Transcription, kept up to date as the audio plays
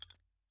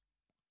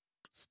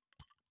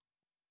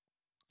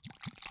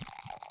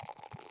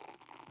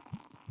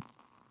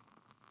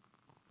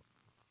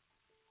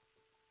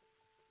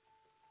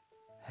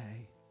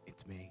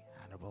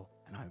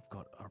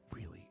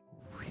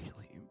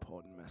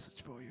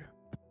for you.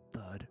 The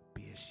third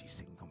BSG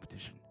singing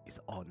competition is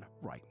on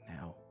right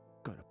now.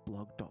 Go to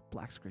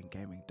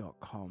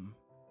blog.blackscreengaming.com.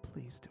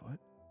 Please do it.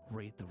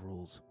 Read the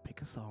rules,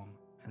 pick a song,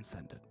 and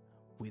send it.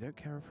 We don't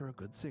care if you're a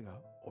good singer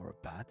or a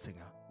bad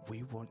singer.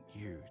 We want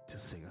you to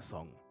sing a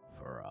song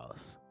for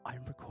us.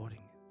 I'm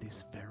recording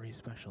this very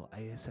special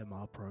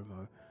ASMR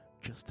promo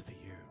just for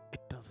you.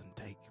 It doesn't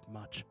take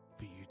much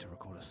for you to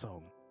record a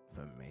song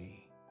for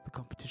me. The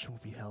competition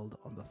will be held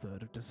on the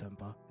 3rd of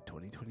December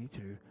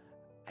 2022,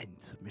 and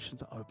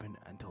submissions are open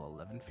until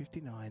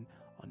 11:59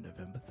 on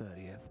November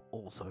 30th,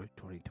 also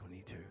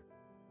 2022.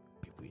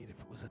 Be weird if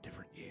it was a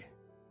different year.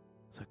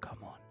 So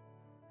come on,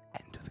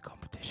 enter the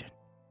competition.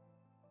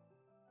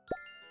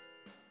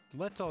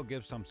 Let's all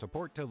give some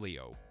support to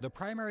Leo, the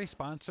primary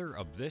sponsor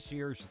of this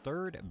year's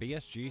 3rd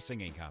BSG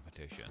singing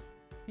competition.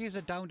 He is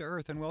a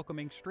down-to-earth and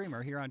welcoming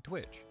streamer here on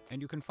Twitch,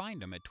 and you can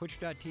find him at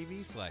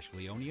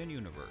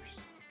twitch.tv/LeonianUniverse.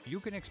 You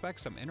can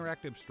expect some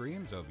interactive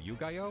streams of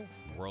Yu-Gi-Oh!,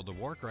 World of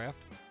Warcraft,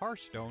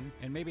 Hearthstone,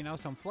 and maybe now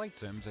some flight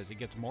sims as he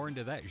gets more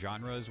into that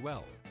genre as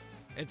well.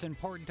 It's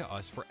important to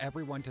us for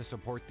everyone to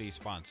support these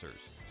sponsors,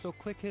 so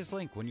click his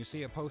link when you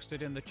see it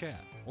posted in the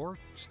chat, or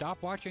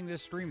stop watching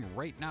this stream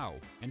right now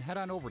and head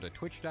on over to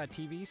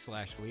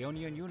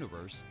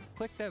twitch.tv/LeonianUniverse,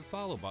 click that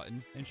follow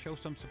button, and show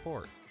some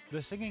support. The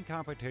singing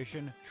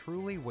competition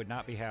truly would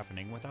not be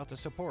happening without the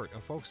support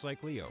of folks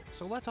like Leo,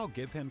 so let's all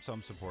give him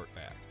some support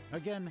back.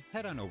 Again,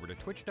 head on over to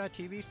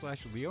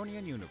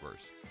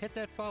twitch.tv/LeonianUniverse, hit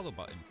that follow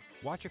button,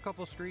 watch a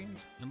couple streams,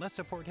 and let's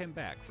support him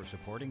back for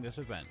supporting this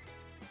event.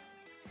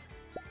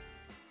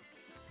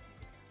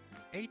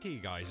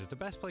 ATGuys is the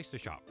best place to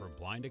shop for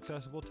blind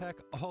accessible tech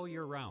all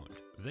year round.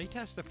 They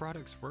test the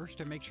products first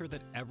to make sure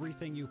that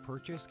everything you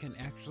purchase can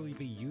actually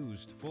be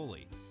used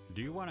fully.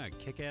 Do you want a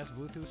kick-ass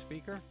Bluetooth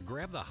speaker?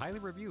 Grab the highly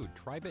reviewed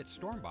Tribit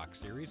Stormbox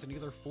series in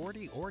either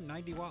 40 or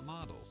 90 watt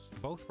models.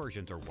 Both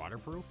versions are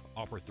waterproof,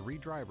 offer 3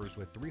 drivers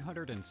with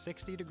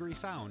 360-degree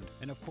sound,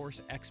 and of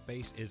course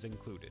X-Bass is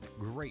included.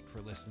 Great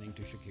for listening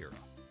to Shakira.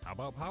 How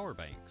about power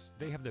banks?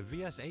 They have the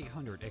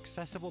VS800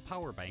 accessible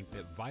power bank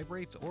that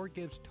vibrates or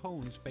gives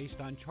tones based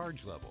on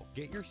charge level.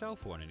 Get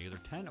yourself one in either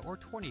 10 or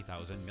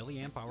 20,000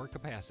 milliamp hour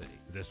capacity.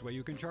 This way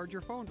you can charge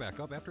your phone back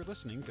up after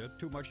listening to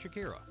too much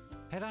Shakira.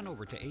 Head on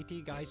over to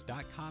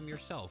atguys.com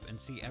yourself and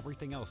see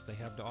everything else they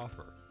have to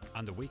offer.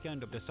 On the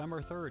weekend of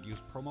December 3rd,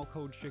 use promo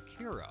code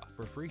Shakira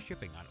for free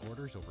shipping on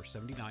orders over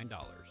 $79.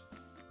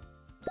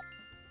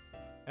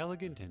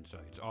 Elegant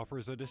Insights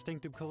offers a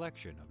distinctive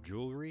collection of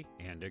jewelry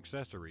and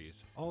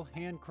accessories, all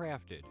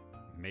handcrafted,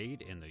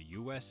 made in the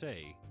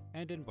USA,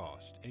 and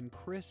embossed in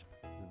crisp,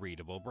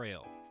 readable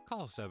Braille.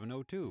 Call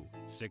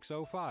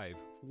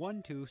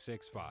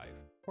 702-605-1265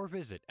 or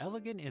visit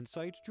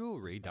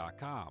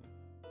elegantinsightsjewelry.com.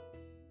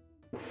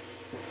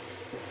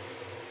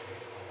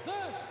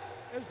 This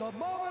is the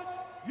moment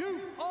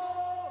you've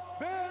all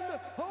been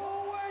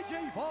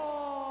waiting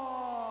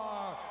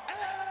for! And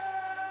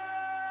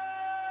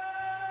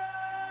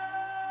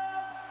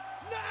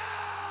now!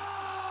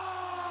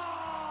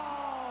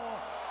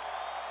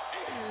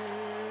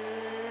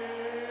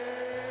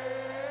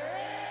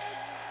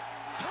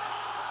 It's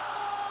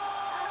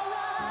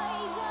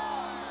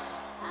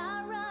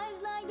I rise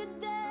like the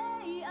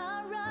day,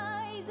 I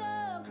rise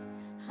up,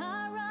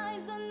 I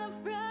rise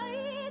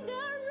unafraid,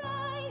 I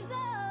rise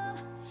up,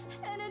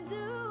 and I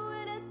do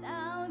it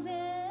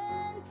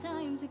 1,000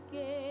 times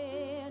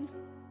again.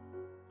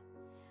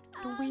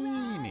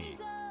 Dweenie.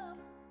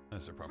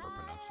 That's the proper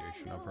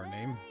pronunciation of her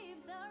name.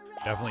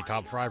 Definitely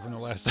top 5 from the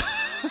last.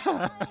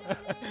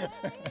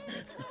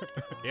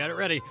 He had it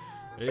ready.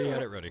 He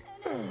had it ready.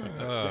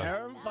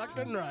 damn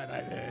fucking right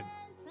I did.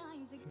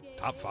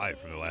 Top 5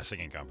 from the last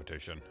singing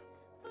competition.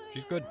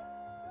 She's good.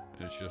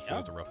 It's just it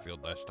was a rough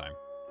field last time.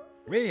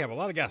 We have a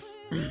lot of guests.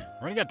 We're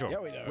gonna get to them.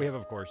 Yeah, we do. We have,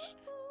 of course,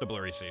 the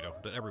Blurry Sato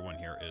that everyone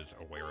here is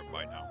aware of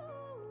by now.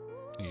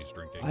 He's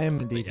drinking I am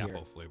indeed the here.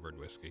 apple flavored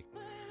whiskey.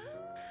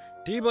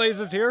 T-Blaze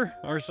is here.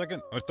 Our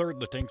third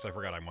Latinx. I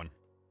forgot I'm one.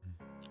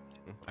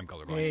 I'm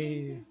colorblind.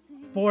 A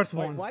fourth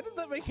Wait, one. why did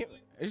that make him?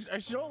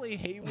 Surely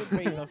he would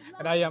be the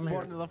And I am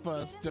one here. of the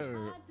first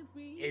two.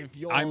 If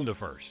you're, I'm the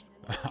first.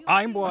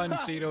 I'm 1,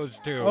 Cito's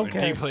 2,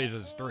 Okay. and T-Blaze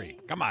is 3.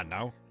 Come on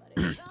now.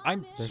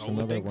 I'm There's so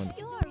another Latinx. one.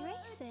 You're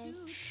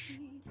racist.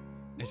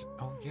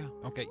 Oh yeah.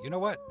 Okay. You know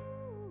what?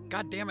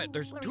 God damn it.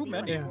 There's too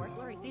many. Yeah.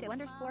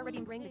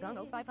 _redeem ring the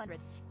gongo 500.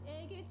 Oh, Yeah,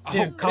 it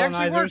actually worked.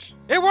 colonizers.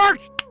 It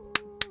worked.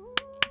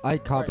 I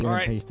copied All and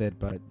right. pasted,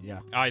 but yeah.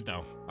 I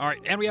know. All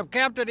right, and we have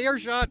Captain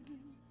Earshot.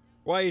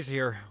 Why he's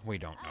here, we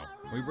don't know.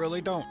 We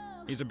really don't.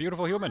 He's a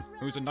beautiful human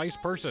who's a nice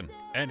person,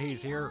 and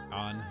he's here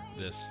on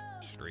this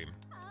stream.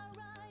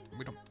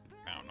 I don't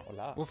know.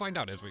 Hola. We'll find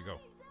out as we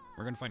go.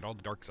 We're gonna find all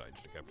the dark sides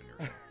to Captain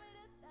Earshot.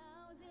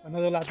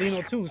 Another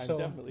Latino too, I'm so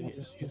definitely we'll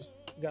here. just use,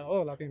 we got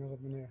all the Latinos up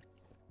in there.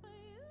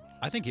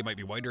 I think he might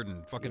be whiter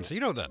than fucking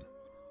Cito then.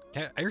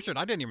 Earshot,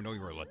 I didn't even know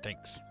you were a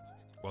Latinx.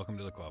 Welcome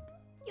to the club.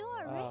 You're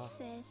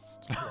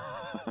racist.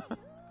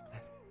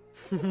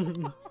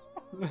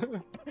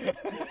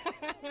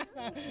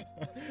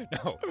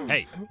 No.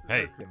 Hey.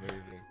 That's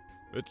amazing.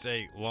 It's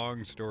a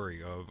long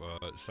story of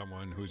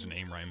someone whose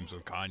name rhymes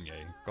with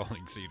Kanye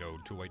calling Cito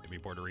too white to be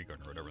Puerto Rican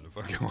or whatever the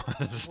fuck it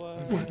was.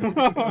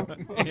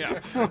 What? Yeah.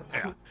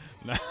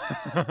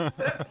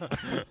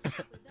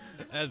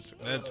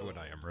 That's what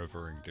I am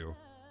referring to.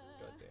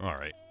 All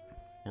right.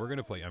 We're going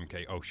to play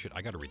MK. Oh, shit.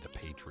 I got to read the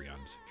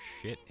Patreons.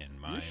 Shit in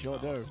my You sure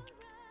mouth. do.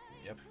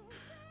 Yep.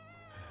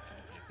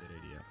 Good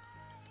idea.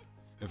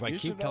 If I You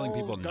keep should telling all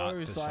people not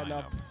go to sign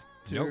up.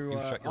 to, Nope, you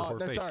shut your oh, whore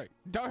no, face. sorry.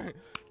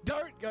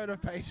 Don't go to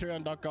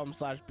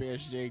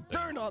patreon.com/PSG.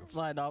 Do not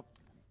sign up.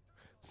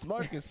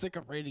 Smoke is sick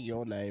of reading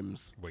your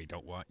names. We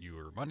don't want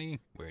your money.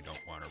 We don't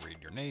want to read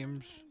your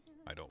names.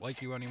 I don't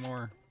like you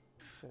anymore.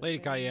 Lady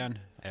Cayenne,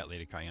 at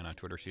Lady Cayenne on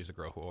Twitter. She's a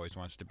girl who always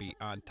wants to be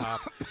on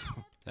top.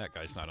 That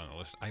guy's not on the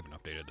list. I haven't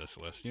updated this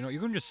list. You know, you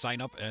can just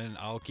sign up and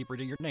I'll keep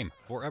reading your name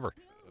forever.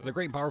 The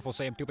great and powerful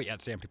Sam Tupi at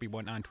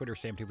SamTupi1 on Twitter,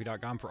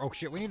 SamTupi.com for... Oh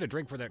shit, we need a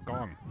drink for that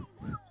gong.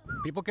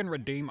 People can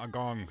redeem a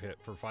gong hit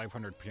for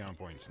 500 channel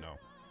points now.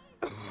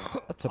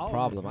 That's a Oh,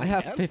 problem. I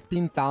have man.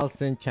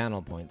 15,000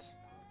 channel points.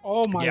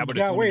 Oh my Yeah, but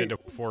god, it's wait.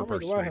 limited to 4 How per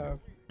many do I stream. have?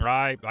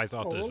 Right, I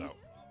thought Oh, this really? out.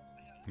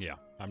 Yeah,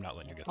 I'm not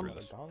letting you get I'm through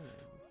the this. gong.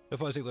 The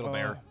Fuzzy Little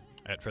Bear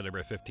at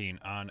Featherbear15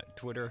 on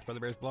Twitter.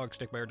 Featherbear's blog,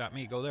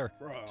 stickbear.me. Go there.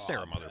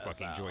 Sarah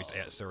motherfucking Joyce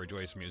at Sarah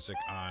Joyce Music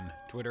on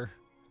Twitter.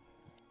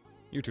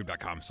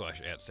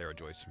 YouTube.com/at Sarah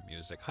Joyce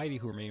Music. Heidi,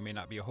 who may or may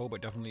not be a hoe,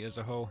 but definitely is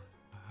a hoe.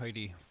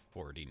 Heidi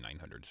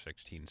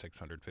 40916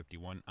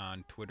 651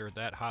 on Twitter.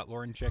 That hot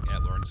Lauren chick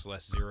at Lauren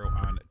Celeste 0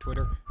 on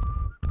Twitter.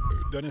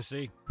 Gonna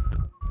see.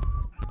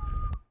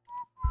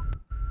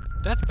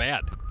 That's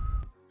bad.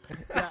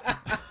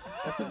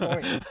 That's the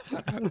point.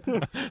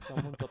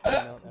 Someone put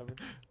that out ever.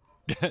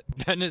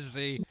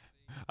 Tennessee.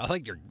 I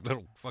like your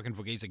little fucking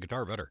Fugazi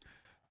guitar better.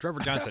 Trevor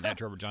Johnson at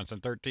Trevor Johnson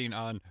 13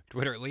 on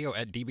Twitter. Leo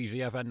at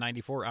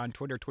DBZFN94 on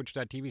Twitter.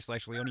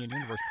 Twitch.tv/Leonian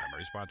Universe.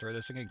 Primary sponsor of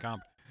the singing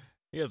comp.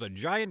 He has a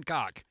giant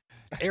cock.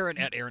 Aaron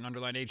at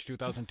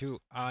Aaron_H2002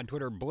 on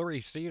Twitter. Blurry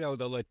Cito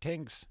the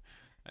Latinx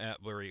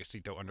at Blurry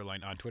Cito_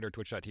 on Twitter.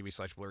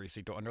 Twitch.tv/Blurry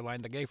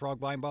Cito_ The Gay Frog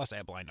Blind Boss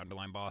at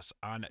Blind_Boss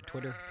on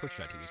Twitter.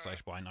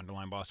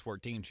 Twitch.tv/Blind_Boss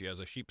 14. She has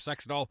a sheep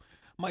sex doll.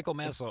 Michael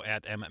Mazzo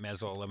at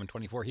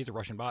mmazzo1124. He's a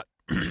Russian bot.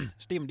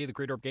 Stephen D, the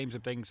creator of Games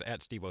of Things at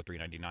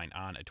Stevo399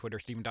 on Twitter.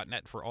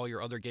 Steven.net for all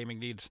your other gaming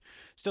needs.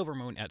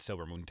 Silvermoon at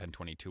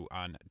Silvermoon1022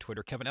 on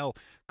Twitter. Kevin L.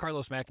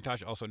 Carlos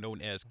McIntosh, also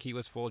known as Key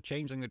Was Full,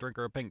 Changeling, the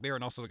drinker of pink beer,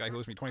 and also the guy who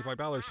owes me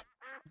 $25.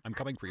 I'm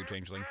coming for you,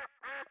 Changeling.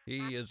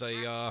 He is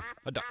a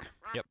duck.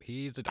 Yep,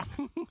 he's a duck.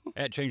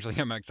 At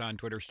ChangelingMX on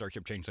Twitter.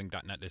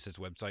 StarshipChangeling.net is his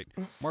website.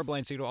 More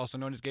Blind Cito, also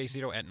known as Gay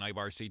Cito, at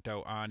Nybar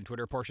Cito on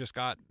Twitter. Portia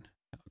Scott,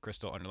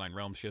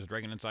 Crystal_Realms. She has a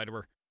dragon inside of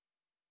her.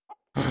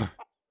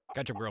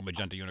 Gotcha Girl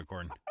Magenta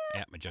Unicorn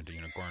at Magenta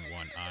Unicorn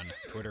 1 on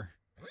Twitter.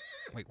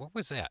 Wait, what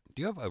was that?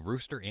 Do you have a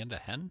rooster and a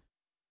hen?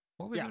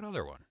 What was that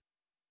other one?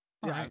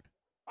 All Yeah. right.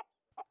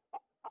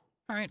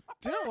 All right.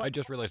 Do you know what? I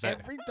just realized that.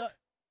 Every time.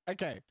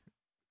 Okay.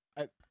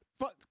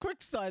 But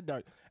quick side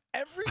note.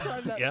 Every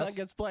time that Yes? song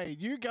gets played,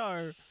 you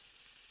go.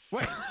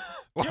 Wait.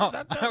 Well,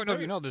 that's I not don't know if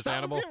true. you know this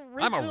That was animal.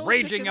 the I'm a original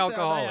raging chicken sound I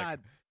alcoholic. had.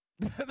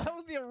 That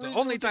was the original. The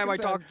only time I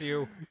chicken sound. talk to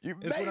you You is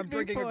when made I'm me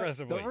drinking put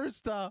aggressively. The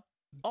rooster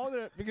on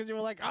it because you were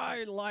like,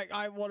 I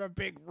want a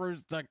big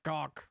rooster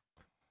cock.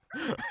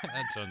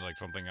 That sounds like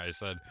something I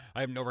said. I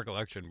have no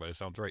recollection, but it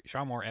sounds right.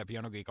 Sean Moore at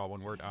Piano Geek, all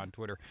one word on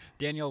Twitter.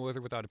 Danielle with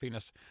or without a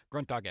penis.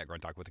 Grunt Talk at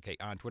Grunt Talk with a K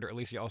on Twitter.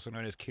 Alicia, also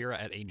known as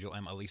Kira at Angel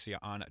M. Alicia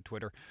on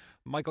Twitter.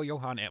 Michael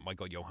Johan at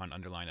Michael Johan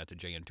 _ at the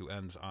J and 2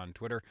 N's on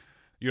Twitter.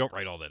 You don't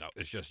write all that out.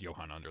 It's just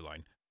Johan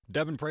 _.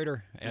 Devin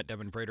Prater at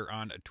Devin Prater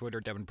on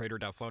Twitter.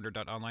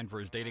 DevinPrater.flounder.online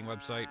for his dating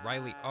website.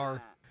 Riley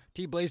R.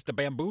 T-Blaze, the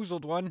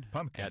bamboozled one,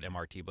 at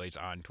MRTBlaze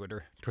on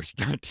Twitter.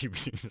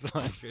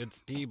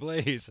 Twitch.tv/it's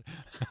T-Blaze.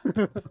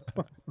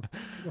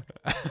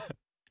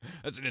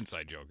 That's an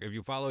inside joke. If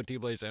you follow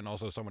T-Blaze and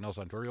also someone else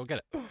on Twitter, you'll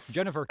get it.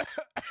 Jennifer,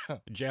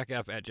 Jack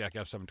F at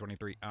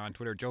JackF723 on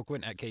Twitter.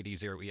 JoeQuinn at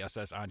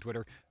KD0ESS on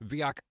Twitter.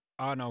 Viak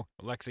Ano,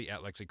 Lexi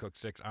at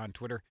LexiCook6 on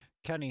Twitter.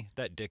 Kenny,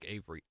 that Dick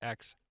Avery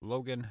X.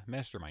 Logan,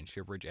 Mastermind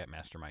Shivridge at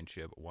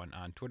MastermindShiv1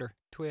 on Twitter.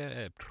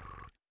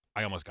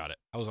 I almost got it.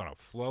 I was on a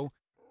flow.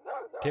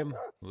 Tim,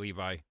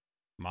 Levi,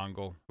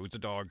 Mongol, who's a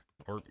dog,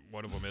 or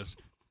one of them is,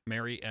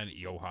 Mary, and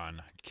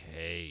Johan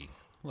K.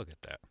 Look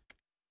at that.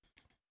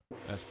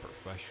 That's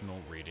professional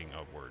reading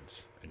of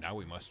words. And now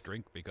we must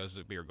drink because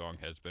the beer gong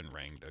has been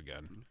ranged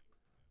again.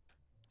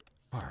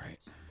 All right.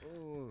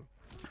 Oh,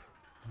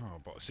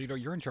 boy. Cito,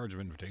 you're in charge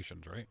of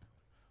invitations, right?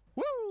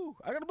 Woo!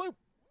 I got a bloop.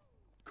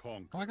 Oh,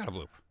 I got a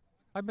bloop.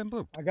 I've been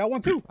blooped. I got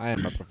one too. I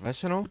am a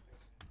professional.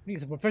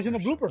 He's a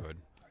professional You're so blooper. good.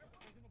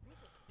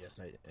 Yes,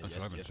 That's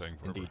what I've been saying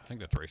forever. indeed. I think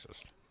that's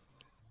racist.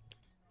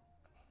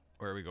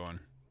 Where are we going?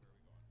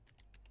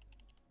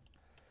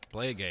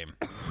 Play a game.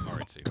 All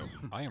right, Cito.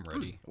 I am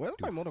ready Where's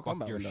to my Mortal fuck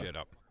Kombat your window? shit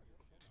up.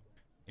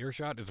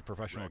 Earshot is a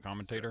professional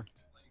commentator,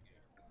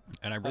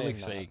 and I really am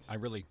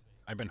not.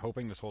 I've been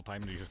hoping this whole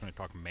time that he's just going to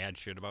talk mad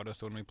shit about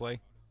us when we play.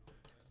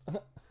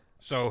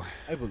 So,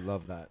 I would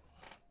love that.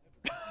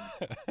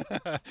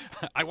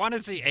 I want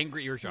to see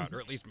angry earshot, or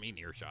at least mean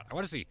earshot. I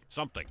want to see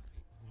something.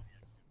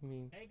 I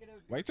mean,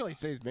 Wait till he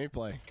sees me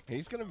play.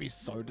 He's gonna be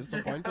so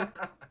disappointed.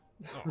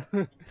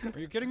 Are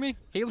you kidding me?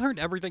 He learned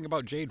everything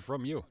about Jade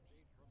from you.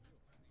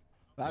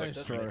 That Wait, is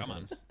that's true. really- come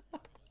on.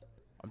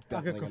 I'm I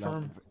can definitely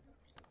gonna. confirm.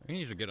 He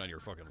needs to get on your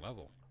fucking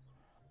level.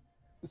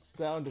 the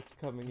sound is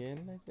coming in,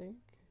 I think.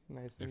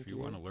 Nice and If you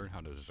clear. want to learn how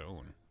to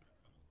zone.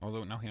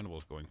 Although now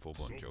Hannibal's going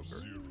full-blown Joker.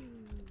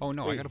 Oh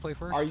no, I gotta play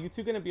first? Are you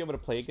two gonna be able to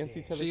play against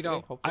each other See, today? no,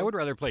 I hopefully? would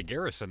rather play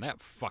Garrus than that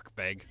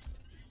fuckbag.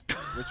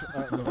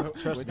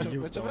 Trust me,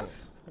 you which of don't.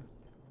 us?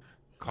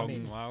 Kung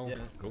mean, Lao, yeah.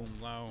 Kung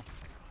Lao.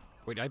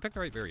 Wait, did I pick the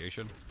right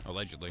variation?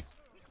 Allegedly.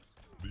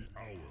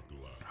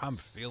 I'm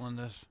feeling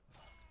this.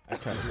 I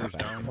tried to Years go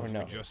back. down, Or we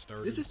no. just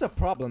started. This is a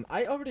problem.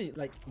 I already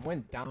like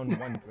went down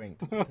one drink.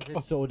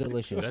 It's so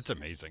delicious. That's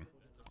amazing.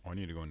 Oh, I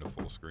need to go into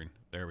full screen.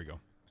 There we go.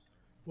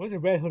 Where's the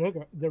red-headed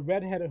hooker? The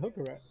red-headed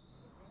hooker at?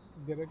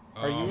 Get it?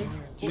 Are you in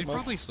She's school?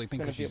 probably sleeping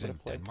Gonna because be she's able in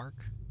to play? Denmark.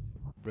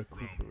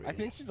 Recuperate. I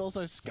think she's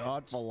also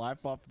scarred for life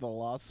after the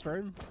last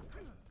stream.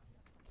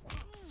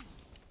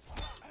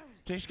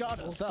 She scarred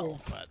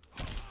herself, but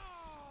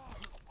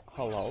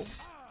Hello?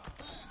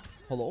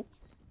 Hello.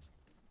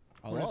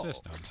 What is hello.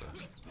 this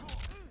nonsense?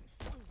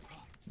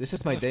 This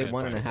is my That's day bad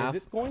 1.5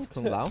 Is it going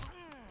Kung to... Lao.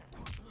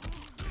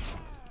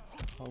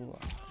 Hello.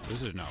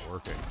 This is not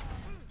working.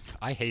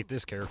 I hate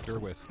this character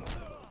with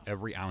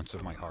every ounce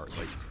of my heart.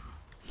 Like,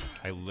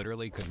 I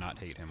literally could not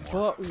hate him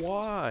more. But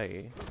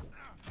why?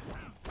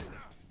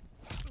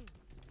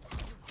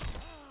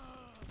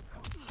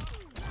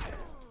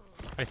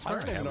 I I swear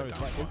don't I even have know. it It's,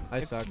 down like, one. I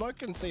it's suck.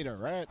 Smoke and Cedar,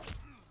 right?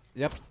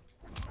 Yep.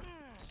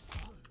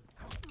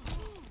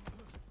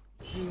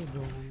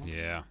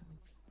 Yeah.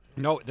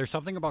 No, there's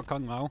something about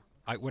Kung Lao.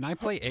 When I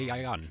play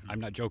AI on, I'm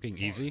not joking,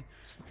 easy,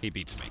 he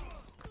beats me.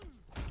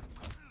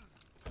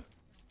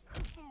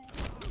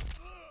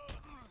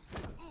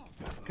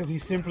 Because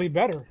he's simply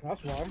better.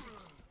 That's why.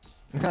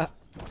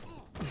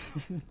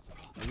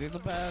 He's the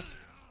best.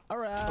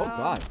 Alright. Oh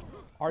God.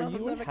 Are Nothing's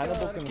you and ever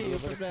Hannibal gonna gonna be keep able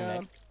to him down.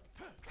 connect?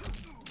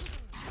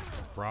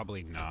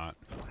 Probably not.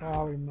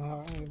 Probably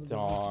not.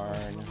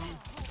 Darn.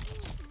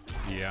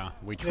 Yeah,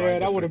 we tried Yeah, to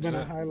that would have fix been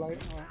a it.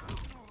 highlight.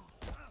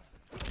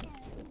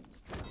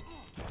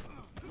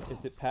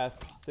 Is it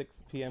past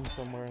 6 p.m.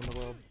 somewhere in the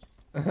world?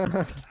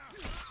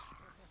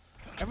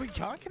 And we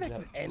can't connect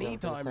That- at any that was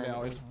the time now.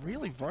 requirement. It's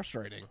really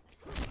frustrating.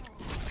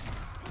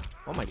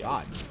 Oh my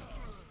God.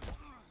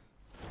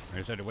 I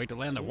just had to wait to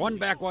land the one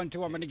back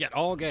 1-2 I'm gonna get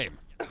all game.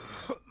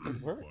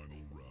 It worked.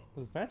 It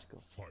was magical.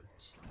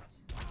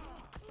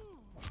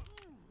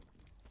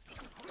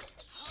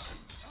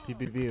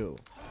 PPV.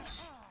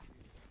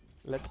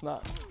 Let's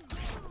not.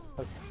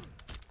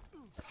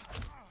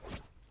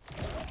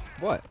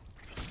 What?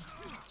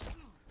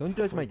 Don't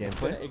judge my I'm gonna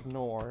gameplay.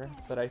 ignore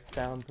that I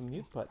found the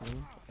mute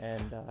button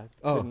and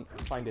Oh.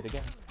 couldn't find it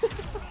again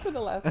for the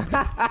last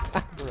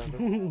forever.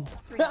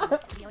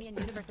 The Union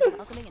University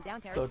welcoming in down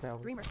So terrace. now-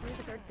 Dreamer Cruise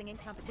the third singing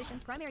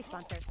competition's primary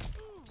sponsor.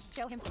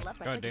 Show him some love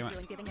by God damn clicking it. through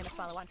and giving him a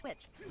follow on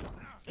Twitch.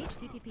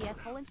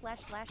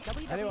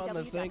 Anyone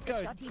listening,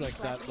 go click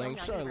that link.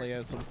 Show www.twitch.tv/RealYoungUniverse.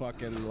 Leo some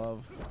fucking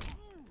love.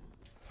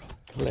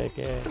 Click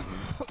it.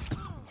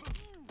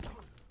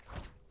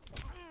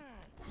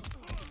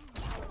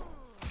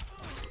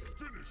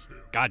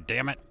 God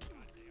damn it.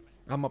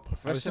 I'm a I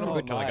was doing professional.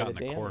 good till I my, got in the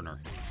the damn.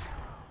 corner.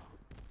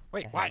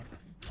 Wait, what?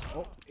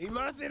 Oh, he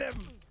mercied him.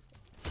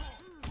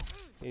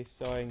 He's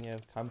showing you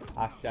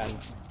compassion.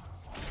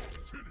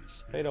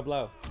 Fatal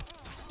blow.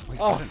 Wait,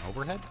 Oh. is that an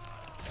overhead?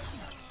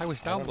 I was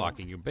down know.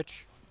 blocking you,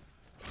 bitch.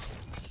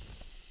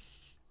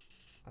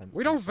 I'm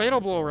We don't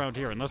fatal blow around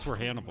here unless we're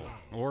Hannibal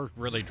or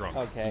really drunk.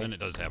 Okay. And then it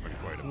does happen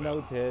quite a bit.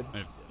 Noted.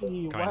 It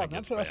Hey, kind wow, of gets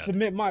I'm trying to bad.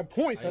 submit my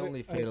points. I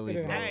only fatally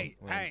didn't blow. have- Hey,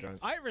 when I'm hey, drunk.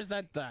 I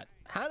resent that.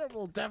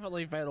 Hannibal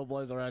definitely fatal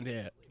blows around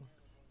here.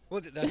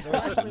 Well, that's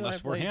Especially when I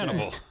unless we're play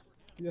Hannibal.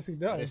 Yes, he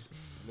That does. is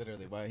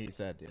literally what he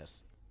said.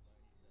 Yes.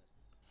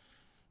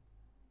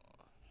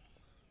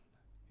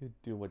 You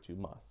do what you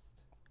must.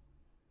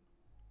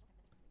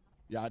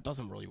 Yeah, it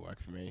doesn't really work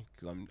for me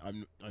because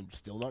I'm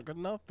still not good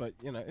enough. But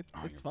you know,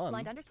 it's fun.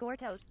 Blind underscore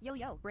toes. Yo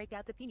yo, break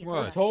out the pina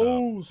What's colada.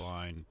 Toes. up,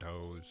 blind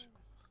toes?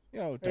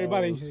 Yo,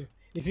 Everybody, toes.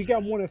 if you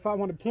got more than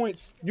 500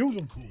 points, use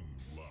them.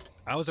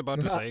 I was about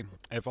to say,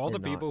 if all the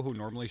You're not. people who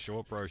normally show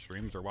up for our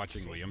streams are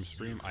watching Liam's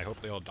stream, I hope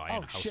they all die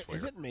in Oh a house shit, fire.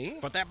 is it me?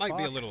 But that might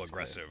be a Fuck. little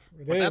aggressive.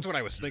 It But that's is. what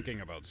I was thinking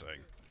about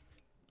saying.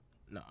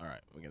 No, all right,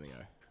 we're gonna go.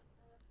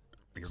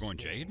 You're going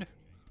Jade?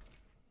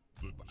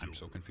 I'm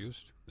so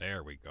confused.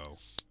 There we go.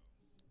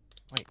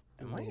 Wait,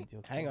 am I? Really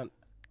joking. Hang on.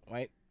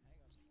 Wait.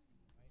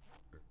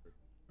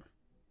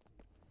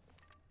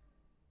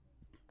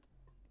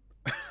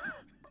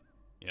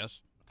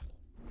 Yes?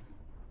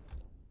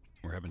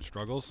 We're having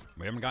struggles.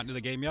 We haven't gotten to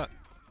the game yet.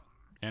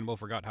 Hannibal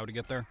forgot how to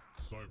get there.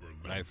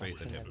 But I have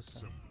faith in him.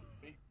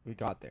 We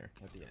got there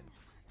at the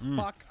end.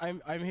 Fuck,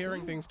 I'm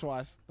hearing things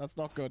twice. That's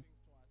not good.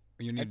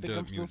 You I need think to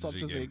I'm still mute the sub to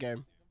Z Z game.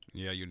 game.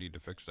 Yeah, you need to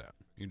fix that.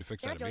 You need to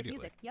fix Sarah that Joy's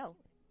immediately. music. Yo.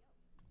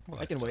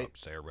 I can What's wait. up,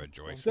 Sarah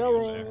Joyce Sarah.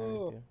 music.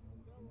 Oh.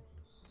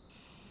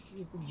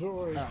 With the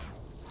joy.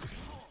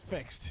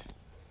 Fixed.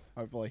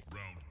 Hopefully.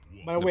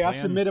 By the The way, I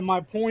plan- submitted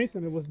my points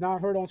and it was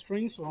not heard on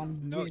stream, so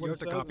I'm. No, doing you what have it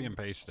to says. copy and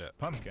paste it.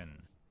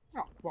 Pumpkin.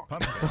 Oh,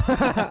 fuck.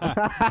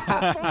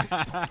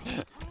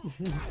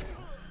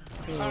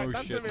 Alright,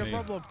 that's shit gonna be me.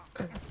 a problem.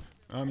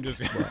 I'm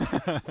just.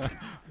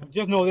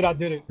 Just know that I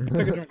did it.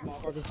 Take a drink,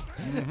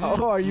 motherfuckers.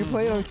 Oh, are you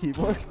playing on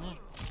keyboard?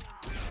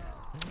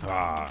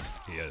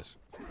 He is.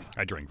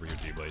 I drink for you,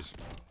 T-Blaze.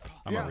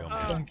 I'm Yeah, a real man.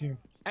 Thank you.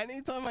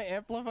 Anytime I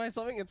amplify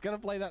something, it's gonna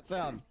play that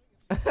sound.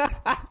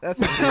 That's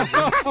amazing.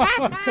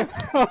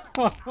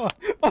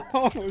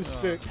 Oh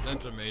shit.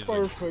 That's amazing.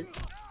 Perfect.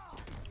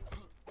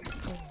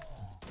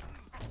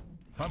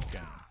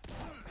 Pumpkin.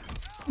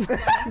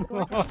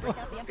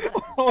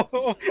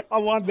 I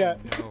want that.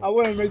 No. I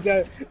want to make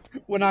that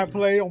when I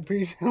play on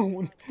PC.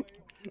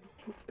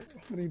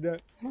 I need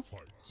that.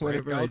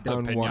 Whenever Break I out the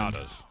down one.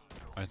 pinatas.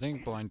 I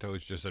think Blind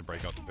Toast just said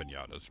break out the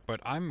pinatas, but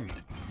I'm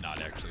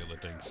not actually the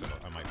thing, so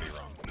I might be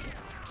wrong.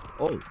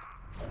 Oh.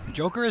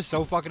 Joker is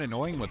so fucking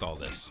annoying with all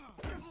this.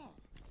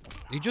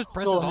 He just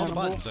presses So all the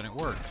Hannibal. buttons and it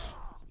works.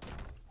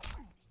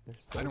 They're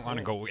so I don't want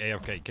to good. go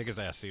AFK. Kick his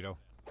ass, Cito.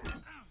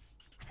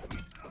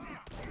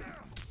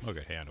 Look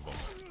at Hannibal.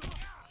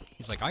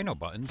 He's like, I know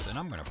buttons, and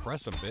I'm gonna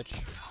press them,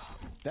 bitch.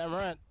 Damn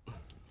right.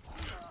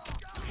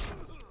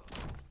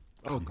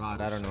 Oh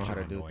god, I don't know Such how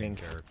an to do annoying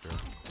things. Character.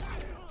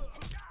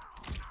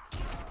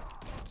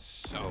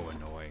 So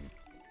annoying.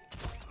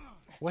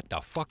 What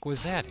the fuck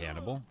was that,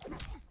 Hannibal?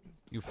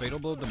 You fatal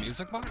blowed the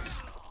music box?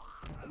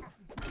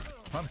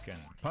 Pumpkin.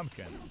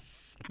 Pumpkin.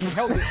 You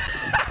held it.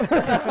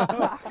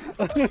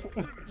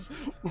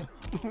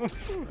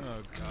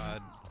 Oh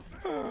god.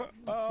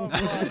 Oh,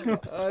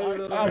 I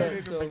love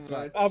that so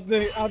much.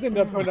 I think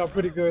that turned out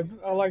pretty good.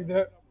 I like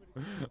that.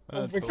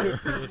 I'll fix it.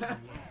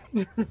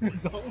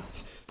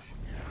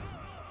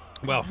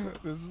 Well,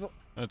 this is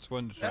that's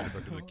one side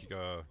effect of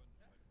the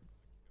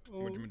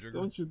whatchamajigger.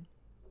 Don't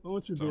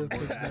you dare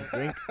fix that.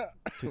 Drink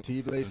to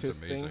T-Blaze That's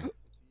his thing. amazing.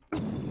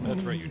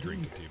 That's right, you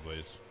drink the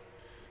T-Blaze.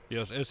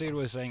 Yes, as Sid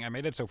was saying, I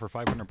made it so for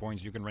 500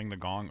 points you can ring the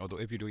gong, although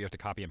if you do, you have to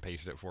copy and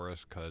paste it for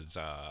us, because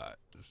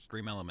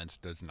Stream Elements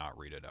does not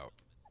read it out.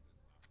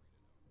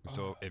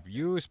 So if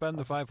you spend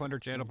the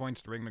 500 channel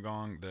points to ring the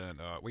gong, then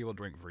we will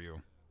drink for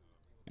you.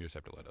 You just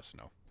have to let us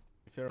know.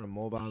 If you're on a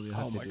mobile, you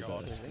have Oh to my do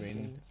God. the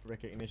screen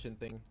recognition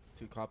thing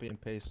to copy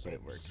and paste, but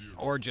it works.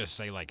 Or just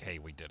say like, hey,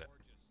 we did it.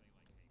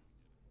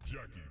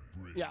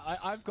 yeah,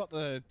 I've got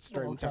the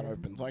stream Oh, chat okay.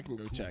 open, so I can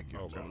go check if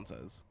Okay. someone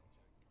says.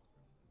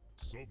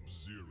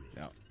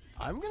 Yeah,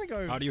 I'm gonna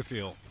go. How do you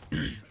feel,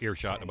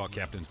 Earshot, about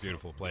Captain's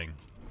Beautiful playing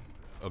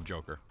of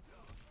Joker?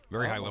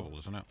 Very high level,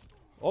 isn't it?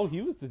 Oh,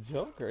 he was the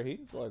Joker. He's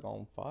like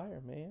on fire,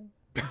 man.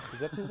 Is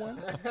that who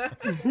won?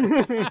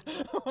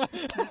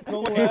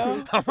 No,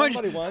 well, How much-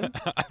 somebody won.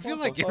 I feel What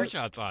like the fuck?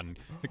 Earshot's on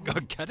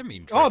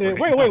ketamine. Oh, trip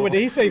wait, right wait. now.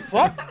 Did he say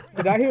fuck?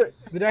 Did I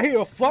hear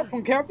a fuck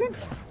from Captain?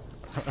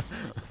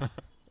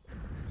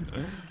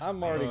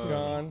 I'm already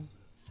gone.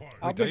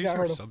 I Wait, did think I hear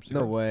heard a. Sub-Zero?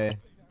 No way.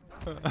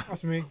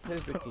 That's me.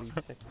 Physically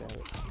checked out.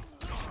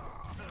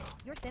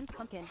 Your sins,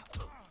 pumpkin.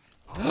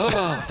 What's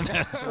up,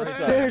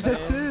 There's a man?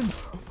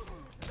 sins.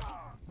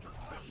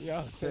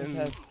 Yeah, Sin sin.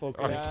 has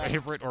spoken. Our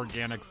favorite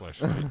organic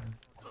flesh. Right?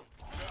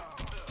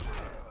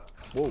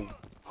 Whoa.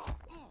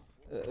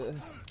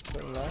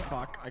 Turn left.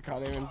 Fuck, I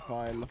can't even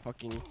find the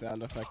fucking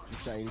sound effect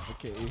to change the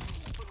key.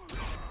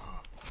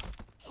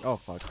 Oh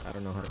fuck, I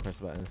don't know how to press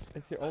buttons.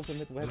 It's your ultimate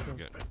This is weapon.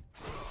 good.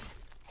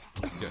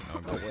 This is good.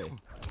 No, Oh good. wait.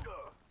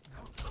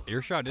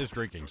 Earshot is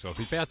drinking, so if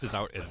he passes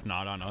out, it's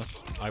not on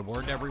us. I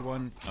warned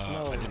everyone.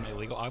 I did my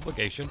legal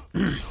obligation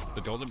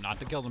to tell them not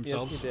to kill Yes,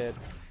 themselves. you did.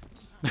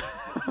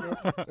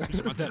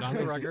 Just want that on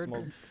the record.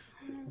 Smoke.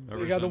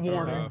 Ever got the since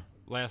our, warning.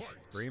 last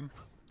stream.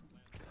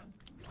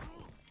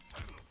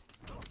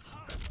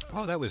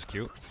 Oh, that was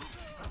cute.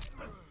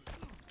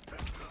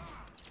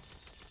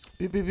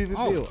 Beep, beep, beep, beep,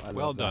 Oh, beep. I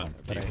well love that, done,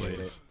 but I hate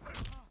T-Blaze.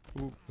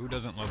 it. Who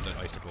doesn't love that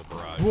icicle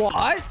barrage?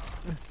 What?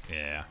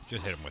 Yeah,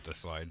 just hit him with the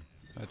slide.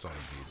 That's all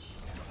he needs.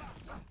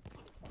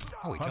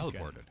 Oh, he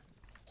teleported.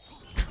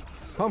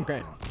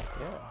 Pumpkin.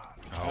 Yeah.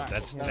 Oh,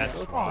 that's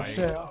Oh why.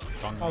 shit.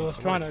 Tongue I was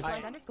trying to.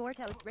 Blind underscore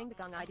toast. Ring the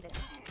gong. I did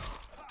it.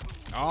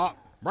 Oh,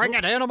 bring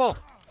it, Hannibal!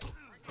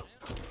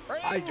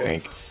 I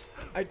drink.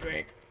 I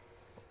drink.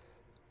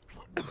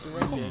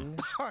 Drinking.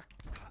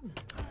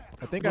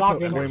 I think Block I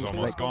put him. way It's more. almost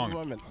Like, gone.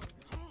 Moment.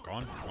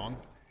 Gone?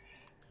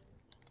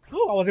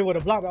 Ooh, I was able to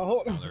block that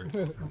whole.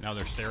 Now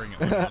they're staring at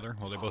one another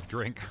while they both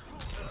drink.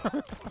 Yeah.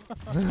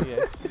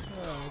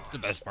 It's the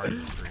best part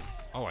of the stream.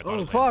 Oh, I thought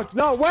oh it fuck!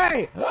 No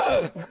way!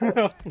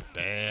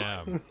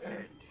 Damn.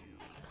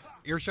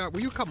 Earshot,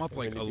 will you come up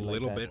like a Really be like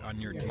little that. bit on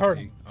your Hurt.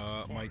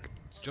 TP? Mike,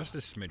 just a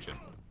smidgen.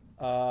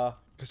 I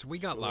Because we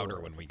got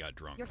louder when we got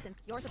drunk. Your sins.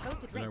 You're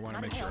supposed to And I drink. want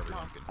to Not make sure inhale.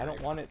 everyone can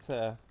don't want it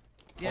to.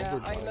 Yeah,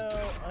 I Overdrive.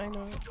 know.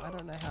 I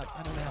don't know how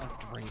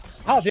to drink.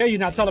 How dare you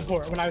not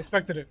teleport when I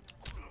expected it?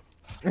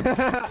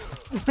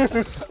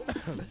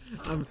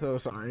 I'm so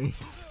sorry.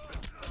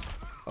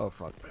 Oh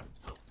fuck.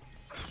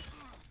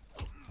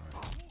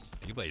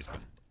 T-Blazeman.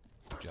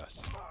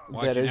 just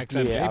watching Better-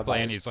 XMJ yeah, play,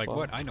 and by he's like, far.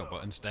 "What? I know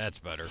button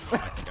stats better." I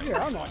think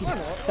Yeah, I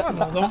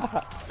know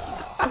them.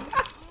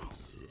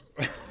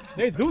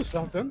 They do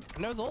something.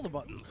 He knows all the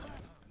buttons.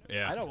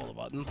 Yeah. I know all the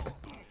buttons.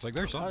 It's like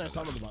there's I something. know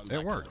some of the to buttons. this.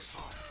 It works.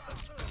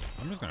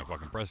 I'm just gonna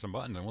fucking press some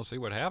buttons and we'll see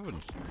what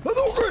happens.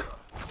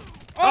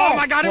 Oh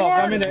my God, it fuck,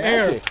 I'm worked! in the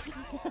air.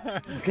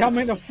 I'm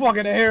in the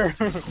fucking air.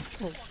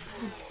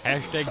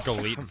 Hashtag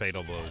delete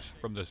fatal blows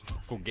from this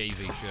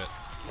fugazi shit.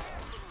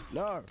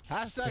 No.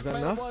 Hashtag Is that fatal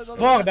enough? blows on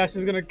the Fuck, best. that's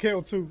just gonna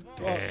kill too.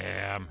 Fuck.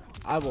 Damn.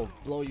 I will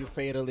blow you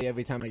fatally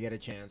every time I get a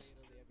chance.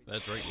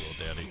 That's right,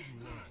 little daddy.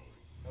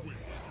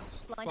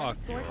 Blind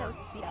Fuck underscore you. toast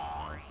Zeta.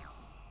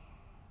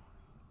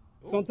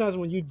 Sometimes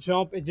when you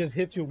jump, it just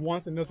hits you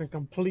once and doesn't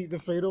complete the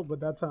fatal, but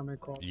that time it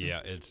crossed. Yeah,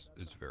 it's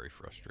very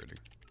frustrating.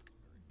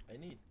 I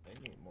need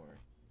more.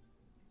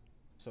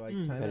 So I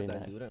Mm. kind Very of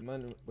nice. dilute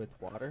mine with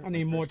water. I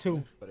need more first too.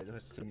 drink, but it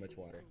has too much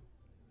water.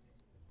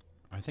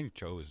 I think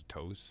Joe's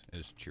Toes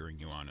is cheering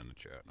you on in the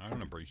chat. I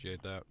don't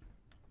appreciate that.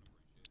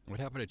 What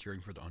happened to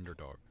cheering for the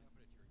underdog?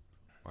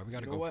 Why we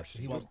gotta You know go what? for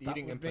He Caesar? was that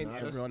eating would mean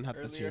empanadas everyone had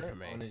to cheer earlier for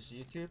me. on his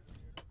YouTube,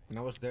 and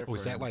I was there Oh, for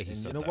is that him. why he and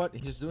said you know that? what?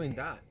 He's doing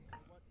that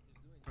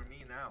for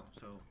me now.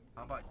 So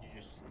how about you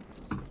just?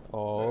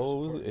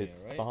 Oh, support me,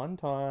 it's alright? spawn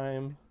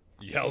time.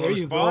 Yellow There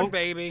you spawn, go.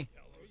 baby.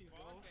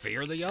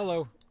 Fear the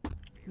yellow.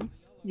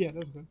 Yeah,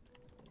 that's good.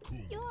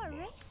 You're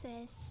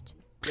racist.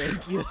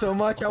 Thank you so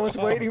much. I was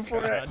waiting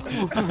for it.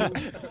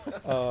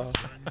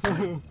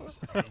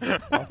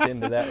 Walked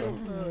into that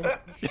one.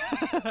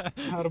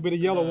 Had a bit of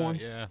yellow one.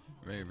 Yeah,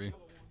 maybe.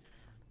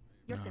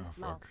 Your Oh, sins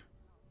lol. fuck.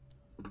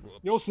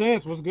 Yo,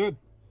 Sans, what's good?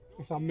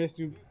 Guess I missed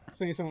you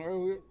saying something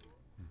earlier.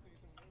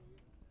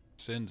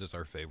 Sins is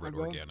our favorite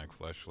Okay. organic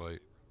fleshlight.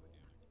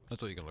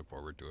 That's what you can look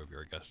forward to if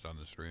you're a guest on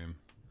the stream.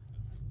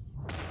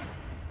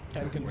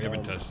 Can We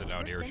haven't confirm. tested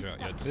out Earshot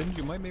yet. Sins,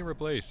 you might be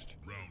replaced.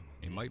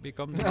 He might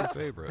become the new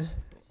favorite.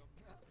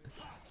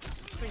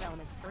 Three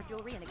elements for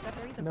jewelry and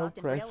accessories of No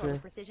Boston Railroad pressure.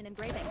 Precision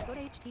Engraving. Go to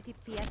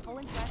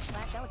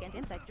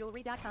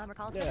https://elegantinsightsjewelry.com or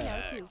call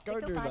Yeah, go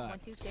do that.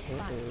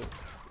 702-605-1265.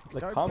 The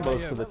Go- combos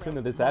yeah, to the yeah. tune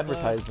of this Mama.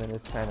 advertisement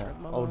is kind of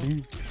Mama.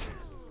 OD.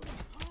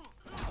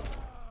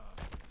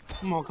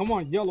 Come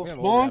on, yellow We have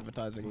all the spawn.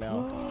 advertising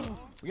now.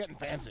 We're getting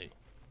fancy.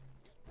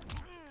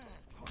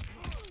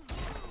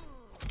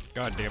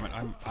 God damn it,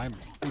 I'm too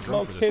Smoke,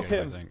 drunk for this hit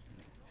game, him. I think.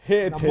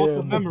 Hit Got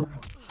muscle him. memory.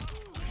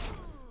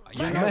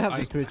 You I know, might have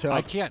to switch up.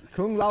 I can't.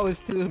 Kung Lao is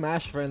too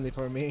Smash friendly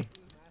for me.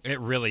 It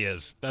really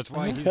is. That's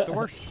why he's the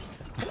worst.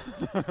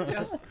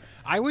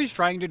 I was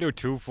trying to do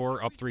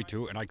 2-4 up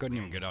 3-2, and I couldn't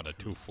even get out of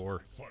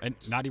 2-4, and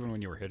not even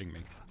when you were hitting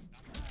me.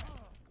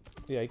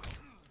 Yikes.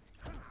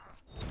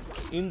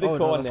 In the Oh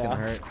no, corner. that's gonna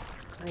hurt.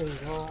 There you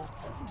go.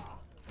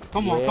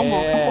 Come on, come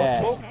on, Yeah.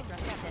 smoke. Tag drop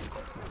captain.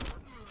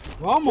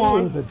 Come Ooh,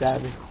 on. the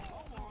damage.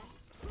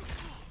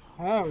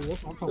 Oh,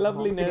 that's what I'm talking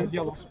Loveliness. about.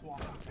 Yellow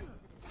spawn.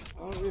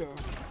 Oh yeah.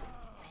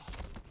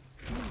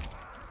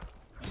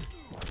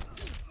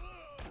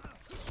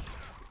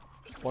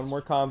 One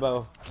more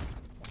combo.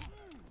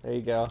 There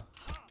you go.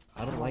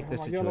 I don't like the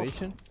Come on, yellow.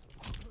 situation.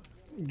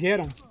 Get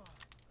him.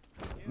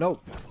 No.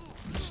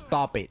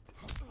 Stop it.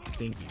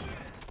 Thank you.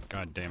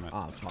 God damn it.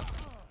 Ah, fuck.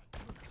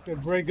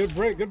 Good break, good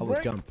break, good I will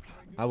break. jump.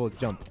 I will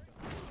jump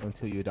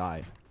until you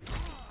die.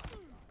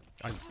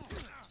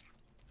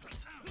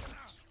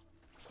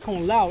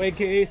 Kung Lao,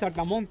 aka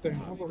Saltamonte.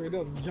 That's what he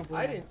does. Jump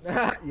around. I didn't.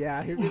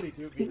 Yeah, he really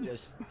do be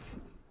just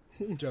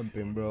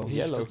jumping, bro. He's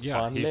Yellow yeah,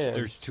 spawn lives.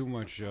 there's too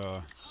much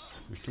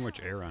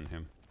air on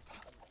him.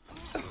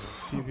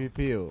 Pew pew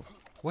pew.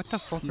 What the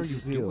fuck are you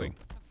Pew, pew. doing?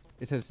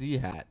 It's a Z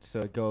hat, so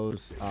it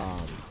goes. I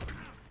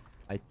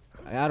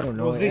don't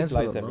know. Goes It ends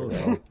with Lights a low,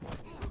 everywhere. though.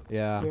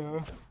 Yeah.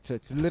 Yeah. So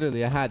it's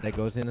literally a hat that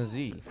goes in a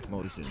Z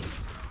motion.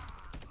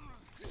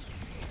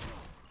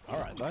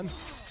 Alright then.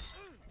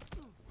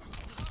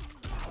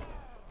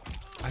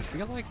 I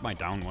feel like my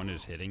down one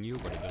is hitting you,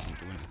 but it doesn't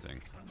do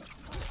anything.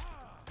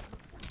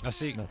 Now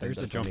see, Nothing there's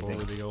the does jump anything.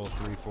 over the old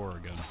 3-4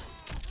 again.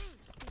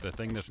 The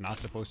thing that's not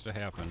supposed to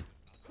happen.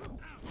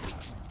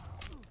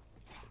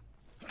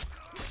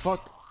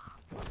 Fuck.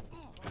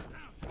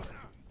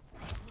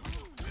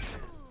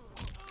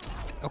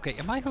 Okay,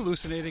 am I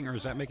hallucinating or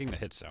is that making the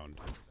hit sound?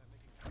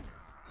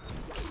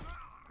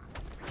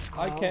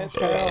 I can't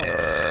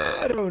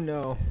tell. I don't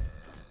know.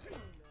 I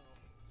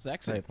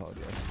Sexy.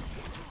 apologize.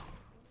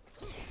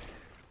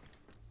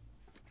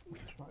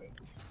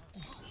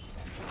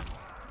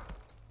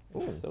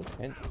 Ooh, so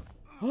tense.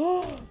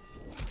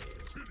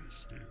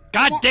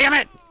 God damn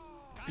it!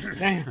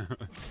 Damn.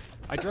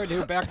 I tried to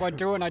hit back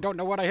 1-2 and I don't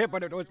know what I hit,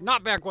 but it was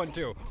not back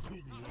 1-2.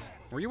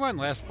 Were you on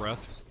last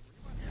breath?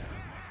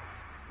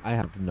 I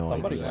have no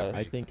Somebody idea. was.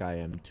 I think I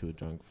am too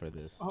drunk for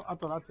this. Oh, I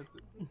thought I took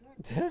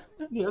it.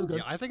 Yeah, that's good.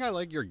 Yeah, I think I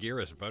like your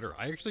Gearus better.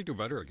 I actually do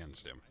better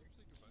against him.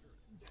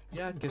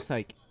 Yeah, just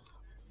like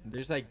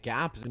there's like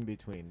gaps in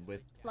between.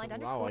 With Blind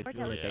Kung Lao, underscore I for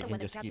feel like toast. I So can when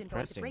the just captain keep goes to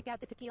pressing. break out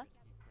the tequila.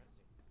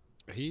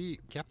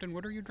 Captain,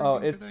 what are you Oh,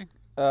 drinking it's today?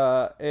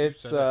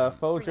 It's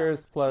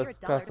Folgers plus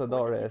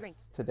Cazadores Make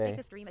today.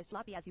 the stream as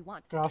sloppy as you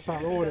want.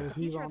 Cazadores, For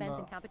he's future on events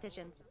that. and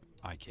competitions.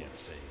 I can't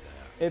say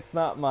that. It's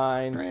not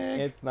mine. Greg.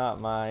 It's not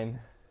mine.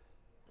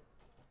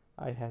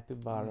 I had to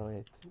borrow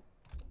it.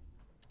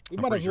 You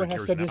I'm might pretty as sure well have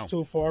it's said yours this now.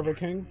 to Forever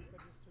King.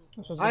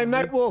 That's what's I'm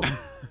gonna be.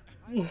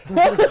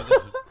 Nightwolf.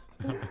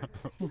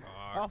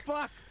 Oh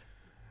fuck!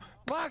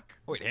 Fuck!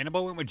 Wait,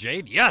 Hannibal went with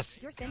Jade? Yes!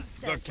 Your Sims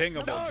The says king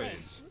of so all much.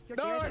 Jades. Your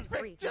No, tears I are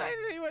free. picked Jade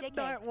and he went JK.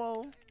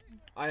 Nightwolf.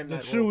 I am The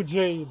true Nightwolf.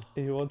 Jade.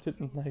 He wanted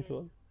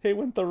Nightwolf. He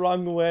went the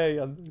wrong way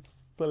on the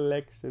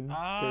selection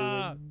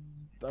Ah. screen.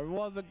 I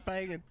wasn't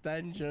paying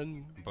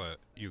attention. But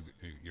you're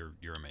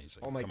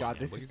amazing. Oh my Come god, on,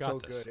 this Hannibal, is you got so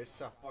this. good.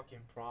 It's a fucking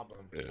problem.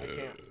 I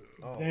can't.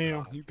 Oh,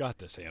 Damn. You got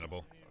this,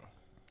 Hannibal.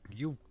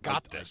 You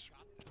got this.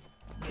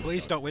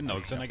 Please don't win though,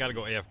 because then I gotta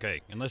go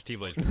AFK. Unless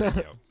T-Blaze can take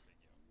me out.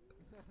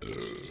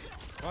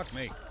 Fuck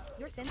me.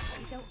 Your Sims,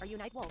 Zito, are you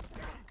Nightwolf?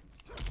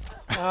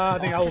 I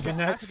think I will be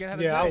next. forget how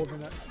to Yeah, I say will it.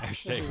 be next.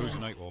 Hashtag who's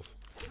Nightwolf?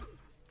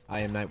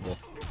 I am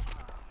Nightwolf.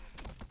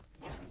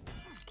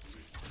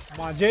 Come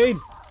on, Jade.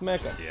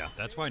 Smack him. Yeah,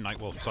 that's why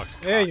Nightwolf sucks.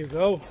 There cock. you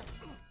go.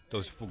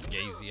 Those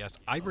fugazi ass.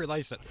 I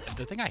realized that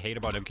the thing I hate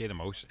about MK the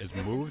most is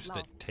moves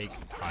that take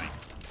time.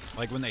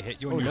 Like when they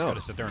hit you and Oh, you just no.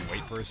 gotta sit there and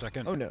wait for a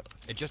second. Oh no.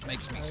 It just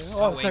makes me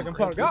Oh, so second angry.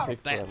 part got him.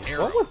 Take That forever.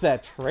 arrow. What was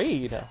that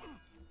trade?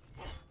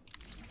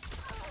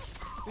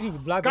 He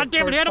was black God at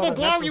damn it, first, Hannibal, but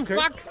glow, that's you okay.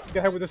 fuck!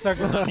 Get hit with the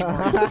second.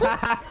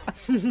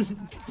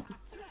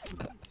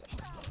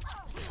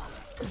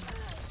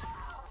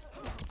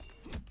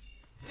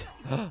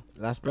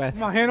 Last breath.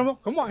 Come on, Hannibal.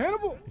 Come on,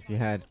 Hannibal. If you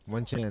had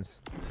one chance,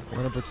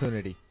 one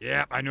opportunity.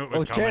 Yeah, I knew it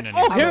was Oh, coming. shit. And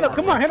Oh, you- Hannibal.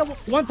 Come on, Hannibal.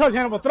 One touch,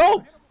 Hannibal.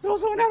 Throw. Throw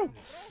someone at him.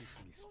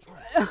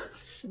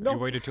 You No.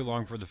 waited too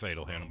long for the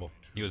fatal, Hannibal.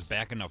 He was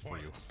backing up for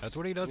you. That's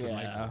what he does with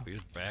Yeah. Nightwolf. He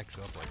just backs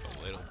up like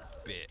a little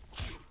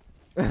bitch.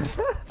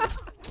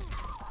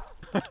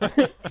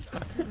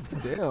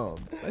 Damn.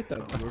 I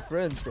thought we were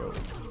friends, bro.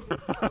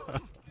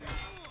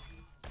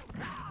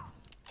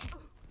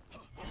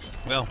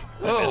 Well,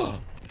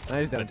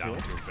 Nice the down down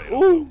two. two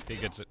fatal. He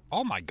gets it.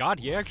 Oh my god,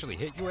 he actually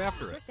hit you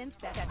after Your it. Sims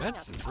back at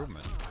That's cleanup.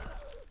 improvement.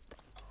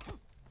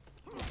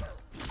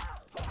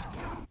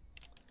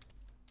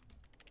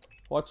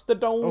 Watch the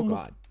dome. Oh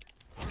god.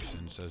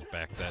 Sin says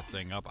back that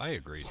thing up. I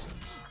agree, Sins.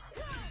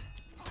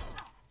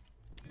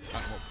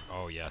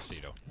 Oh yeah,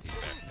 Cito. He's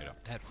backing it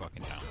up. That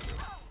fucking down two.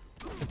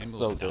 And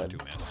so down good. two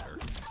master.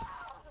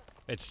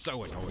 It's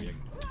so annoying.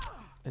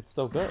 It's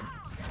so good.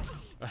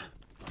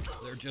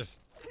 They're just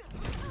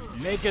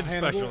naked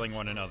Hannibal. specialing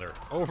one another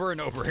over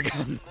and over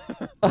again.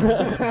 That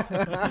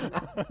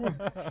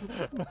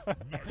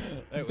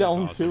was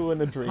Down awesome. two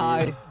in a dream.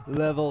 High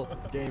level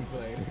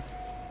gameplay.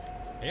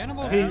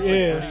 Animal He is like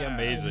is. pretty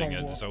amazing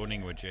Nightwolf. at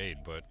zoning with Jade,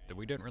 but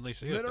we didn't really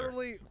see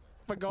Literally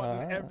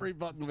forgotten every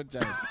button with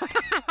Jade.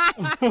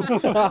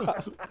 it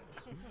there.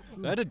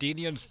 That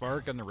Adenian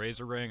spark and the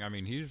Razor Ring. I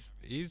mean,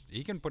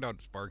 he can put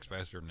out sparks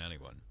faster than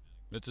anyone.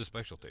 It's his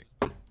specialty.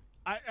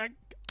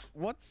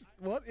 What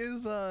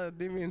is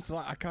Demian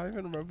Swat? I can't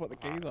even remember what the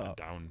keys are.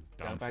 Down,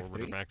 back forward,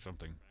 or three? back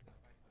something.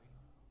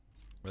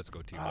 Let's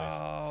go, T-Blaze.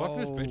 Fuck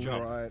this bitch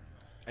up. Right.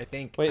 I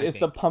think. Wait, I is the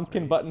think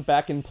pumpkin three. button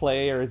back in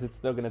play, or is it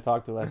still gonna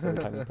talk to us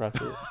every time you press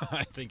it?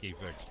 I think he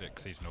fixed it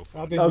 'cause he's no I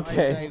fun. think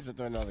Okay. I changed it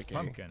to another key.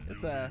 Pumpkin.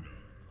 It's there.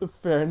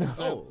 Fair enough.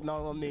 So,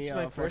 not on the. This is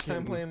my first time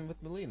fucking- playing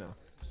with Melina.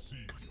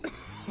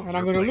 and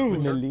I'm gonna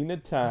lose. Melina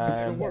Even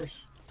time.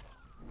 worse.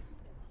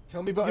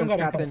 Tell me You don't buttons, got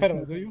a Captain.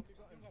 competitor, do you?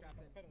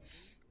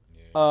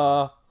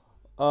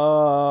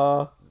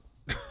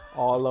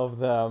 All of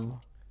them.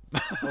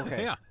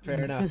 Okay, Yeah.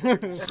 fair enough.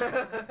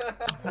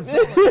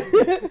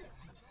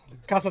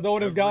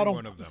 Cazadores got Every him.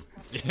 one of them.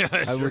 Yeah,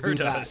 it I will sure do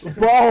does. that.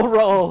 Ball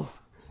roll.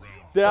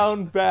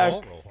 Down, back.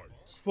 Ball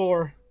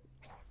roll.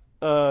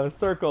 4.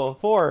 Circle.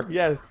 4.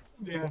 Yes.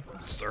 Yeah.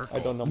 Circle. I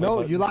don't know. my No,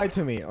 buttons. you lied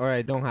to me. Or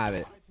I don't have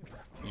it.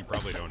 You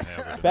probably don't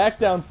have it. Back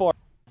down 4.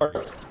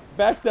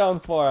 Back down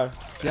 4.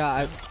 Yeah,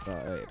 I.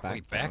 Wait, back.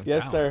 Wait, back down.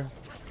 Yes, down. sir.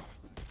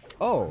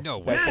 Oh. No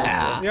way.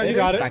 Yeah, Yeah, you is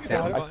got it. Back You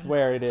down. got I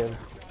swear it is.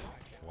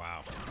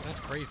 Wow, that's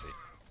crazy.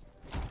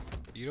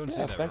 You don't Yeah,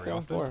 see that back very down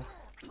often. 4.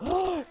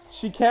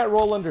 She can't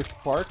roll under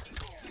spark.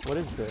 What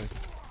is this?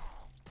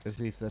 Let's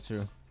see if that's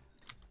true.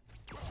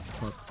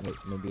 Oh, wait,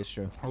 maybe it's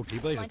true. Oh,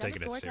 T-Blaze is Find out taking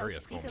the it score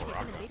serious tells going Zito for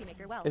taking the Rocco. baby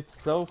maker well.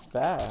 It's so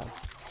fast.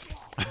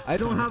 I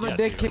don't have a Yes,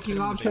 dick you kicking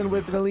don't. option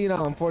with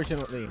Melina,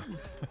 unfortunately.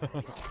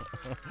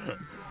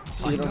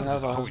 You don't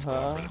have a Always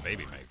going for the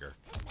baby maker.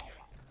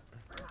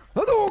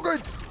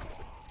 Hadouken!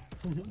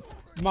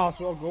 Might as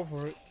well go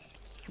for it.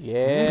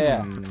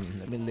 Yeah.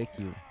 Let me lick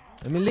you.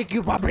 Let me lick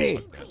you, puppy!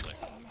 Fuck that lick.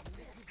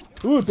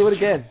 Ooh, do it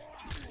again.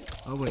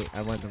 Oh wait,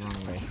 I went the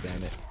wrong way.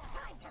 Damn it.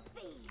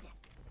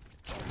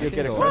 You'll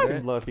get a go crushing over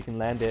it. blow if you can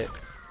land it.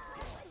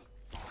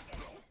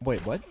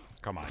 Wait, what?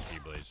 Come on,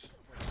 T-Blaze.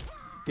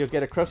 You'll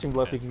get a crushing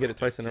blow if you can get it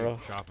twice in a Keep row.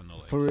 Chopping the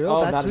legs. For real?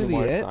 Oh, That's not really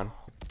anymore. It's it? gone.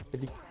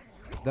 If you,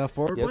 The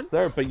forward yes, one?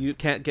 sir, but you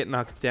can't get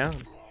knocked down.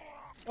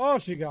 Oh,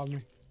 she got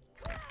me.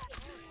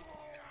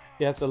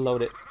 You have to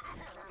load it.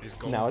 He's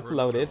going Now it's for it.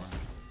 No! loaded.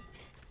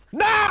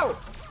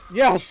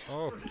 Yes.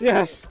 Oh.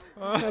 Yes.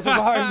 That's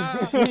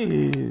behind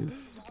me. Jeez.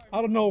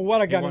 I don't know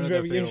what I He got in wanted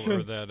to feel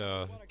over variation. that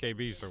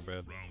KB so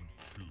bad.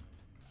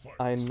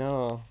 I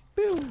know.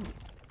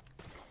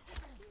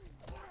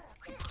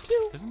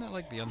 Isn't that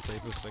like the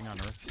unsafest thing on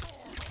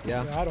Earth?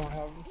 Yeah. Yeah, I don't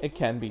have. It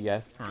can be,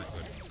 yes. Alright,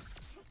 good.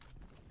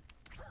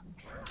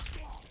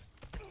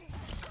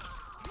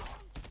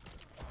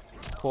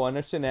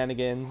 Corner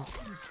shenanigans.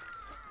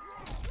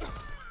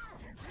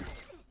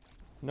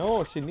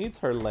 No, she needs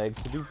her leg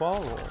to do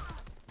ball roll.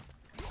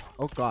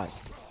 Oh god.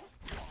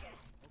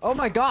 Oh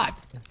my god.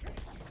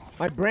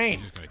 My brain.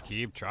 He's just gonna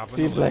keep chopping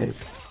Team the legs.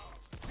 Blaze.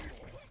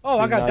 Oh,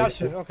 I got that Nice.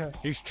 shit. Okay.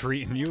 He's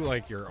treating you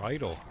like your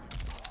idol.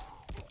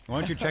 Why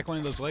don't you check one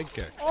of those leg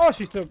kicks? Oh,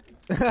 she still.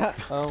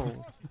 Oh.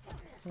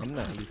 I'm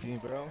not easy,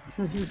 bro.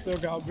 She still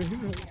got me.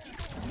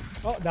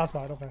 Oh, that's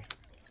fine. Okay.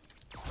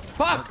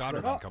 Mark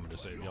Goddard's not coming to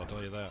save you, I'll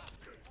tell you that.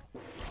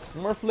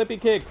 More flippy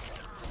kicks.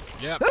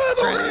 Yep.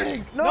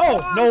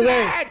 No, no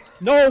way.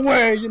 No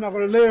way. You're not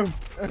gonna live.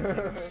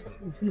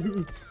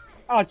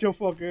 Out your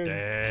fucking.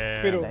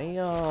 Damn. Fiddle.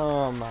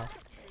 Damn.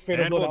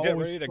 Fiddle And blood, we'll I get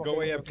always ready to fucking go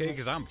fuck AFK up.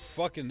 because I'm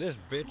fucking this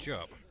bitch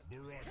up.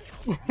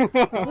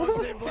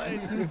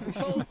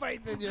 Full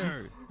faith in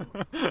you.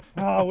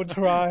 I would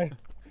try.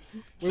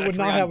 We would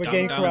not have a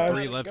game down crash.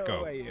 3, let's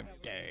go.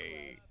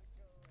 AFK.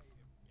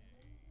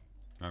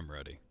 I'm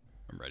ready.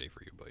 I'm ready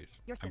for you, Blaze.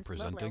 Your I'm sense low,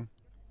 presenting,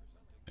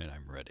 and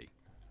I'm ready.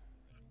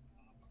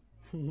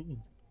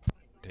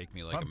 Take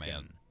me like Pumpkin. a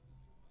man.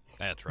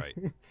 That's right.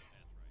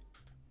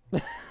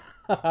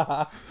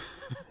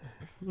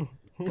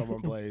 Come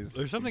on, Blaze.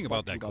 There's something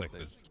about that Fucking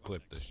got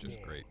clip that's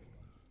just great.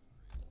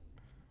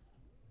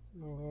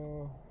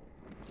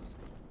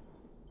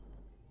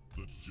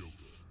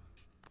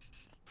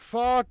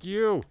 Fuck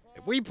you.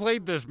 We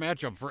played this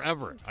matchup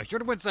forever. I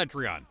should have went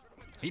Sentry on.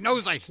 He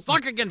knows I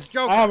suck against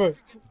Joker. I haven't.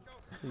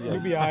 Yeah. You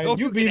be alright. Hope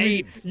You you beat can me.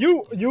 AIDS.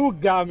 You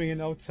got me in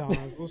no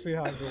time. We'll see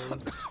how it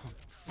goes.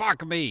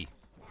 Fuck me.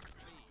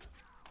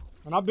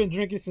 And I've been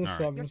drinking since All right.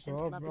 7, Your sense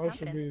so of I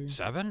should be.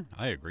 7?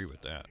 I agree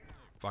with that.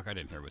 Fuck, I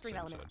didn't hear what Stream Sin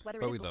elements, said. whether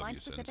But it we is love line you,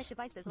 specific Sins.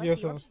 devices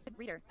Yes, like sir.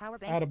 reader, power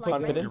I had banks, a plug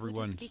confidence. Bluetooth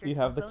Confidence. speakers, You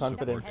have the headphones,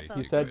 confidence.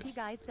 headphones, He said- T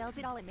guys sells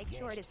it all and makes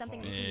sure it is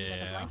something you can use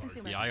as a Yeah, blind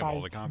consumer. yeah, I have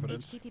all the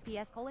confidence.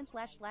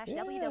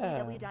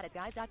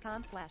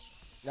 https://www.guys.com/.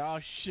 Oh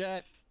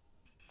shit.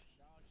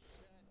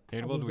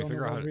 Hannibal, do we don't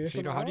figure know out how what to... we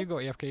Cedar, are. how do you go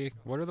AFK?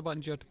 What are the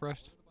buttons you have to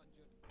press?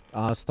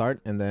 Start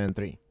and then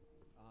 3.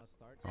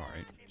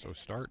 Alright, so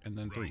start and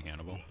then 3,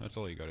 Hannibal. That's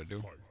all you gotta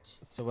do.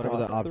 So whatever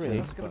the Start option.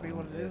 That's gonna be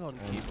what it is on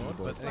keyboard,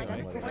 but Blind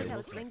anyway. underscore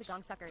toast, ring the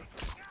gong suckers.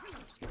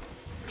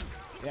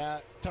 Yeah,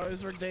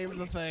 Toes redeemed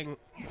the thing.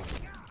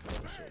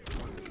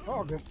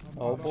 Oh, good.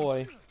 Oh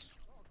boy.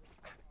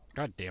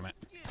 God damn it.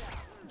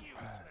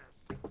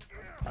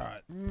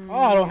 Oh,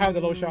 I don't have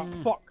the low shot.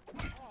 Fuck.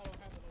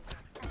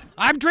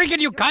 I'm drinking,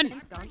 you Your cunt!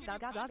 sense gong, gong,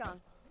 gong, gong,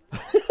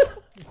 gong.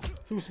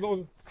 Too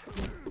slow.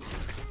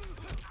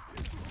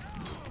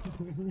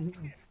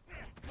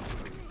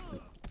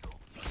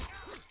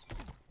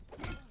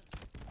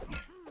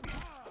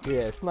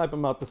 Yeah, snipe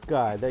him out the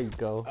sky. There you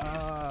go.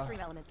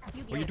 Stream elements.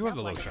 Well, you do have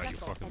the low shot, you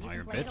successful, fucking and liar,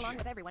 you can play it bitch. along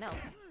with everyone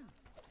else.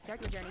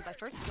 Start your journey by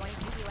first joining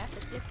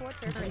UUF's Discord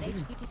server at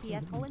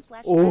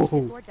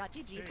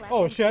https://discord.gg/.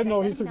 Oh shit, I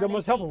know he took that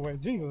much help away.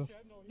 Jesus.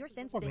 Your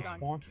sense Fucking big on.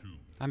 spawn.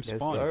 I'm Yes,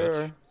 spawned,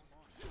 sir.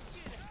 bitch.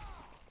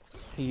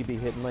 He be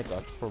hitting like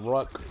a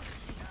truck.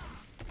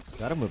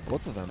 Gotta move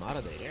both of them out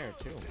of the air,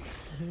 too.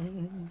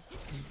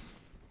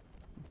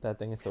 That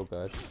thing is so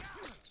good.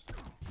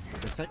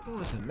 The second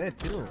one's in mid,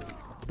 too.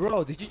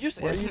 Bro, did you just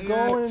Where end you here?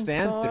 going,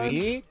 Stand son?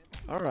 3?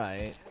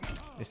 Alright.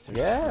 Mr.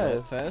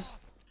 Yes. Slugfest.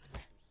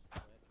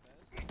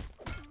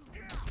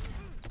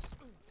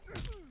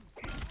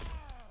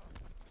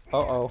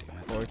 Uh-oh.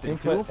 4-3-2.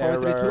 Input 4-3-2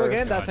 error.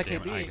 again. That's God a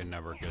damn it, I KB. can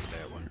never get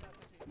that one.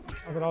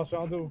 That's what else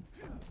I'll do.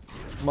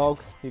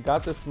 Smoke. You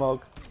got this,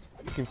 Smoke.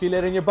 You can feel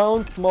it in your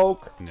bones,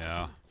 Smoke.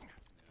 Yeah.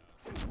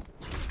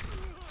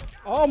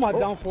 Oh, my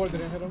down 4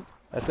 didn't hit him.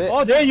 That's it.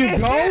 Oh, there you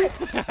go.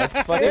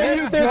 Fucking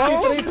there you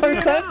go.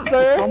 53%,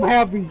 sir. I'm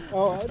happy.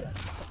 Oh,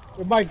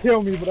 it might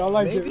kill me, but I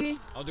like it. Maybe?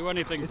 I'll do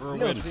anything It's for a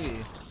win.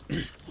 DLC.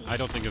 I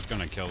don't think it's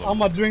gonna kill him. I'm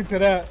gonna drink to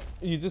that.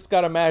 You just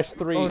gotta mash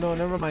 3. Oh, no,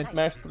 never mind.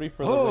 Mash 3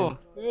 for the Oh. win.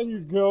 There you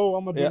go.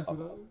 I'm gonna drink Yeah. to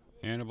that.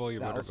 Hannibal, you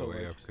better also go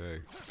works.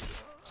 AFK.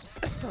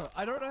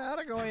 I don't know how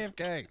to go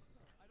AFK.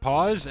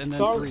 Pause and then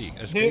Start, 3.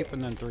 hit. Escape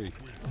and then 3.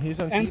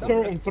 He's on Enter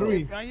keyboard. and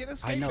 3. I hit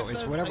escape I know, and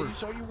it's then- whatever. Are you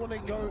sure you want to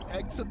go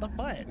exit the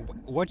fight?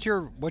 What's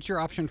your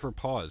option for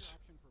pause?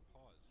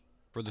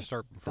 For the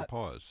start for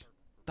pause.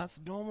 That's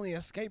normally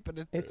escape, but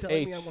it's It's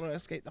telling me H. I'm going to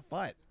escape the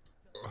fight.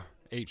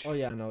 H. Oh,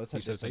 yeah, no, it's a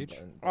He says different H?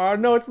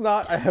 button. No, it's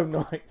not. I have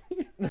no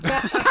idea.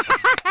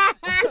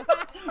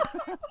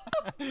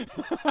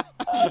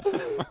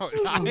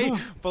 I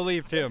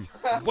believed him.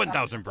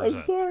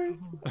 1000%. Sorry.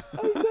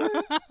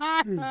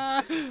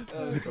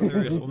 That's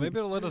hilarious. Well, maybe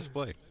it'll let us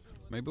play.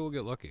 Maybe we'll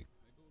get lucky.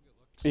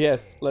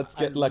 Yes, let's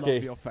get I lucky.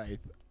 love your faith.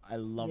 I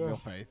love Yeah. your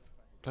faith.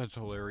 That's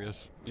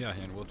hilarious. Yeah,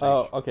 Hannibal.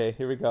 Oh, okay,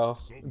 here we go.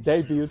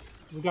 Debut.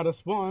 We got a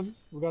spawn.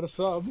 We got a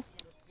sub.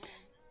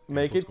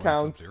 Make Hannibal it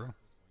going count. Sub-Zero.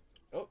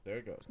 Oh, there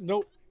it goes.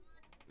 Nope.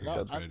 No,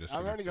 That's gonna I'm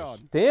disconnect already us.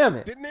 gone. Damn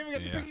it. Didn't even get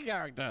to Yeah. pick a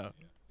character.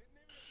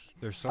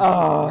 There's something.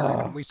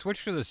 Ah. We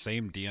switched to the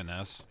same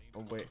DNS.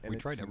 Oh wait, and We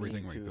it's tried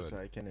everything me we too, could. so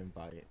I can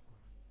invite.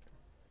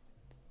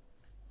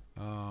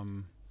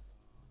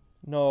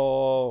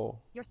 No.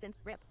 Your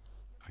synths rip.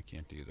 I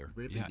can't either.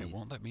 Rip Yeah, it indeed.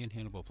 won't let me and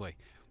Hannibal play.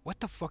 What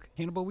the fuck?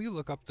 Hannibal, will you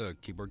look up the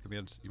keyboard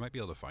commands? You might be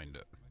able to find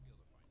it.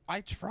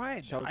 I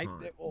tried.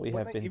 Showtime. We when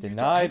have I- been if you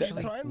denied try a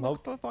and look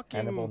smoke for fucking-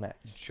 Hannibal match.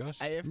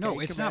 Just AFK no,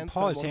 it's not commands for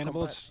pause, Mortal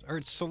Hannibal. Kombat.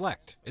 It's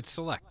select. It's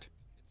select.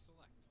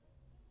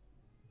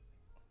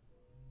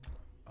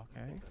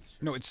 Okay.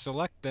 No, it's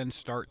select, then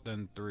start,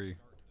 then 3.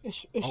 It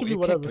should Oh, be it kicked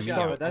whatever. me Yeah,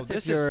 out. but that's Oh,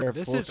 if you're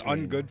this full is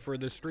screen. ungood for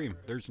the stream.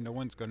 There's no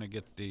one's gonna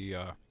get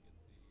the.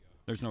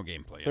 There's no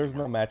gameplay. There's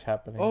anymore. no match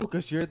happening. Oh,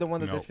 because you're the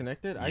one that No.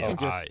 disconnected? I Yeah, can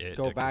just it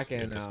go back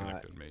it and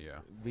disconnected me, yeah.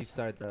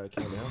 restart the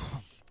camera.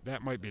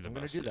 That might be the I'm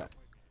gonna best. do that.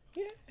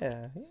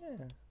 Yeah.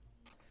 It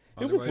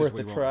Otherwise, was worth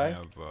we a won't try.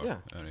 Have, Yeah.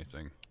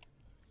 Anything.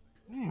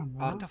 Damn, man.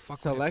 What the fuck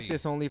would it Select be?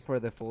 is only for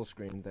the full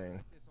screen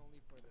thing.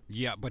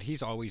 Yeah, but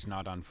he's always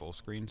not on full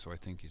screen, so I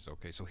think he's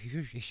okay. So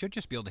he should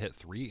just be able to hit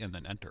 3 and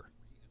then enter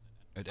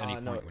at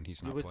any No, point when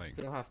he's you not would playing.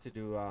 still have to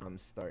do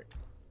start.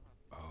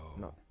 Oh.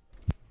 No.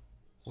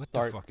 What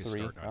Start the fuck is 3,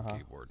 start on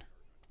keyboard?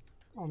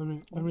 Oh, let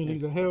me leave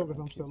the hill because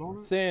I'm still on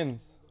it.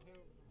 Sins.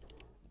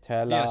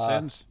 Tell Yeah, us.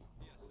 Sins.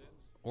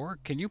 Or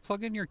can you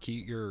plug in your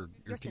key? Can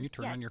you Sins,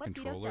 turn yes, on your what Zito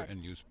controller said.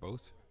 and use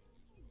both?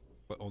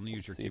 But only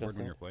use your Zito keyboard when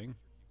said. you're playing.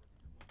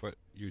 But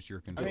use your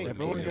Hey, controller.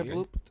 everyone when get you're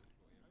blooped?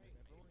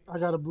 I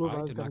got a blue. I I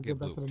did just gotta not get get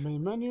back to the blooped.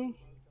 main menu.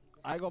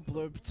 I got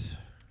blooped.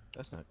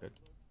 That's not good.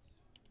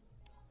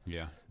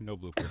 Yeah, no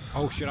blooper.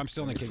 Oh shit, I'm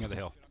still in the King of the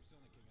Hill.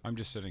 I'm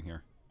just sitting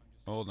here.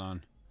 Hold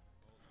on.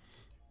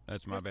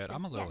 That's my bad.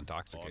 I'm a little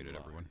intoxicated,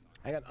 everyone.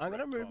 Hang on, I'm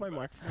gonna move my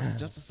microphone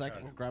just a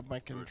second and grab my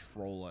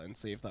controller and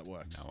see if that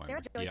works. No,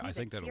 Sarah Joy's yeah, I music,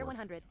 think that'll tier work.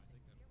 100.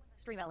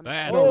 Stream elements.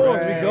 That's Oh, right.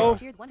 there we go.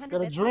 Tiered 100 Got a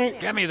bits drink.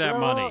 per Give me that Sarah.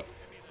 money.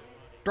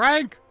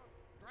 Drink.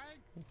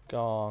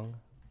 Gong.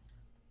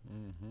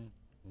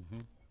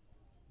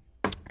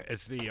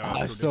 It's the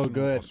That's so traditional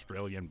good.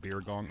 Australian beer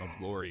gong of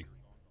glory.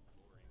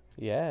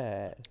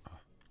 Yes.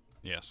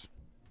 Yes,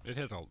 it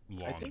has a long.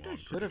 I think I long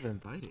should have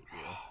tradition. invited you.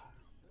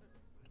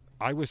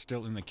 I was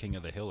still in the King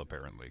of the Hill.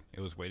 Apparently, it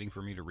was waiting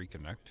for me to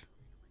reconnect.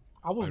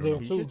 I was I don't there know.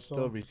 You too. should So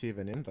still receive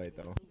an invite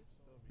though.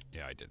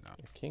 Yeah, I did not.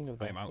 King of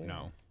the I am out Hill.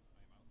 now.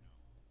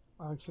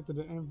 I accepted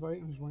the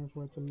invite. I'm just waiting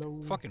for it to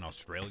load. Fucking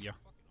Australia.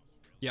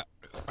 Yeah,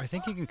 I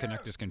think he can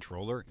connect his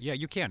controller. Yeah,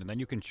 you can, and then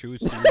you can choose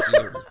to use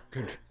either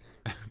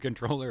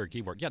controller or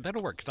keyboard. Yeah,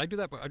 that'll work. Cause I do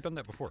that. I've done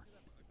that before.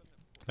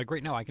 Like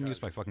right now, I can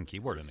use my fucking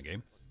keyboard in the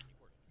game.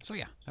 So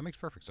yeah, that makes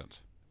perfect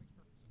sense.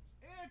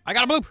 I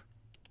got a bloop.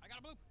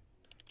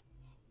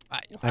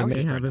 I was may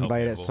just trying have to help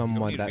invited people. Don't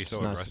someone need to be that's so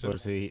not aggressive.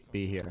 supposed to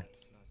be here.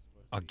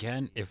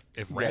 Again, if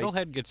Yikes.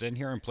 Rattlehead gets in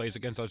here and plays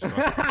against us drunk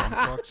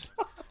fucks,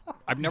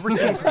 I've never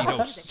seen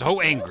Cito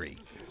so angry.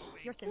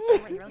 Your sins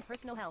are in your own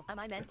personal hell. Am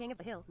I meant King of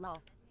the Hill?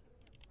 Lol.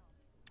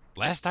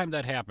 Last time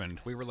that happened,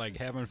 we were like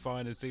having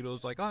fun, and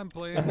Cito's like, I'm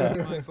playing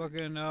with my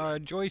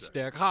fucking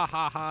joystick. Ha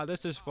ha ha,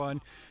 this is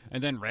fun.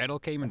 And then Rattle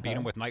came and beat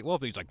him with Nightwolf,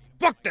 and he's like,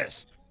 fuck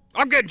this!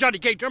 I'm getting Johnny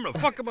Cage, I'm gonna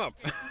fuck him up!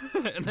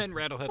 And then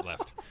Rattlehead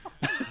left.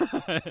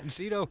 And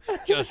Cito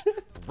just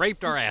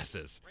raped our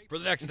asses for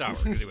the next hour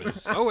because he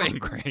was so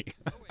angry.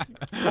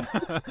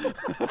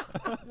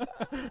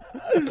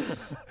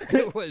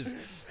 It was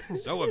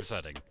so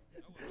upsetting.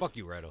 Fuck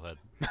you, Rattlehead.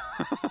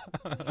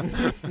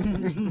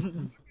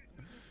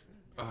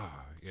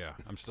 Yeah,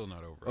 I'm still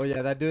not over. Oh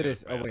yeah, that dude Yeah,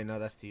 is. Oh bad. wait, no,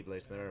 that's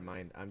T-Blaze. Never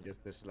mind. I'm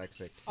just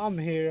dyslexic. I'm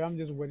here. I'm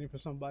just waiting for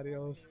somebody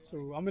else.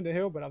 So I'm in the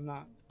hill, but I'm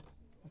not.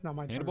 It's not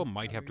my Hannibal turn.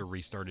 might have to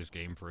restart his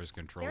game for his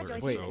controller, Joyce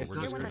and Wait, so it's we're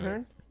not just your gonna.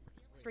 turn.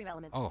 Stream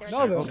elements. Oh, Sarah No,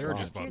 Sarah, no. Sarah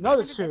just bought No, that.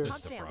 it's true. This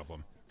is a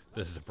problem.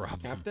 This is a problem.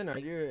 Captain, are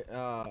you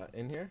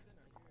in here?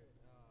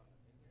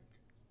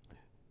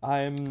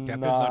 I'm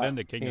Captain's not not in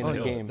the King of in the the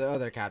Hill. game. The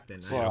other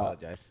captain. I Swap.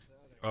 apologize.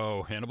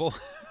 Oh, Hannibal.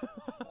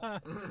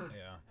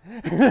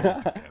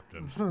 Yeah.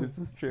 Captain. This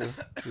is true.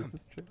 This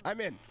is true. I'm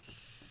in.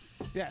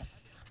 Yes.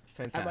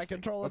 And Fantastic. my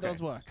controller Okay.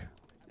 does work.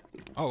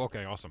 Oh,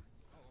 okay, awesome.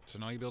 So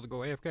now you'll be able to go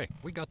AFK.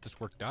 We got this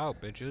worked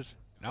out, bitches.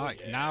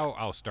 Now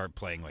I'll start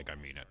playing like I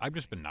mean it. I've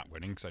just been not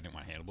winning because I didn't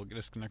want Hannibal to get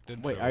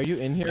disconnected. Wait, so are you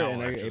in here now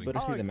and are you actually- able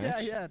to see the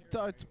match? Yeah,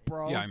 totes,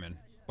 bro. Yeah, I'm in,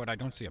 but I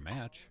don't see a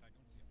match.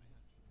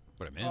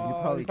 But I'm in. You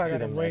Oh, probably if I gotta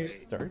couldn't wait.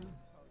 start.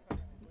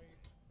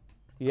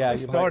 Yeah,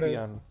 you might be started.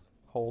 on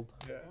hold.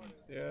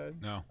 Yeah.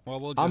 No. Well,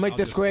 we'll. Just, I'll make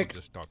this just, quick.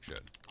 We'll just talk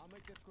shit.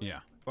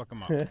 Yeah. Fuck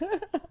him up.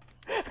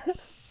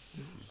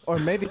 Or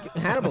maybe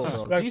Hannibal. Though.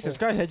 Respectful. Jesus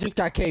Christ, I just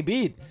got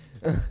KB'd.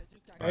 By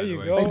There the you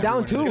way, go. And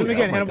down everyone two. in Get him the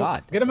again, Oh my Hannibal.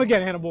 God. Get him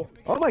again, Hannibal.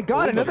 Oh my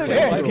God, another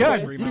yeah, intro. yeah.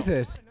 Stream out.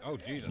 Jesus. Oh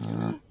Jesus.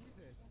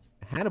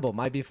 Hannibal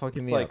might be fucking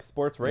It's me like up.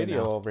 sports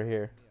radio now. over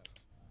here.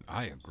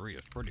 I agree.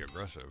 It's pretty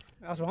aggressive.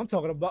 That's what I'm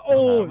talking about.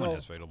 Oh, Someone no.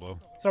 has fatal blow.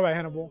 It's all right,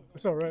 Hannibal.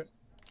 It's all right.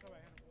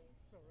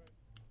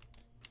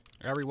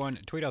 Everyone,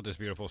 tweet out this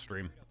beautiful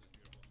stream.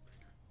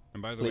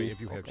 And by the way, Please.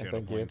 if you have Okay, channel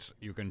thank you. points,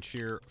 you can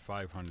cheer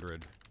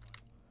 500.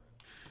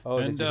 Oh,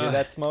 And, did you hear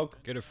that, Smoke?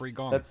 Get a free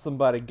gong. That's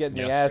somebody getting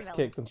their Yes. ass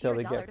kicked until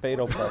they get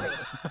fatal play.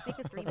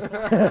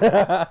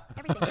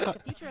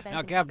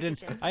 Now, Captain,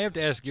 I have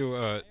to ask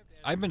you.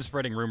 I've been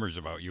spreading rumors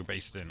about you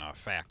based in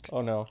fact.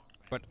 Oh no.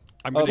 But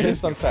I'm Oh, going to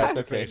ask based on you fact, face to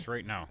okay. face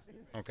right now.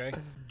 Okay.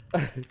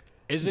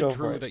 Is Go it for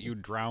true it. that you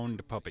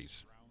drowned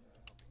puppies?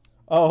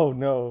 Oh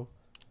no.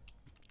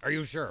 Are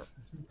you sure?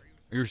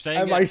 You're saying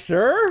Am it? I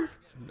sure?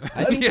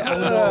 I think Yeah.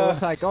 no,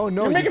 it's like, oh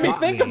no, You're making me got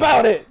think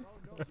about it.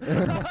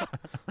 Because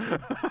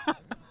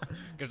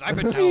I've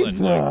been telling.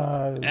 Jesus. Like, We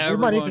might need to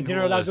everyone who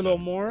generalize a little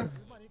listen. more.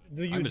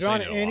 Do you I'm just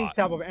drown saying it a any lot.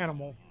 type of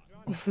animal?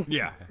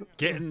 Yeah,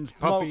 kittens,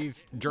 Smoke.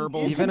 puppies, You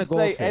gerbils, Even can a say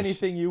goldfish.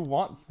 anything you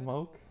want,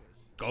 Smoke.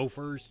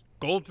 gophers,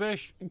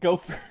 goldfish. Go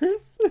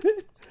first.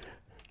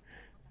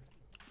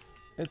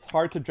 It's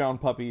hard to drown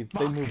puppies.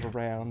 They move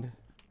around.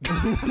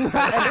 And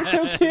they're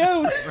too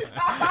cute.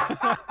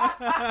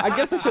 I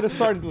guess I should have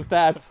started with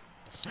that.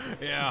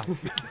 Yeah.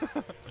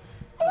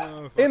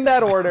 In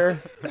that order.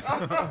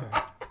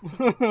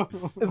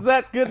 Is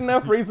that good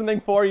enough reasoning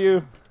for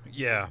you?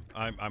 Yeah,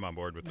 I'm on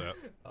board with that.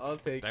 I'll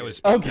take That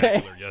was Okay.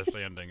 spectacular, yes,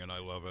 ending, and I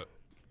love it.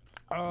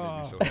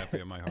 Made me so happy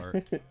in my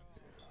heart.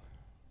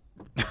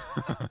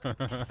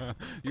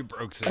 You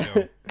broke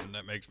Singo, and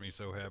that makes me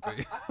so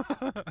happy.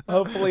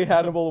 Hopefully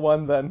Hannibal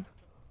won then.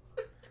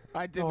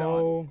 I did not.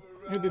 Oh,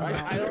 you did I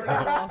not. already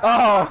lost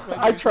Oh, when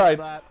I you said tried.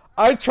 that.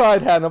 I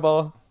tried,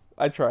 Hannibal.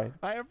 I tried.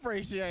 I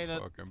appreciate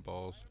it. Fucking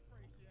balls.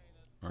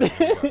 Alright,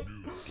 we got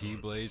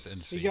T-Blaze and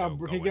He Sino got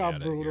going at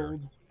it here.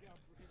 brutaled.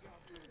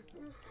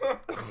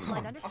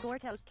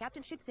 Like_toes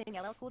Captain should sing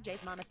LL Cool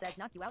J's mama says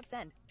knock you out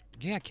send.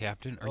 Yeah,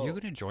 Captain, are you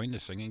going to join the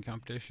singing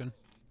competition?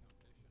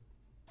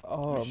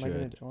 Oh, am I gonna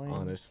should, join?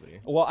 honestly.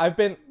 Well, I've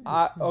been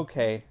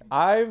okay.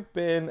 I've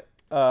been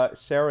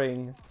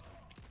sharing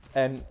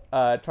and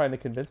trying to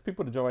convince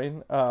people to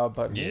join.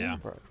 But me, Yeah.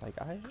 bro, like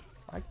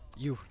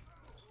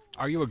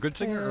Are you a good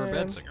singer or a bad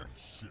Man. singer?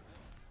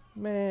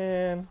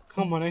 man,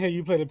 Come on, I hear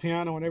you play the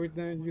piano and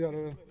everything. You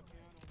gotta.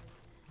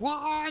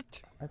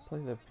 What? I play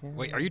the piano.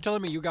 Wait, are you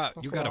telling me you got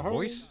what a I heard.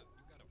 voice?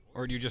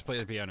 Or do you just play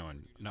the piano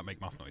and not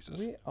make mouth noises?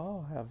 We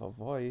all have a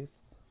voice.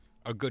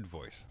 A good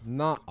voice.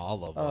 Not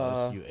all of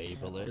us, you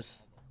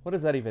ableist. What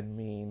does that even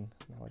mean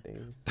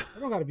nowadays? I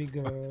don't gotta be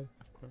good.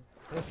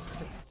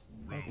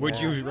 Would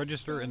you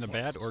register in the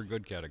bad or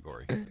good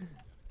category?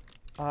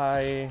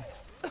 I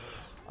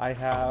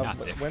have. not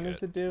this When shit.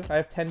 does it due? I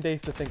have 10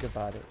 days to think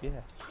about it. Yeah,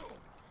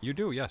 You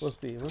do, yes. we'll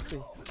see. We'll see.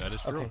 That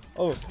is true. Okay.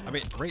 Oh, I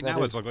mean, right That now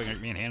is- it's looking like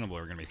me and Hannibal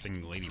are going to be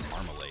singing Lady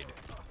Marmalade.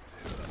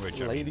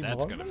 Which, I Lady mean,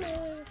 that's going to be...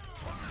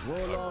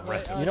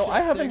 you know,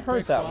 I haven't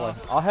heard that one.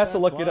 I'll have to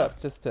look it up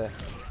just to.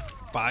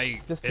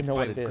 By, Just to it's know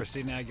by what it is.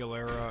 Christina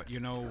Aguilera, you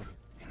know,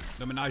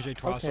 the Menage a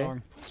Trois Okay.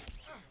 song.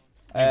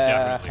 You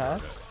definitely Uh-huh.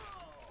 heard it.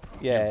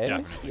 Yes.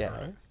 definitely Yes.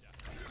 heard it.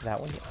 That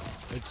one.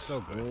 It's so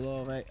good.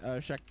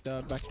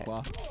 Ursäkta,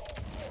 backspla.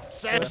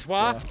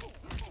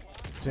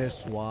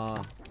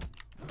 Siswa.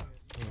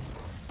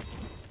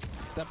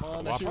 Step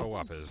on the Wappa shoe.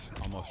 Wap is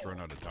almost run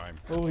out of time.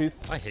 Oh,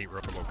 he's I hate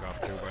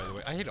RoboCop too, by the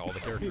way. I hate all the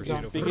characters. He's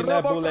in it. speaking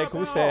that boule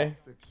couche.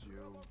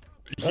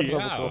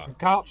 Yeah.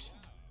 Cops.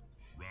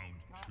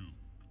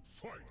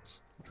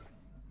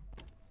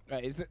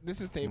 Right,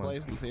 this is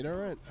T-Blaze and Cena,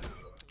 right?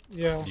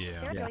 Yeah.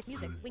 Yeah. Sarah Yeah. Joyce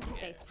music, winking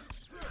face.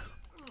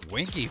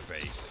 Winky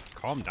face.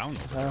 Calm down.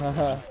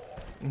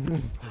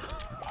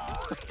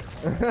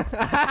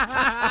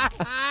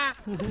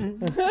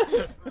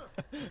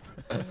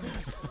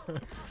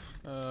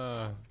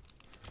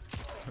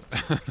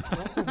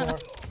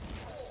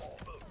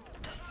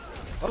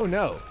 Oh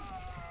no.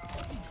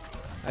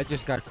 I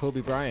just got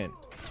Kobe Bryant.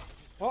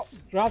 Oh,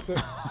 dropped it.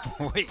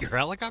 Wait, your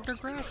helicopter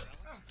crashed?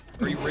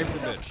 Or you raped a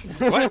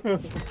bitch? What?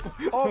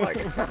 Oh my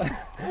god.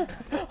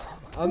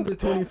 I'm the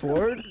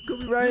 24th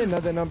Kobe Bryant,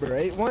 not the number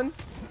 8 one.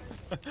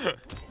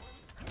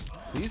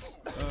 Please?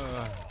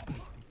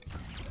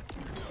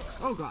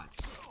 Oh god.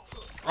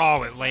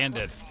 Oh, it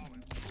landed.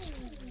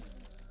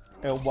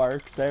 It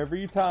works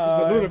every The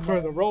time.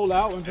 Lucifer, the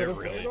rollout into It the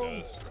really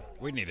fatal. does.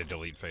 We need to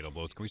delete Fatal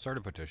Blows. Can we start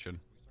a petition?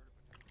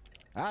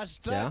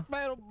 Hashtag Yeah.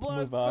 Fatal Blows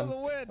Move for on. the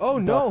win. Oh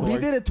no, he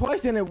Duck did it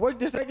twice and it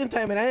worked the second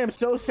time and I am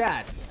so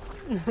sad.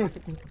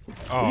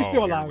 Oh, still here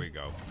alive. we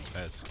go.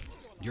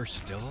 You're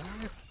still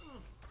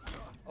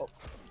alive?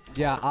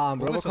 Yeah,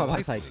 What was the Robocop life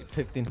has like lead?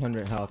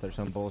 1500 health or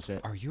some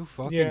bullshit. Are you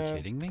fucking Yeah.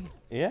 kidding me?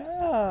 Yeah.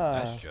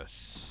 That's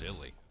just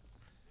silly.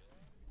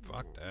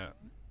 Fuck that.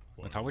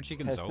 With how much he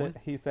can Has sell it-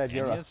 he said and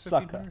you're he a has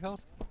sucker. 1500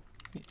 health?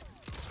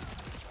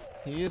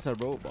 He is a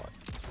robot.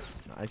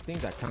 I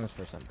think that counts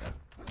for something.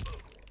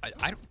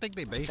 I don't think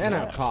they base And it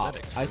a on cop.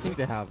 aesthetics. I think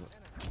they have.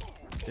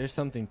 There's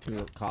something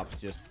to cops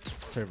just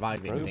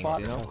surviving things, Robot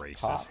you know? has Racist.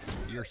 cop.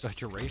 You're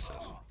such a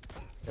racist.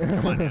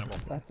 Come on, Hannibal.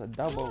 That's a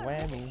double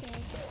whammy.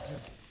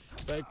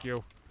 Thank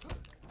you.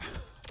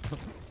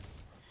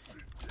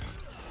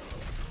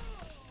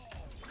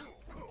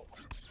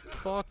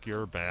 Fuck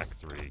your back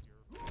three.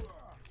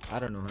 I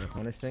don't know how to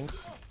punish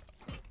things.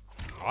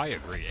 I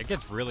agree. It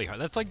gets really hard.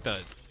 That's like the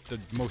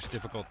most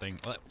difficult thing.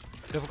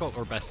 Difficult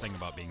or best thing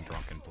about being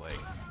drunk and playing.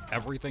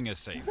 Everything is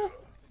safe.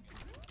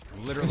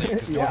 Literally,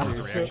 because no Yeah. one has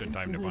a reaction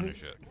time to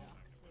punish it.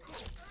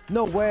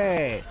 No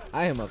way!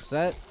 I am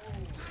upset.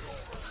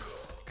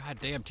 God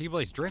damn,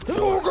 T-Blaze drink.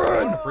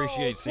 I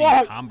appreciate seeing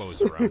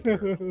combos around here.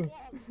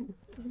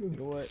 You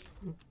know what?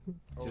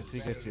 Just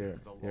because you're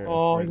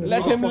Oh, afraid of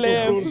Let me. him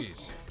live.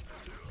 Jeez.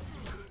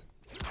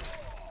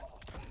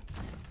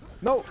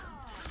 No!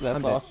 That's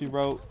I'm all dead. she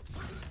wrote.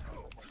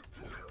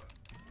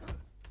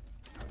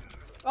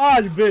 Ah,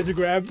 you bitch, you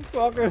grab.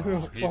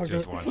 Fucker. He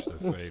just watched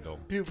the fatal.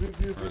 Pew, pew,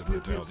 pew, Or pew, the pew,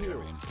 pew, brutality,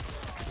 pew. I mean.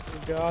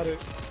 Got it.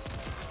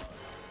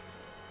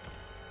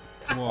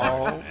 What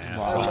Oh an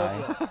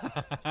asshole.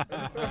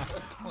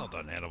 Well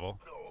done, Hannibal.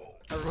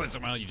 Every once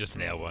in a while, you just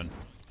nail one.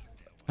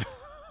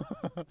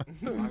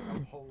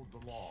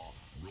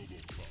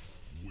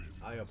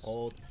 I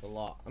uphold the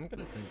law. I'm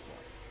gonna drink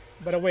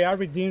water. By the way, I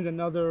redeemed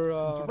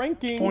another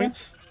Ranking.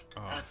 points.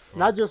 Oh, fuck.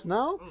 Not just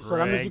now, so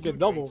that means you get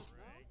double.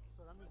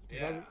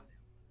 Yeah.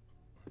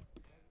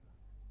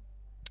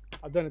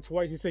 I've done it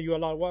twice. You say you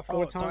allowed what?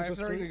 4 times?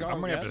 this week? I'm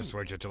gonna have to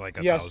switch it to like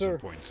Yes, 1,000 sir.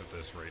 points at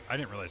this rate. I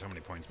didn't realize how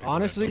many points people had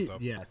Honestly, built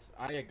up. yes,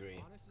 I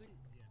agree.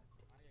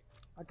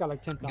 I got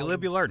like 10,000. You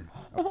live, you learn.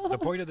 The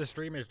point of the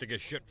stream is to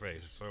get shit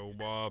faced, so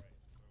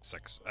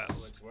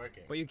success. It's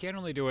working. But you can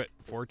only do it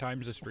 4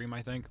 times a stream,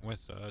 I think,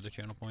 with the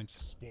channel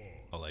points.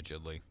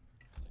 Allegedly.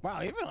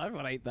 Wow, even I've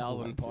got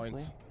 8,000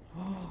 points.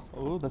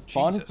 Oh, the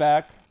spawn Jesus. is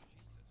back.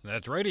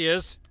 That's right, he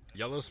is.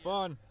 Yellow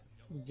spawn.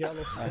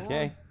 Jealous.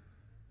 Okay.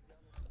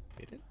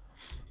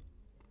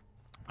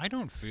 I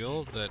don't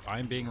feel that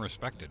I'm being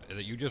respected.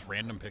 That you just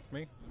random picked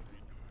me.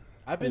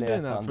 I've been Yeah,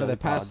 doing that found for the that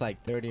past pod.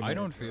 like 30 minutes. I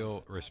don't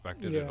feel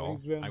respected Yeah, at all.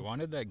 he's been- I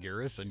wanted that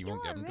Garrus and you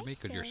won't give him to me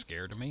because you're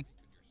scared of me.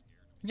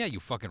 Yeah, you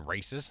fucking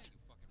racist.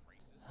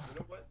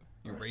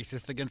 You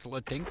racist against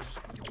Latinx?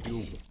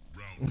 You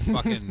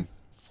fucking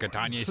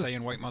Catania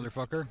saying white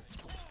motherfucker?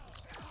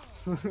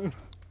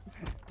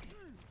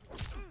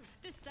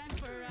 This time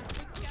for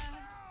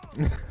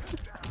Africa.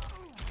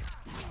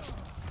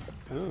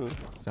 Ooh.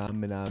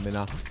 Samina,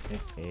 mina.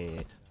 Hey,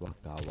 hey.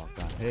 Waka,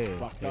 waka, hey.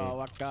 Waka, hey.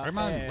 waka, I'm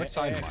on. hey, What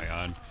side hey. am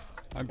I on?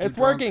 I'm too It's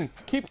drunk. working.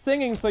 Keep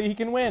singing so he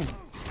can win.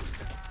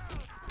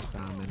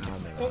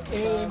 Samina, mina.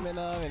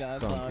 Samina, mina,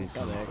 Something,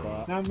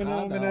 sankalekwa.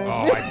 Samina, mina.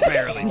 Oh, I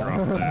barely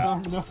dropped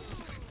that. No.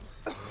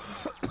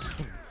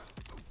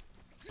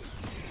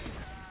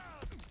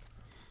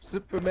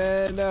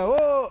 Superman.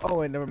 Oh, oh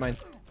wait, never mind.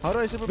 How do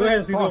I Go Superman?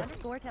 ahead, Cito. Fuck.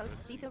 Score toast.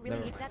 Cito really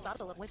Never. needs that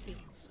bottle of whiskey.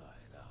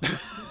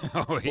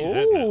 Oh, he's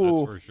hitting it, Ooh.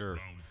 that's for sure.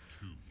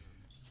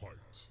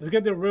 Let's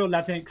get the real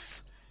Latinx.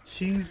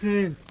 She's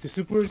in the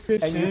super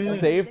fit. And you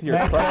saved your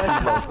Back friend.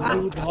 at the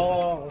blue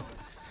balls.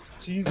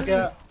 She's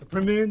got the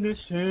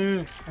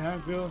premonition.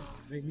 That girl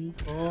make me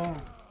fall.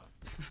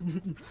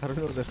 I don't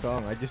know the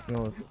song. I just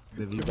know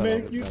the To Viva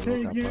make La you Loca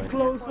take you part.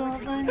 closer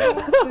and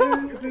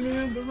dancing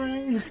in the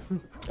rain.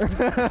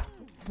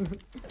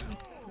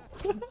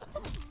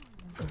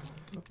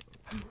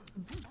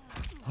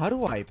 How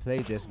do I play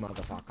this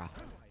motherfucker?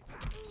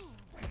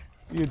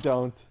 You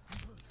don't.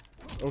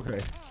 Okay,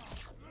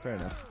 fair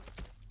enough.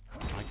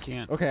 I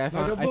can't. Okay, I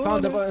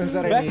found the buttons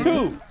that I Back need.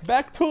 two.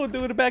 Back two.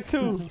 Do the back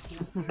two.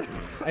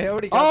 I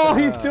already Oh, got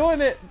the, he's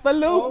doing it. The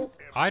loops.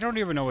 I don't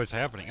even know what's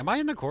happening. Am I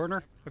in the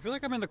corner? I feel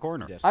like I'm in the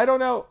corner. Yes. I don't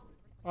know.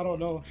 I don't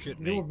know.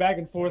 Shit, They were Nate. back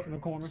and forth in the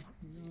corner.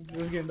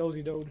 They was getting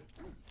nosy doed.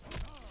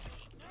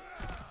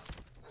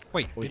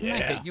 Wait, didn't I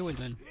hit you and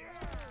then...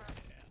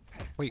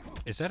 Wait,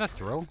 is that a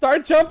throw?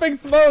 Start jumping,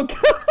 smoke.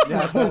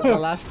 Yeah, the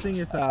last thing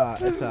is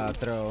a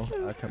throw,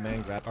 a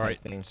command grab All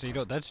right, type thing.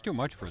 Cito, that's too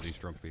much for these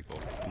drunk people.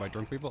 Am I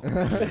drunk people?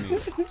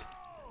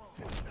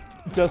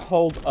 Just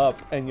hold up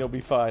and you'll be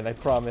fine. I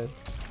promise.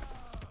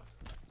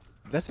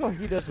 That's what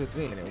he does with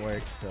me, and it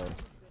works. So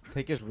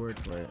take his word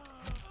for it.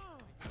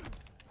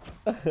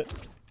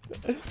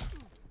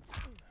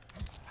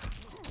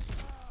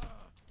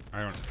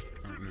 I don't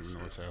even know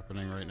what's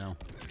happening right now.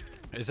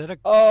 Is that a...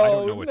 Oh, I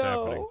don't know what's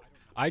no. happening.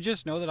 I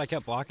just know that I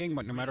kept blocking,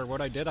 but no matter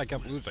what I did, I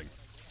kept losing.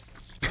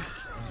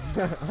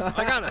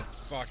 I got it.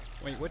 Fuck.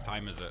 Wait, what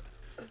time is it?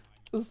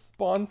 The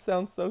spawn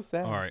sounds so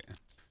sad. All right.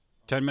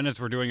 10 minutes,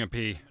 we're doing a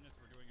pee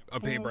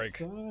break.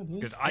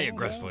 Because I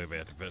aggressively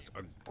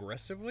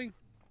aggressively?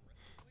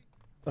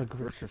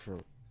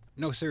 Aggressive.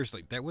 No,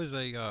 seriously, that was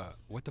a,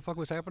 what the fuck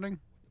was happening?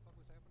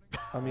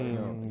 I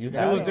mean, you It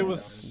have was- it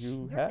was-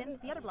 You Your have sins,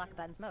 the other block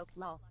button smoke.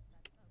 Lol.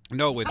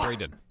 No, with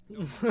Raiden.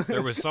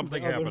 There was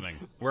something happening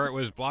where it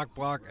was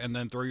block, and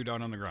then throw you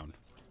down on the ground.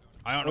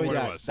 I don't know Oh what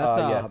yeah, it was. that's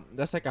yes.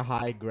 that's like a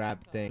high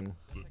grab thing.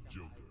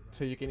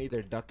 So you can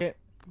either duck it,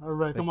 All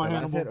right, like come on, the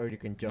last hit, Hannibal. or you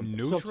can jump.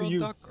 Neutral you.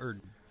 duck or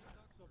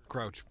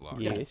crouch block?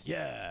 Yes.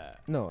 Yeah.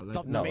 No, like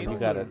Top No,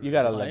 tomatoes you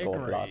gotta are let go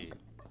of block. sacred.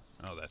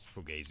 Oh, that's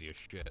fugazi as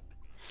shit.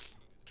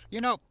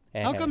 You know,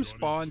 how come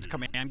Spawn's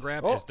command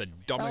grab is the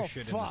dumbest Oh,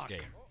 shit in fuck. this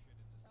game?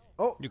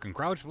 Oh. You can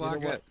crouch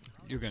block what? it.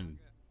 You can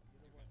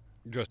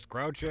just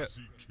crouch it.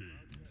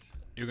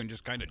 You can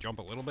just kind of jump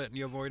a little bit and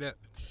you avoid it.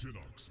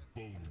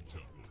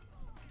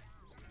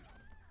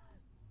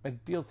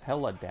 It deals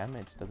hella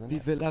damage, doesn't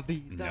it? Viva la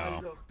vida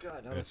No.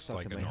 loca. Now It's it's stuck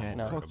like in a my head.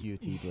 normal Fuck you,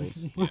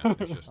 T-Blaze. Yeah,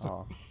 it's just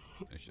Oh.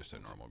 It's just a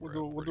normal grab.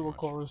 We'll do a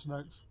chorus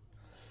next.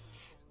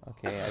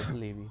 Okay, I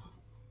believe you.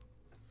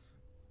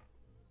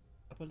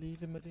 I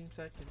believe in my dreams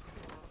I can.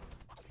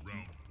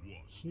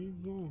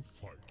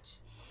 Jesus.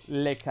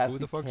 Le Who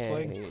the fuck's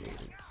playing?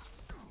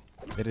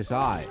 It is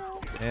I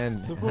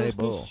and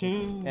Hannibal.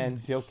 And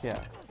Joker.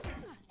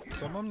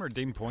 Someone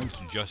redeem points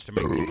just to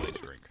make the place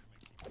drink.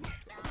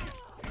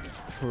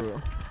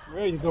 True.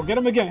 There you go. Get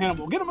him again,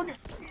 Hannibal. Get him again.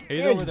 He's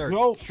There over you there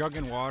go.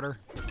 chugging water.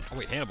 Oh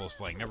wait, Hannibal's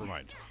playing. Never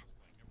mind.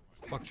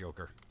 Fuck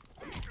Joker.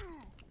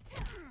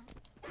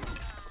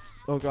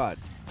 Oh god.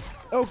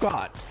 Oh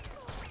god.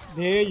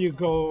 There you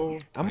go.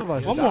 I'm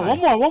about to One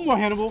die. more,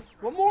 Hannibal.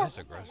 One more. That's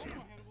aggressive.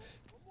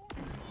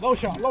 Low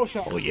shot.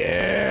 Oh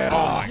yeah.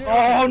 Oh my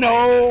god. Oh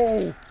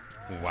no.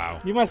 Wow.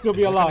 You might still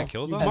be Is this gonna alive.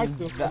 kill You them? might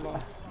still be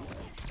alive.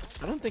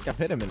 I don't think I've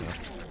hit him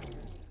enough.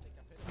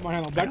 Come on,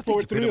 Hannibal. I Back don't think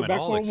forward you put 3 him or at back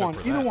all forward except 1. for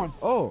Either that. one.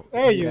 Oh.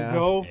 There you yeah.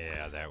 go.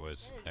 Yeah, that was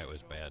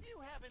bad.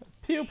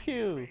 Pew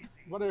pew.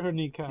 What are her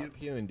kneecap? Pew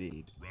pew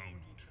indeed.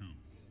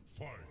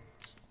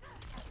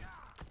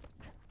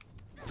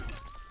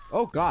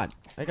 Oh god.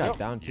 I got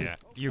down too. Yeah,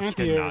 you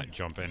Anti-air. cannot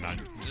jump in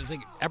on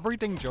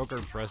everything Joker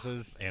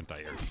presses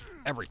anti-air.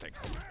 Everything.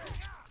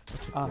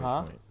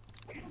 Uh-huh.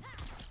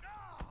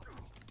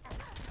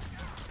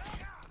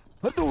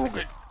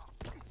 Hadouken.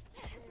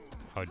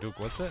 Hadouken,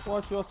 what's it?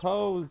 Watch your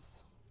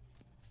toes.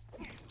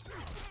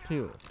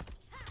 Pew.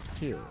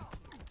 Pew.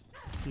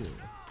 Pew.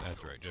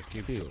 That's right, just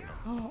keep Pew.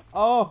 shooting.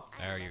 Oh,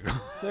 There you go.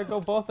 there go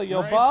both of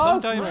your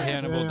balls. Sometimes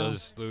Hannibal Yeah.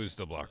 does lose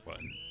the block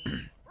button.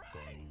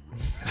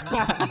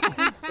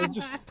 It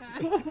just,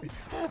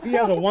 he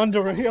has a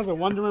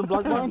wandering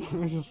black line.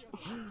 It's just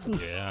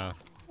Yeah.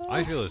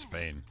 I feel his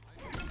pain.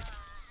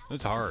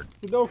 It's hard.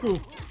 Sudoku.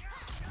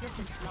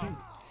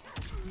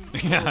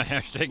 Yeah,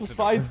 hashtag Sudoku.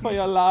 Fight for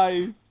your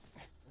life.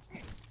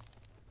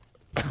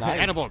 Nice.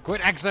 Hannibal,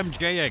 quit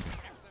XMJing.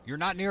 You're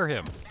not near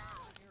him.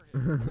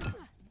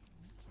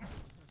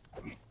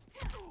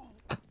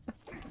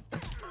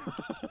 That's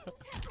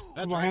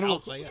Come on, right, Hannibal.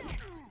 I'll say it.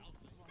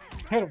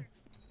 Hit him.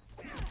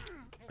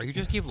 Are you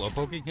just keep low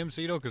poking him,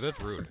 Cito? Because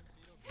that's rude.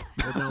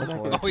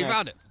 Oh, Oh, he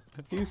found it.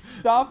 He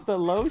stopped the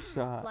low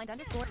shot. Blind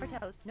underscore for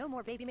toes. No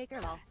more baby maker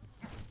lol.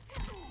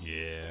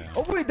 Yeah.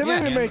 oh wait, the Yeah,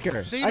 Raven Hannibal.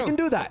 Maker. See, I no- can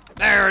do that.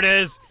 There it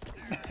is.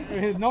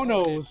 His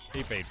no-nos.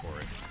 He paid for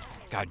it.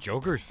 God,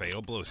 Joker's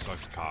Fatal Blow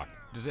sucks cock.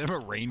 Does it have a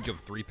range of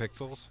 3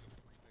 pixels?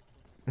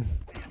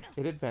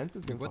 It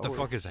advances him What the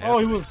forward. fuck is Oh,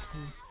 happening? he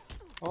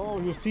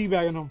was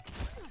teabagging him.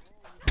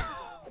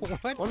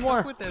 What? One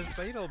more. With that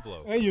Fatal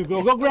Blow. There you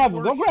go. Go grab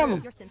him. Go grab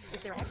him. Your sins.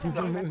 Is there an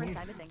XMJ reference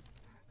I'm missing?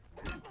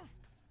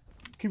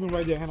 Keep him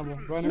right there, Hannibal.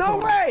 Right in the No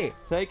corner. way.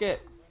 Take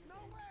it.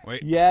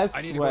 Wait. Yes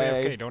I need to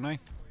way. go AFK, don't I?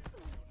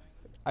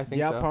 I think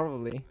Yeah, so.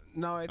 probably.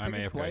 No, I think I'm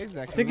it's AFK. Blaze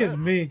next. I think isn't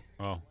it's it? me.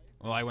 Oh.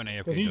 Well, I went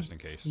 'Cause AFK just in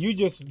case. You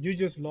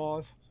just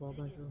lost. So I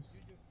think it's.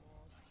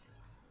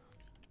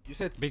 You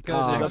said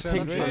Because the XMJ,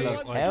 picture Hey,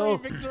 look one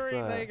elf, free victory.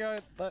 uh, There you go.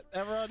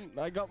 Everyone,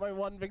 I got my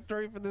 1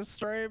 victory for this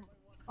stream.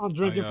 I'm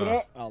drinking for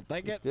that. I'll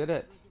take it. Did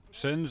it.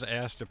 Sins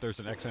asked if there's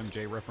an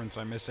XMJ reference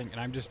I'm missing,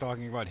 and I'm just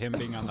talking about him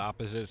being on the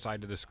opposite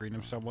side of the screen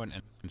of someone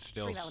and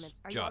still Stream elements.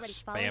 Are you already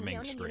just following spamming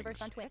Leonin Universe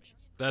strings. on Twitch?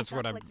 That's Click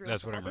what on I'm. click-through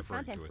That's to what I'm support this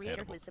referring to content with creator who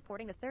Hannibal. is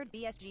supporting the 3rd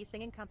BSG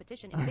singing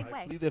competition in a big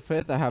way. Plead the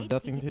fifth. I have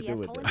nothing to do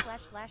with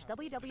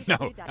it.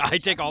 No, I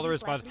take all the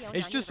responsibility.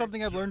 It's just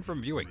something I've learned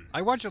from viewing.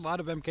 I watch a lot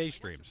of MK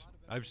streams.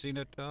 I've seen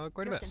it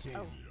quite a bit.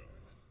 Oh,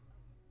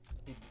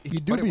 He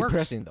do But it be works.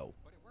 pressing though.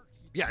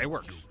 Yeah, it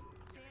works.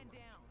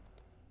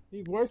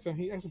 He works and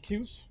he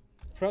executes.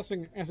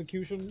 Pressing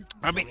execution.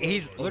 I mean,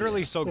 he's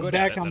literally so The good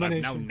bad at it that I've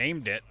now combination.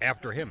 named it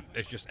after him.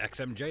 It's just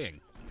XMJing.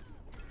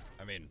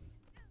 I mean,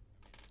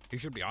 he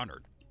should be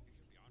honored.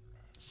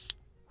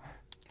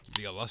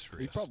 The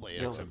illustrious probably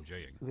is.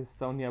 XMJing. The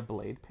Sonya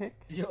Blade pick?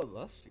 Yo,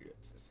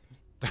 illustrious.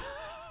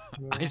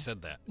 I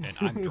said that, and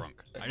I'm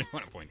drunk. I just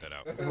want to point that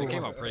out. It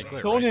came out pretty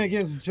clear, Sonya right?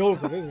 against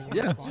Joker. This is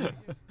Yeah. fun.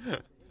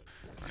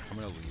 I'm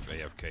gonna leave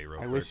AFK real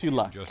I quick. wish you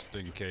luck. Just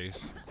in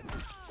case.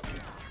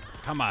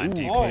 Come on,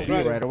 team. oh, please.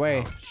 right. Right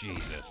away. Oh,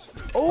 Jesus.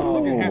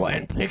 Oh,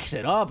 and picks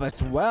it up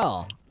as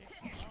well.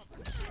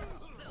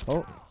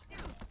 Oh.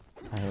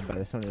 I heard by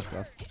the Sonya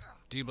stuff.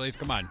 T-Blaze,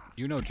 come on.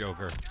 You know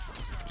Joker.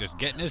 Just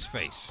get in his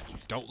face.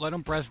 Don't let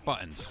him press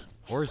buttons.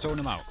 Or zone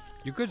him out.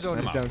 You could zone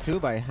him That is out. down 2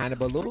 by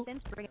Hannibal your Lou.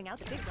 sins bringing out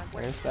the big gun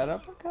work. There's that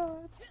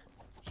uppercut.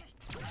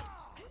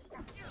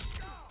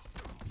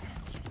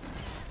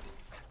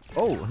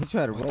 Oh, he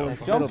tried to roll into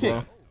the Jump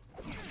middle, bro.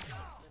 kick.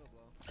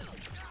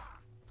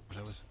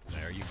 That was,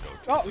 there you go.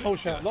 Oh, low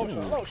shot, low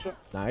shot, low shot.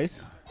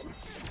 Nice.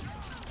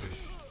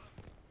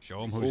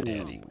 Show him who's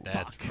daddy.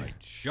 That's right.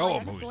 Show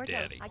him who's Underscore toes.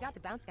 daddy. I got to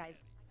bounce,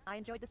 guys. I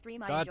enjoyed the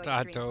stream. I Dot enjoyed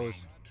dot the stream. toes.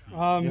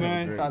 Oh Yeah,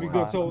 man, very we good.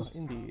 good toes.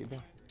 Indeed.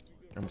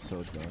 I'm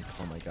so drunk.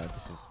 Oh my god,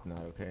 this is not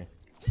okay.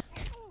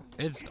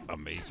 It's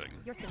amazing.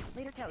 Your sins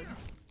later toes.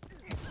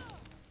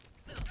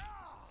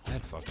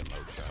 That fucking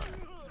low shot.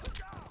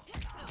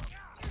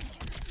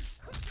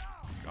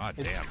 God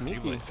It's damn, sneaky.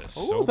 T-Blaze is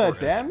Ooh, sober that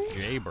as a damage?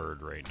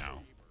 jaybird right now.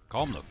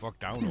 Calm the fuck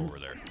down over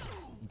there.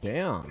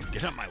 Damn.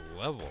 Get on my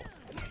level.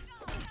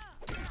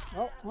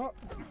 Oh,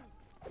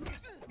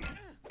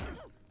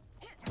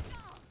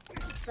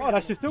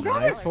 that shit still going?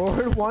 Nice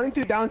forward, wanting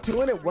to down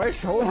 2 and it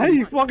works. Hey, Holy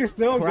you fucking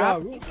still crap.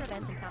 got. Future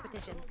events and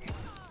competitions.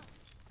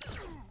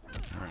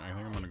 Alright, I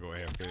think I'm gonna go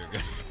AFK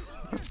again.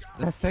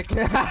 The second.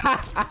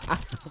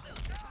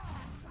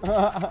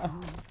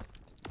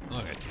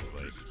 Look at you,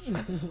 Blaze.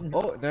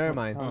 Oh, never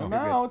mind. Oh,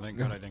 no, good. Thank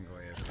God I didn't go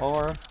AFK.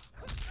 Or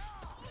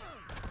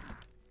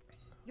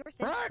Your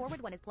sense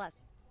forward 1 is plus.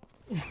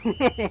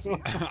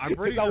 I'm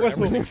pretty That sure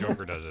whistle. everything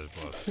Joker does is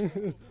plus.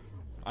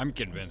 I'm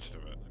convinced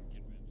of it.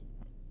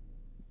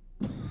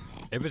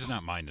 If it's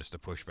not minus, the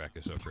pushback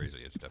is so crazy,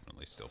 it's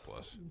definitely still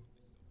plus.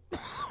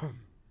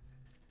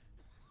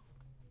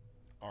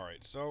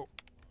 Alright, so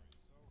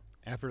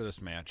after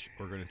this match,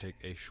 we're going to take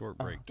a short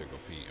break to go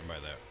pee, and by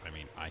that, I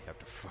mean I have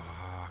to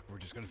fuck. We're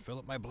just going to fill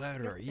up my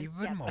bladder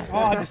even more. Oh,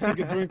 I just took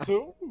a drink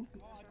too.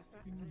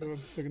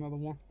 Take another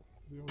one.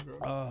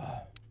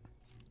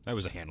 That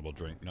was a Hannibal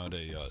drink, not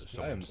a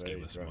someone am just very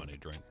gave us drunk. money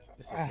drink.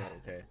 This is not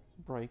okay.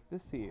 break the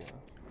seal.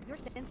 Your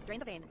sense drain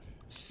the vein.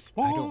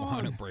 I don't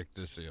want to break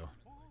this seal.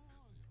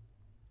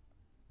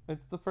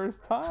 It's the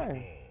first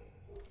time.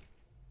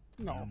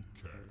 No.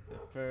 The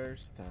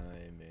first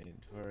time in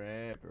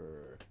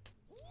forever.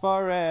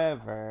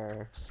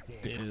 Forever.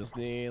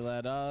 Disney,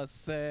 let us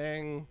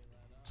sing.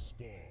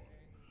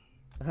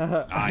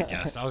 I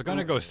guess. I was going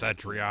to go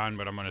Cetrion,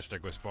 but I'm going to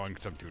stick with Spawn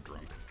because I'm too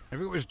drunk. If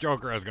it was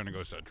Joker, I was going to go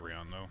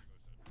Cetrion, though.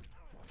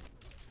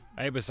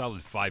 I have a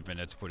solid 5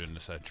 minutes put into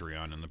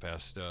Cetrion in the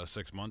past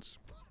 6 months.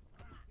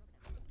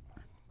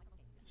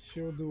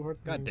 She'll do her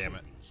thing. God damn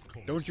it.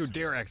 Don't you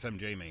dare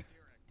XMJ me.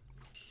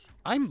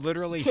 I'm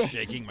literally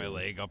shaking my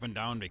leg up and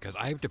down because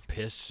I have to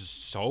piss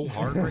so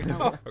hard right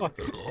now.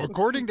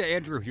 According to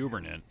Andrew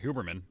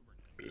Huberman,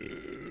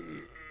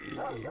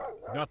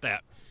 not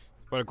that,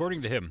 but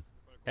according to him,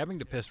 having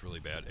to piss really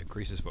bad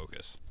increases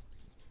focus.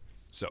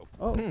 So,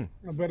 I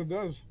bet it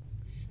does.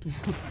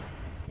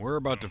 we're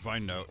about to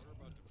find out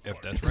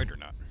if that's right or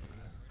not.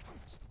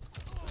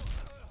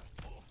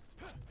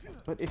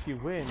 But if you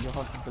win, you'll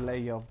have to delay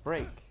your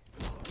break.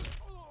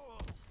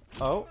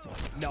 Oh.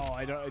 No,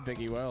 I don't think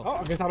he will. Oh,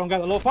 I guess I don't got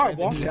a little I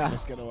fireball. think he's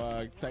just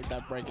gonna take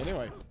that break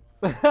anyway.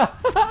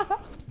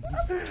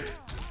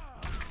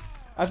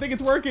 I think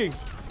it's working.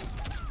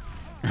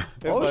 It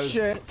Oh was.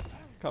 shit.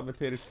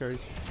 Commentator Church.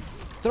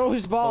 Throw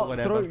his ball.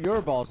 whatever. Throw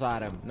your balls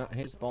at him. Not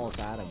his balls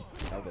at him.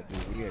 That would be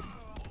weird.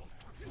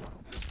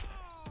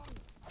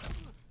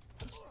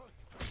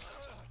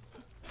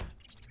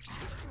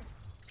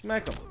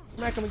 Smack him.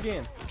 Smack him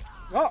again.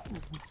 Oh,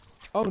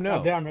 Oh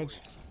no. damage.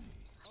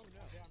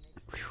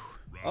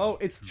 Oh,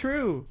 it's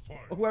true.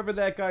 Whoever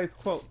that guy's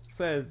quote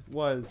says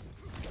was.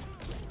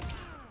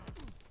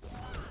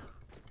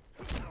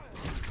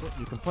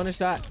 You can punish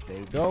that. There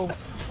you go.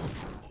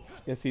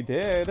 Yes, he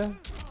did. Wait,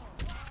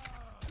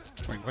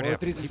 what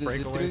happened? Did he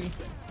break away?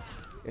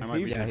 I might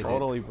He be- Yeah, he did.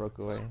 totally broke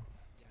away.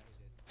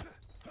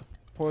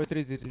 4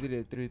 3 3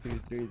 3 3 3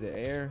 3 the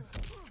air.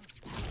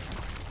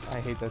 I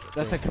hate that.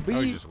 That's script. like a I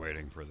was beat. just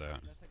waiting for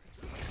that.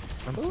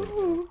 I'm sorry.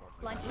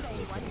 Blind Buddha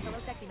 81, fellow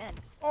sexy men.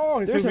 Oh,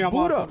 he There's took me a out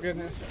my Buddha.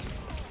 goodness.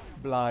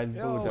 Blind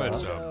Yo. Buddha.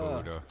 What's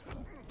up, Buddha?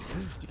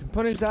 You can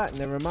punish that.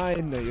 Never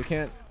mind. No, you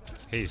can't.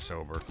 He's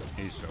sober.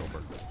 He's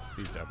sober.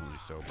 He's definitely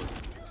sober.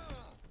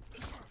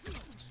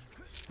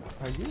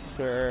 Are you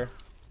sure?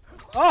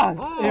 Ah, you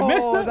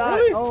missed Oh, it, that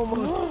really?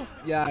 almost.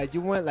 Yeah,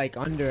 you went like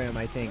under him,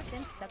 I think. Your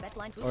sense sub at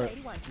Blind Or Buddha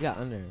 81. yeah,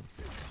 under him.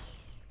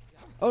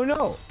 Oh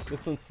no!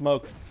 This one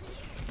smokes.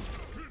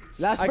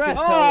 Last I breath.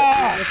 can tell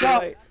Ah, it. It's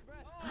stop. like-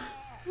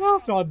 Oh,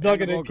 so I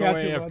dug it We'll and go catch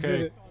it, but I AFK.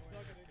 did it.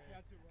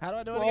 How do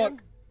I do it Fuck.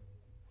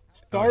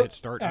 again? Hit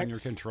start on X. your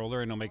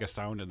controller and it'll make a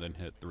sound and then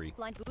hit 3.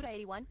 Blind Buddha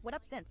 81, what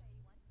up sense?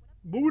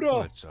 Buddha.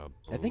 What's up,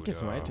 I think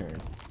it's my Buddha?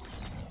 turn.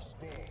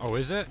 Oh,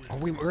 is it? Oh,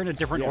 we're in a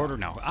different order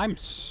now. I'm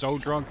so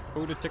drunk.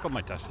 Buddha tickled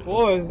my testicles.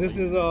 Boys, this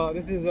is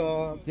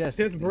Yes,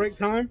 his break yes.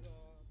 time.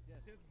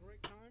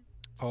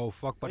 Oh,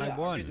 fuck, but I Are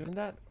you won. doing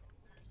that?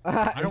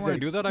 I don't want to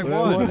do that. I I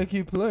won. want to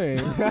keep playing.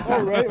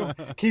 All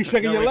right, keep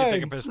shaking No, your we can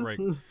take a leg. piss break.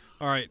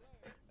 All right.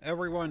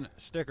 Everyone,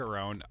 stick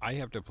around. I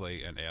have to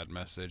play an ad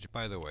message.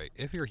 By the way,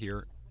 if you're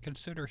here,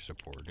 consider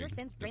supporting Your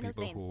sense the drain those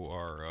people veins. who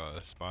are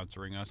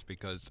sponsoring us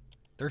because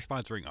they're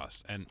sponsoring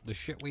us. And the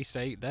shit we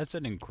say, that's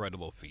an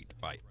incredible feat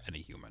by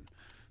any human.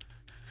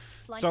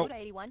 Blind So- Buddha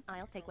 81,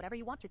 I'll take whatever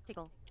you want to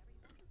tickle.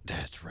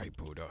 That's right,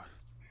 Buddha.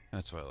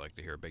 That's what I like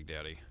to hear, Big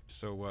Daddy.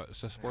 So,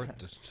 support?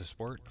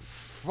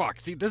 Fuck.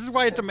 See, this is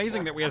why it's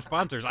amazing that we have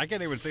sponsors. I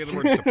can't even say the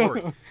word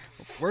support.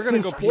 We're going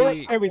to go Support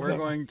pee. everything. We're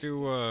going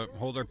to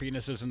hold our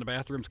penises in the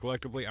bathrooms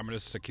collectively. I'm going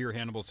to secure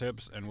Hannibal's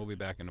hips, and we'll be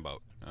back in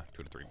about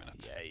 2 to 3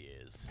 minutes. Yeah, he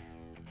is.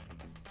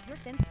 Your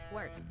sense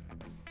squirt.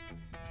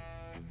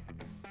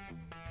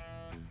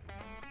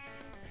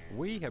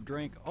 We have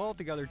drank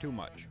altogether too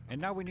much, and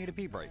now we need a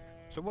pee break.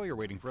 So while you're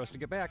waiting for us to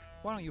get back,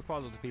 why don't you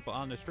follow the people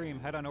on the stream,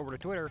 head on over to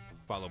Twitter,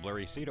 follow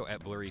Blurrycito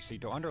at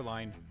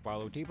Blurrycito_,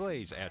 follow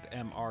T-Blaze at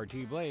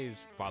MRTBlaze,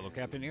 follow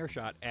Captain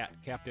Earshot at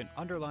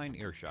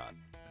Captain_Earshot.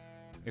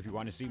 If you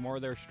want to see more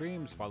of their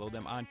streams, follow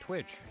them on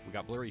Twitch. We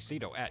got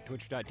BlurryCito at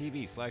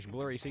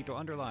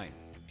twitch.tv/BlurryCito_.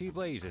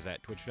 T-Blaze is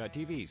at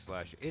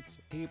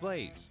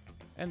twitch.tv/itsTBlaze.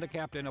 And the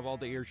captain of all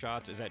the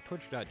earshots is at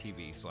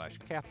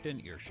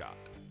twitch.tv/CaptainEarshot.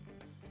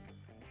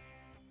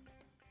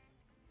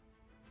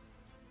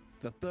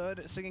 The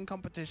third singing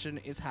competition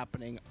is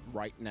happening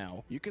right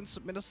now. You can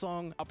submit a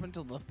song up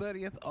until the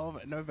 30th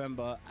of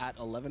November at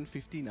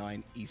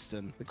 11:59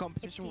 Eastern. The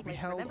competition will be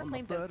held on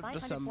the 3rd of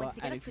December,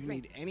 and if you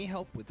need any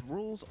help with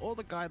rules or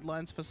the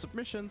guidelines for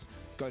submissions,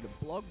 go to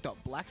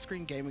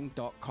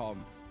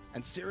blog.blackscreengaming.com.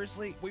 And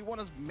seriously, we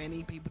want as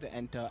many people to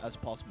enter as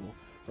possible.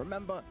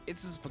 Remember,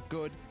 it's for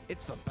good,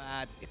 it's for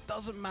bad, it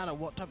doesn't matter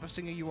what type of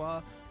singer you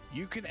are,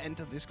 you can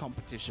enter this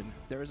competition.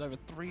 There is over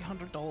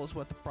 $300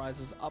 worth of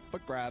prizes up for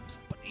grabs,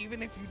 but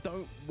even if you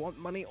don't want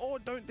money or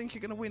don't think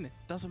you're gonna win, it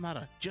doesn't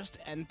matter, just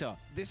enter.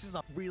 This is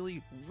a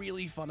really,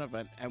 really fun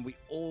event, and we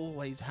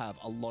always have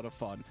a lot of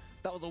fun.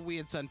 That was a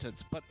weird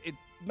sentence, but it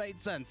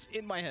made sense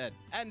in my head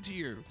and to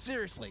you.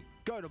 Seriously,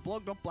 go to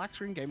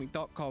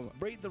blog.blackscreengaming.com,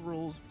 read the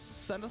rules,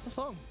 send us a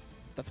song.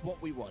 That's what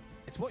we want.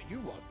 It's what you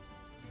want.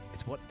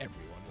 It's what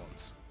everyone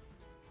wants.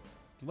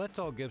 Let's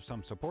all give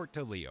some support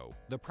to Leo,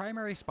 the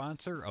primary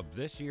sponsor of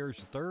this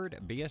year's third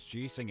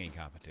BSG singing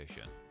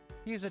competition.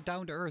 He is a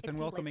down-to-earth and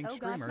welcoming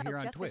streamer here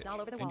on Twitch,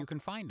 and you can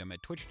find him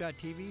at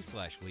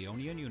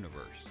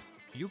twitch.tv/LeonianUniverse.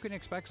 You can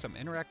expect some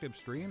interactive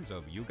streams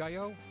of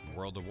Yu-Gi-Oh!,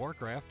 World of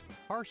Warcraft,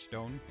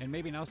 Hearthstone, and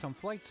maybe now some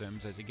flight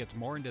sims as he gets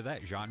more into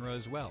that genre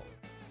as well.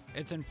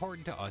 It's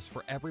important to us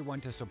for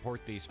everyone to support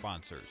these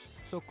sponsors,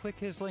 so click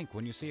his link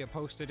when you see it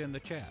posted in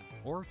the chat,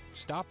 or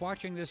stop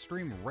watching this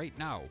stream right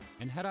now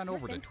and head on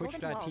over to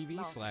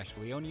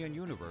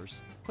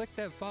twitch.tv/LeonianUniverse, click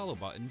that follow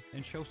button,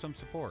 and show some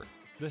support.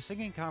 The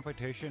singing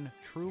competition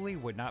truly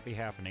would not be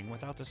happening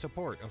without the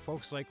support of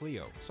folks like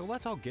Leo, so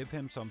let's all give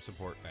him some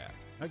support back.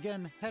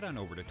 Again, head on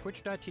over to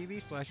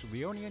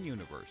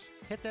twitch.tv/LeonianUniverse,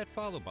 hit that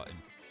follow button,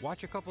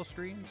 watch a couple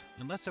streams,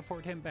 and let's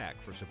support him back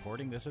for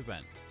supporting this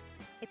event.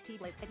 It's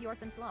T-Blaze at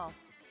Yours and Slaw.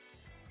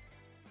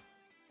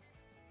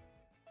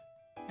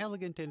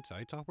 Elegant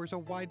Insights offers a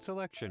wide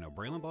selection of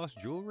Braylon Boss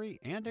jewelry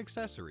and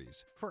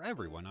accessories for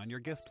everyone on your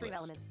gift Stream list.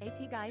 Elements.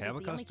 AT Guys Have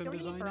is a the only custom store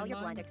you need design for all in your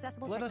blind mind?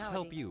 accessible Let us technology.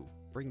 help you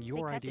bring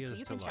your They test it so ideas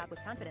you to can shop life. with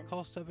confidence.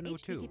 Call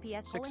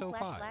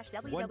 702-605-1265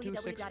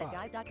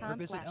 https://www.guys.com/ or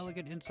visit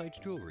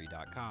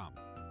elegantinsightsjewelry.com.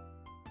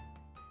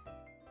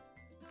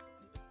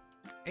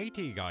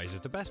 AT Guys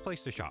is the best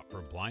place to shop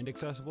for blind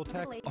accessible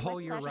tech all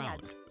year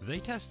round.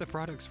 They test the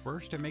products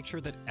first to make sure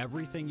that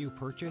everything you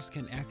purchase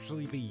can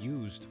actually be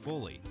used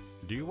fully.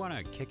 Do you want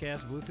a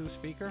kick-ass Bluetooth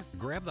speaker?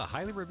 Grab the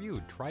highly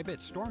reviewed Tribit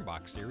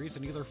Stormbox series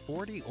in either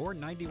 40 or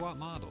 90 watt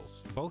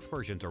models. Both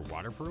versions are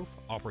waterproof,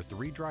 offer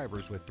 3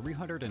 drivers with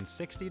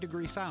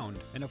 360-degree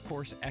sound, and of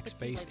course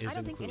X-Base is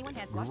included.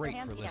 Great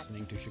for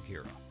listening to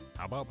Shakira.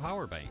 How about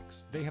power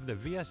banks? They have the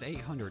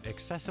VS800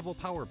 accessible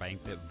power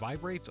bank that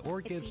vibrates or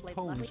gives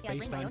tones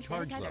based on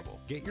charge level.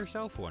 Get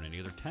yourself one in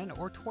either 10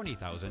 or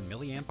 20,000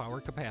 milliamp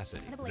hour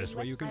capacity. This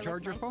way you can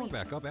charge your phone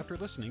back up after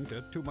listening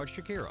to too much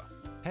Shakira.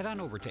 Head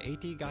on over to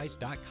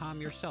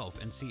atguys.com yourself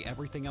and see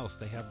everything else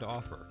they have to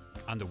offer.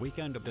 On the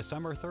weekend of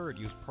December 3rd,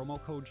 use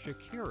promo code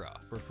Shakira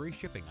for free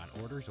shipping on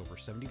orders over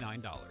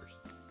 $79.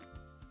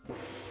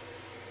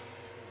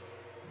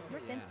 Your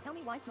sins. Tell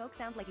me why Smoke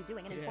sounds like he's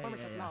doing an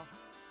infomercial. Lol.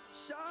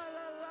 Sha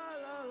la la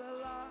la la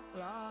la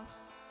la.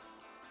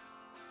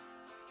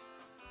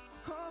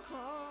 Ha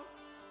ha,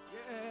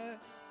 yeah.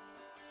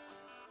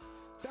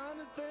 Down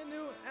to the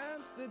New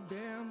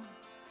Amsterdam.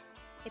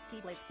 It's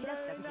T-Blaze. He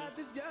does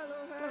presentations.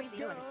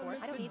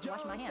 BlurryCito_. I don't need to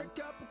wash my hands.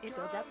 It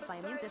builds up my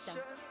immune system.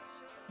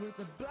 With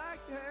a black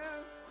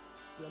hair,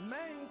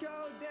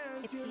 flamenco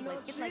dance. It's T-Blaze.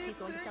 It's like he's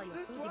going to sell you a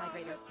food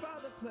dehydrator.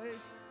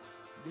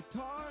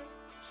 Guitar,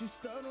 she's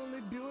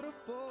suddenly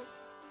beautiful.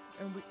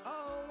 And we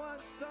all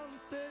want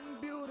something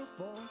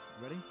beautiful.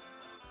 Ready?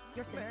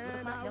 Your sins with a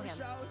plant, no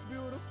hands.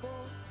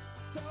 Beautiful.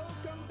 So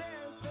come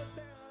dance the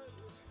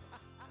dance.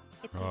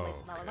 It's T-Blaze.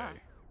 La la la.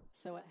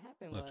 So what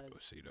happened Let's was go,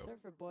 Cito.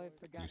 Surfer Boy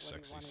forgot You what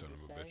sexy he wanted son to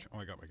of a say, bitch. Oh,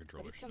 I got my but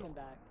controller he's still. coming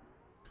back.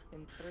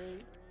 In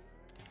 3,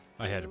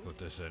 I had to put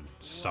this in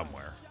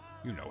somewhere.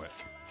 You know it.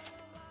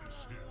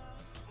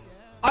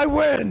 I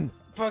win!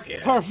 Fuck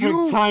it. Perfect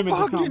You timing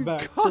to fucking come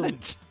back.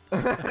 cunt!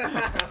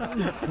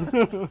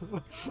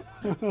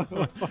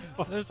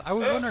 I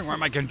was wondering why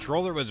my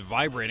controller was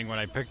vibrating when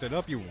I picked it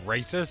up, you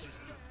racist.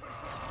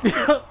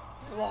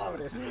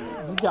 Flawless.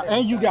 You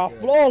got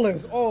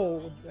flawless.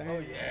 Oh,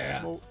 damn.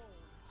 yeah. Oh.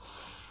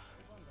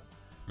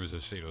 It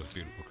was Cito's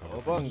beautiful cover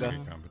Oh, for the bunga.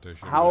 singing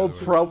competition. How by the way.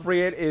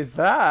 appropriate is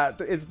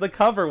that? It's the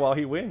cover while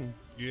he wins.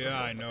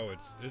 Yeah, I know.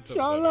 It's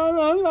La upsetting. la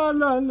la la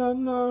la la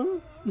la.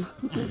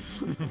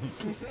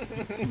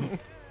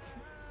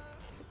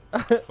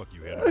 Fuck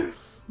you, Hannah.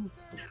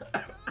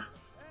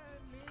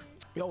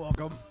 You're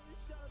welcome.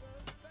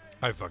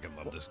 I fucking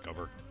love this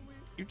cover.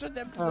 You just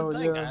emptied Oh, the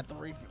thing. yeah.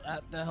 I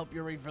had to help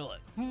you refill it.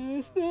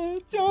 My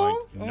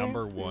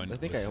number one I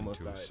think I listened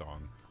almost to died.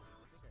 song.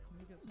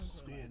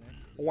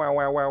 Wow,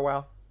 wow, wow,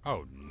 wow.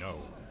 Oh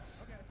no.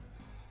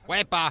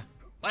 Wepa!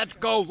 Let's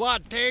go,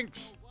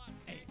 Latinx!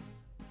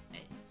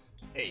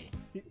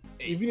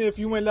 Even if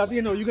you went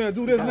Latino, you're gonna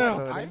do this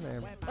now.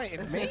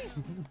 Wait, me?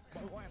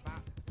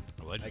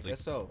 Allegedly. I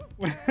guess so.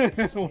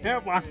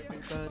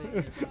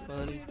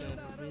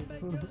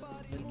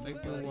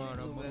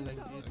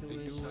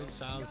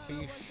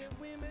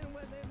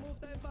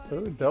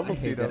 Ooh, double I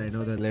hate that I Tito.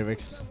 know the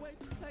lyrics.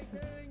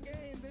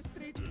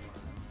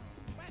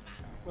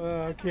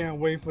 I can't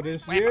wait for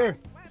this year.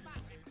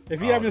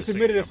 If you haven't this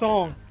submitted a ain't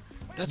song,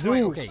 That's dude,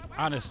 why, okay,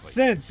 honestly.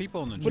 Since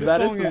People in the put chat. a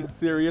That is song some in.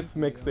 serious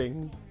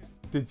mixing.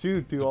 Did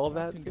you do all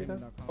that,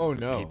 Tito? Oh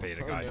no. He paid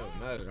a guy. Oh,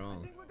 no, not at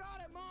all.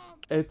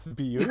 It's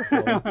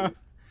beautiful.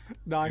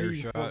 Nah, he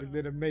Earshot. fucking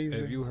did amazing.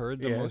 Have you heard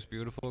the Yeah. most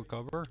beautiful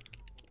cover?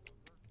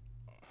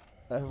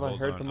 Have I Hold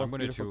heard on, the I'm most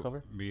gonna beautiful do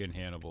cover? me and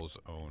Hannibal's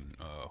own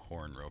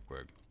horn real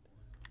quick.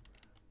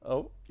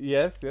 Oh,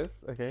 yes,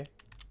 okay.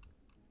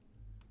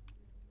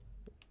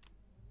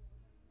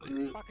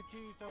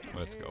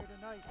 Let's go.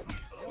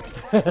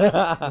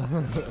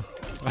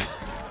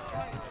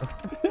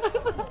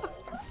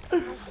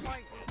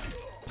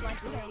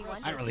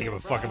 I don't really give a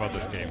fuck about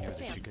this game.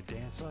 She could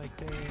dance like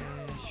this.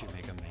 She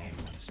make a man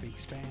wanna speak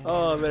Spanish.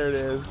 Oh, there it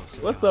is.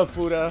 What's up,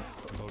 Buddha?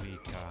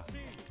 Bonita,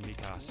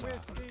 Mikasa,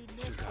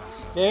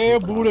 Tsukasa. Yeah,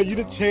 Buddha, you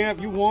the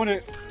champ. You won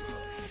it.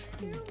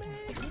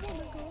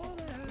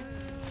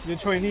 Your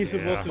trainee's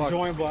supposed to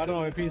join, but I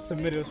don't know if he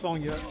submitted a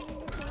song yet.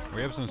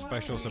 We have some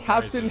special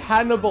surprises. Captain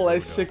Hannibal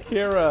as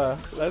Shakira.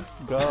 Let's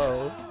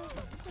go.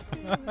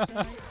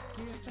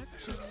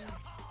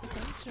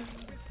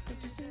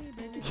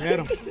 Get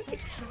him.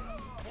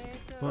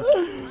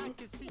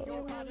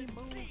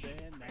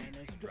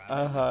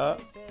 Uh-huh.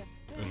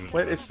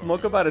 Wait, is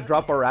Smoke about to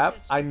drop a rap?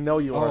 I know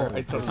you are.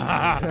 I totally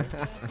know.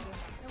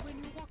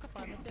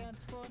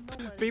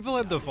 People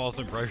have the false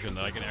impression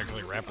that I can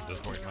actually rap at this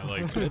point in my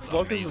life. It's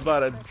Smoke is amazing. about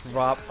to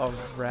drop a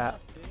rap.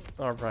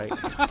 Alright. I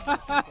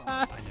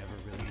never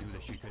really knew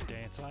that she could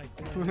dance like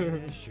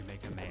this. She make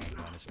a man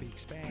wanna speak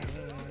Spanish.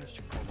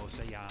 Como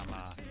se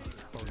llama?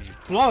 Bonita.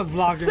 Flaw's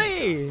blocking.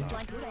 See!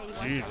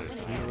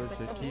 Jesus.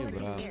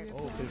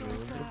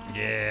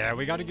 Yeah,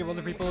 we gotta give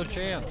other people a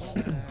chance.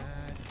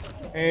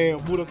 Hey,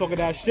 Buddha talking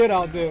that shit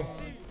out there.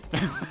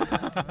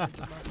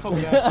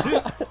 Talking that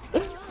shit.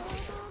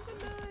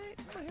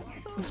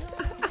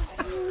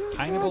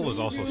 Hannibal was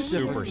also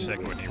super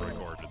sick when he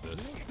recorded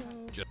this.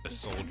 Just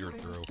soldiered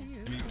through.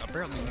 And he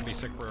apparently gonna be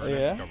sick for our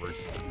Yeah? next covers.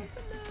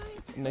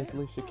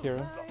 Nicely,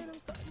 Shakira.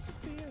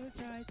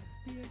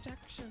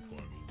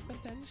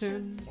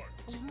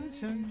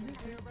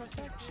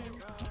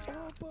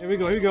 Here we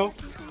go, here we go.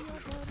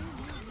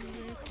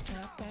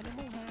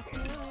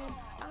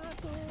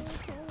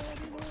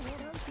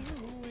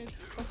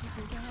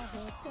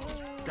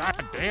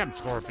 God damn,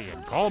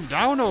 Scorpion. Calm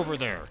down over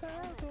there.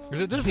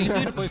 Is it this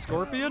easy to play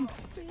Scorpion?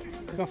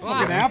 It's a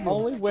fucking apple.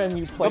 Only when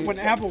you play Up an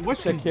apple,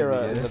 what's she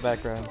Shakira in doing? the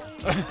background.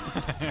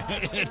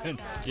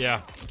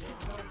 Yeah.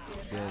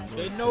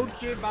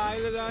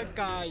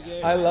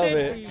 I love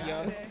it.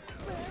 Never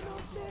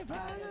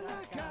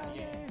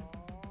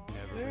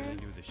really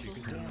knew that she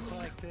could dance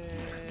like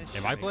this.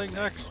 Am I playing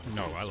next?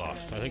 No, I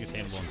lost. I think it's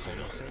Hannibal and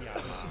Solo.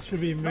 Should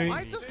be me.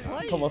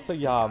 Como se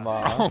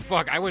llama? Oh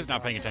fuck, I was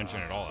not paying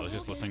attention at all. I was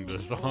just listening to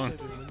the song.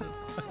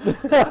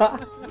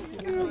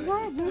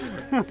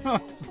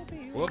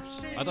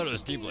 Whoops, I thought it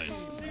was T-Blaze.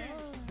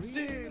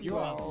 You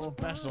are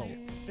special.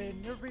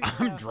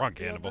 I'm drunk,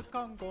 Hannibal.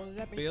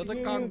 Feel the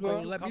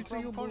Congo, let me see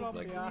you move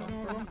like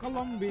From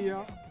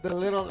Colombia. The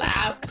little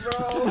laugh,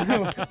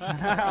 bro.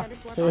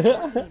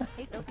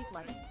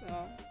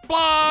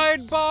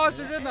 Blind Boss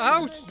is in the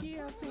house!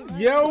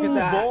 Yo,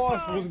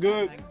 boss was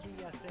good.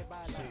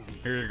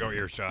 Here you go,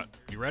 Earshot.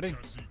 You ready?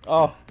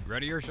 Oh, You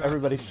ready, Earshot?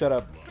 everybody shut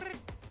up.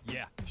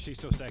 Yeah, she's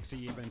so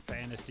sexy, even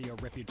fantasy. A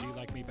refugee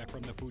like me back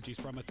from the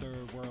Fugees from a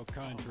third world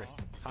country.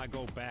 I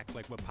go back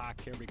like with Pac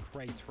carry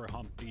crates for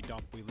Humpty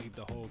Dump. We leave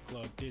the whole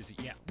club dizzy.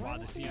 Yeah, while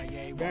the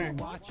CIA wanna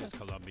watch us,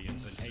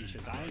 Colombians and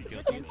Haitians. I ain't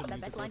guilty, it's a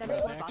musical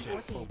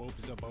transaction. Boat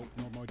is a boat,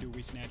 no more do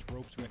we snatch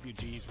ropes.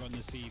 Refugees run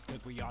the seas, cause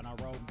we on our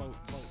own boat.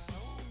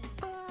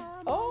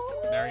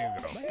 There you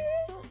go.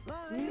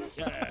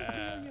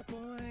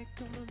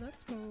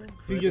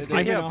 You just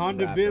I came in have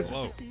 100 bits,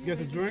 Whoa.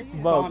 gets a drink.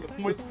 Vote. 100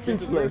 points,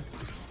 gets a drink.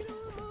 Speechless.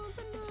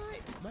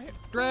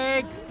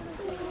 Greg!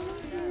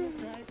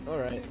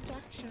 Alright.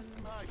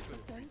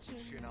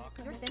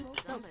 Your sins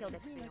smoke killed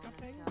it.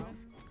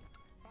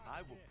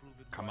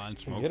 Come on,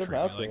 Smoke, Get him treat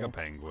me out like there. a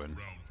penguin.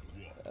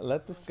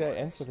 Let this guy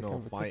enter the No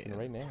competition fighting.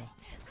 right now.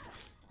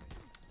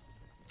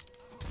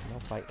 No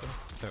fighting.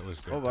 That was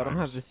good. Oh, but I don't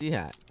have times. the C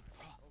hat.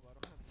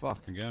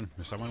 Fuck. Again,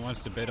 if someone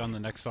wants to bid on the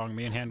next song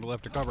me and Hannibal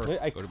have to cover, Wait,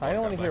 I go to kind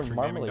of want to hear blog.blackstreamgaming.com.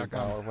 Marmalade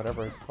now, or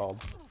whatever it's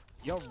called.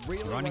 Yo,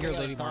 really? You wanna hear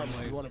Lady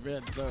Marmalade? You want to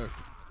read the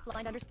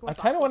I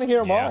kind of want to hear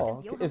them Yeah.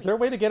 all. Is there a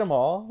way to get them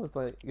all? Is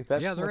that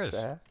Yeah, too there much is. to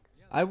ask?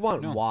 I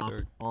want No, WAP,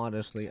 they're-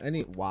 honestly. I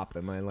need WAP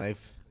in my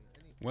life.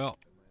 Well,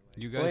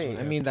 you guys. Wait, would I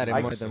have mean to that in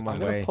do more this than at one I'm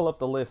the- gonna way. pull up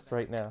the list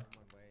right now.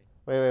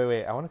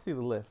 Wait. I want to see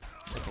the list.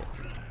 Okay.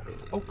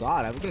 Oh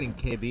god, I'm getting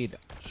KB'd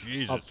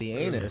Jesus. up the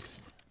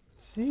anus.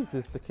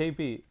 Jesus, the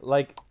KB.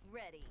 Like,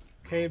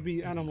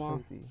 KB Enema.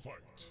 crazy.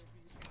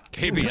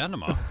 KB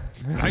Enema.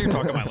 Now you're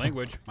talking my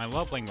language, my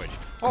love language.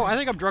 Oh, I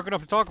think I'm drunk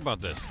enough to talk about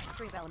this.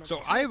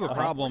 So I have a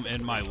problem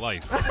in my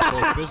life,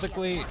 both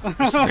physically,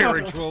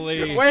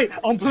 spiritually. Wait,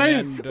 I'm playing.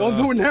 And, Don't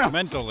do it now.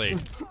 Mentally.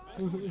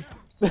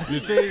 You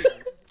see,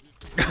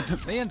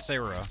 me and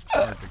Sarah.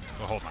 Well,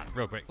 hold on,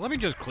 real quick. Let me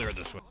just clear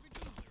this one.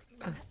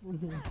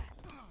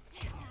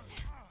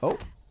 Oh.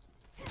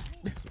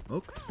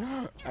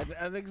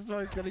 I think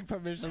Smoke's getting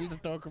permission to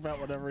talk about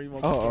whatever he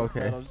wants Oh, to talk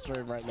okay. about on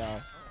stream right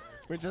now,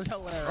 which is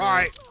hilarious. All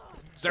right,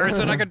 Sarah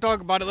said I can talk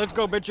about it. Let's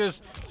go,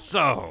 bitches.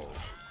 So,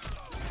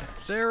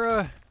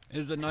 Sarah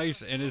is a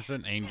nice,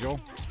 innocent angel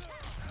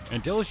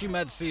until she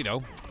met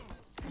Cito,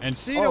 and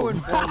Cito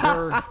informed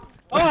her.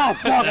 Oh,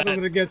 fuck, I'm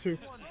gonna get you.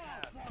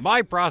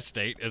 My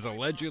prostate is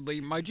allegedly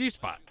my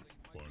G-spot.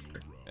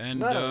 And,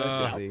 Not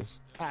allegedly.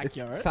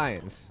 Accurate. It's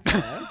science.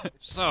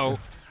 So,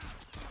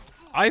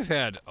 I've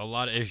had a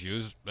lot of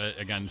issues,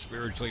 again,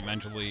 spiritually,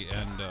 mentally,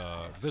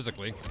 and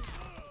physically.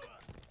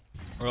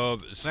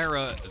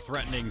 Sarah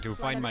threatening to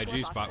find my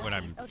G-spot when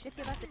I'm Oh, Shift,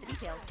 give us the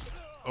details.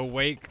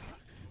 awake,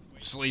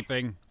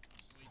 sleeping,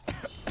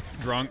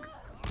 drunk,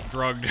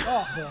 drugged.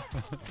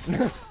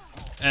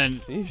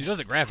 And she does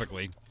it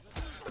graphically.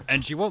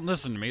 And she won't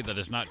listen to me that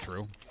it's not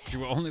true. She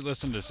will only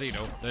listen to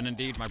Cito. Then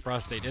indeed my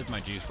prostate is my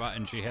G-spot,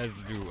 and she has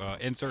to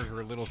insert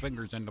her little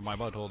fingers into my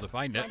butthole to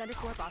find it.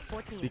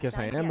 Because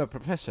I am a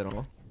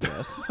professional.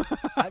 Yes.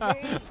 I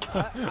mean,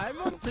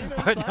 I'm on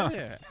Cito's side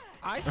here.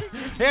 I think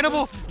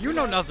Hannibal, you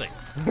know nothing.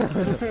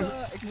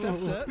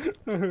 accept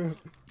it.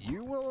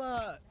 You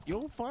will,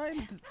 you'll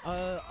find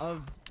a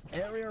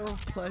area of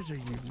pleasure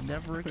you've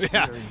never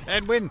Yeah, experienced.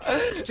 and when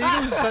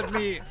Steven sent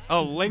me a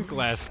link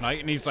last night,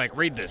 and he's like,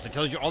 read this. It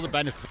tells you all the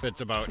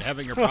benefits about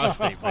having your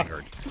prostate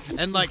fingered.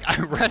 And, like,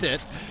 I read it,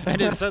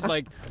 and it said,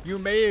 like, you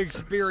may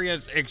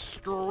experience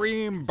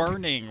extreme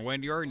burning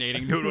when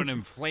urinating due to an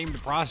inflamed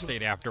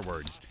prostate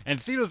afterwards. And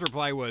Cito's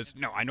reply was,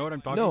 no, I know what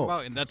I'm talking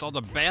about, and that's all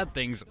the bad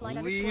things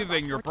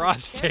leaving your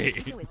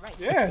prostate.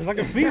 Yeah, it's like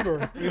a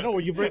fever. You know,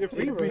 when you break a It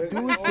fever.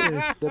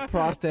 reduces the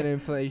prostate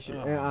inflammation.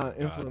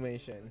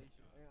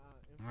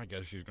 I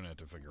guess she's going to have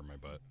to finger my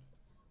butt.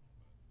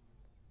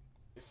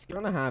 It's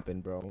gonna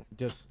happen, bro.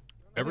 Just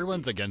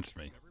Everyone's against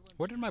me.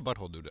 What did my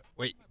butthole do to...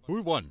 Wait,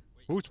 who won?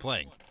 Who's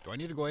playing? Do I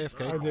need to go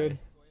AFK? I did.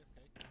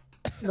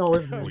 No,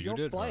 it's Oh, me. you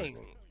did? Playing.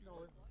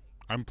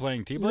 I'm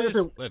playing Even if T-Blaze?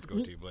 it- Let's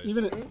go T-Blaze.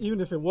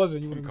 Even if it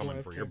wasn't, you I'm wouldn't coming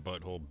go for AFK. your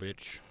butthole,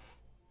 bitch.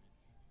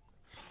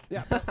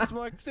 Yeah, but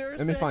Smoke,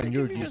 seriously, Let me find I think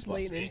your if you just G-spot.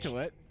 lean into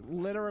it,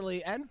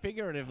 literally and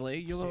figuratively,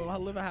 you'll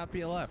live a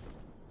happier life.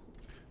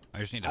 I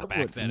just need I to back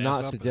would that not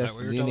ass up. Is that suggest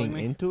what you're telling leaning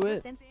me? into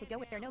it. Since to go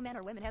where no man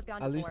or woman has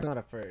gone At least before. not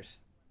at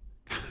first.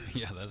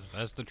 Yeah,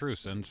 that's the truth,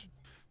 since...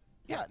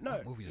 Yeah, no.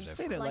 movies is that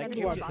See from? that, like, Line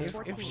if, underscore box if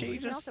 14. she You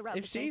can just also route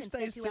if the she same and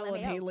stays send to still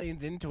and he LMAO.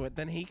 leans into it,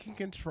 then he can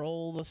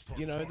control the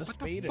the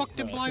speed. Fuck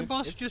did Blind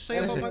Boss just say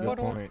That's about a my good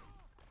butthole? point.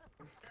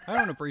 I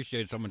don't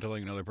appreciate someone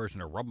telling another person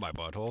to rub my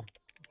butthole.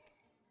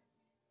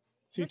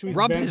 She tweets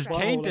Rub Ben's his butthole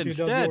taint like she does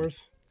instead.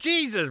 yours.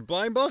 Jesus,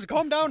 Blind Boss,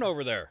 calm down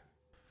over there.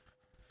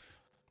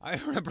 I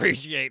don't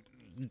appreciate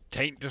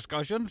taint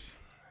discussions.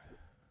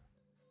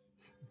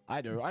 I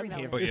do. I'm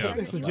here. But yeah.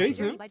 It's a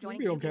Jason. By You'll joining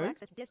be the okay.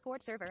 Access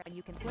Discord server, and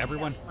you can play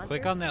Everyone, against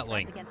click monsters, on that threats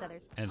link against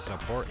others. and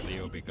support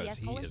Leo because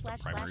he is the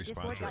primary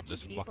sponsor of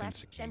this fucking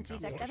game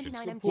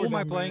competition. Who am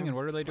I playing and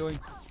what are they doing?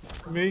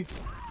 Me.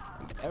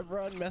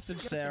 Everyone message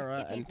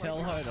Sarah and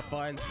tell her to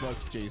find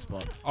Smoke's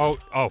G-spot.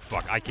 Oh,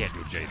 fuck, I can't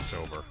do Jade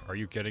sober. Are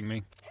you kidding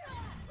me?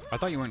 I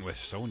thought you went with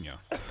Sonya.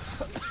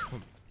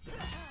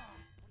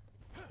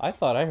 I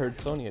thought I heard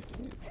Sonya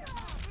too.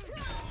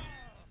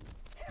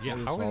 Yeah,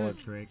 That is how is solid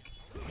it? trick.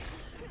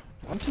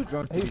 I'm too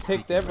drunk to He be picked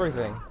speaking.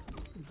 everything.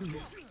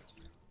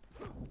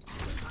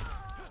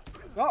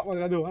 Oh, what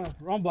did I do?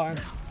 Wrong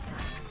blind.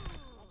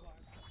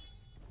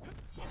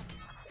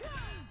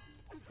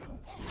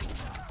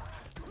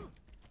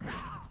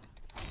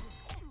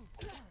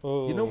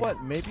 Oh. You know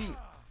what? Maybe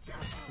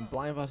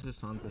Blind Boss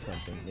is onto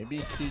something. Maybe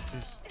she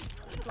just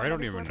I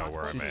don't even know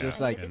where she I'm at just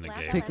like in the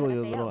game. tickle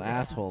your little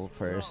asshole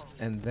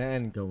first, and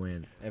then go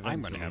in.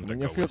 I'm gonna have to when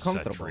go you feel with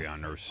comfortable. Sentry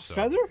on her sub.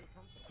 Feather?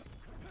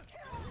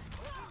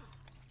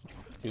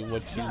 Do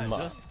what you Yeah,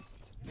 must.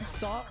 just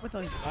start with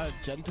a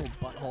gentle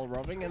butthole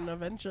rubbing, and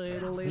eventually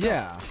it'll lead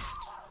Yeah. up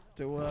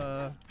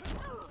to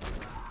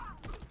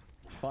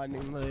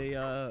finding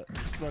the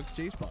Smoke's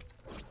G-spot.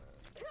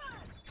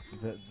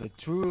 The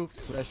true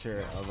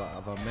pleasure of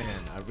a man,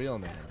 a real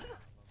man.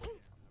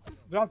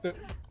 Dropped it.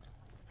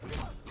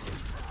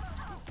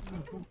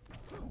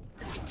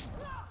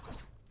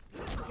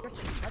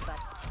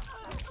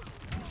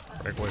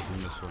 Back away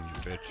from this one,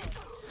 you bitch.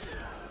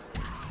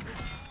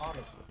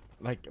 Honestly.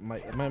 Like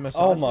my massage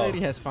Almost.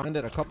 lady has found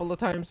it a couple of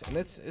times, and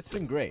it's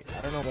been great.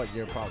 I don't know what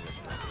your problem is.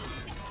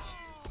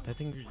 I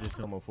think you're just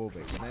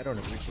homophobic, and I don't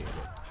appreciate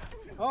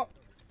it. Oh,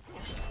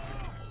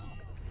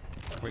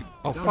 Wait.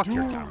 Oh, fuck,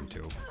 you're down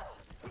too.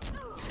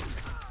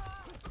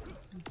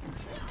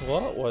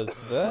 What was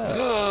that?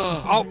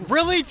 Oh,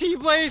 really,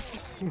 T-Blaze?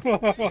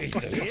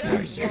 Jesus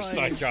Christ, you're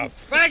such a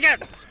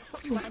faggot!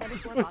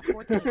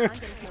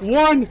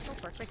 One.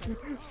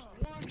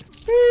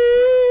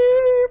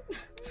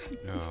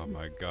 Oh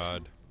my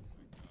god.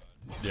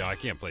 Yeah, I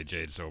can't play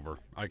Jade sober.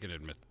 I can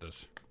admit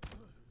this.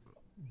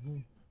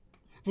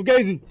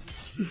 Fugazi.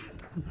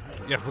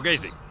 Yeah,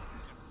 Fugazi.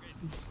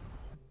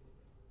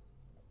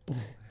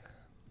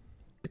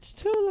 It's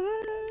too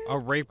late. A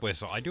rape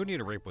whistle. I do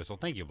need a rape whistle.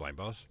 Thank you, Blind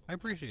Boss. I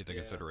appreciate the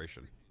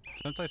consideration.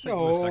 Since I said it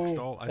was sex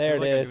doll, I There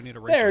feel it like I is. do need a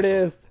rape There it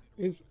whistle.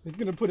 is. He's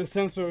gonna put a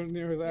sensor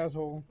near his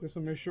asshole just to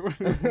make sure.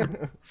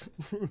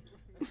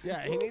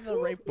 Yeah, he needs a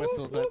rape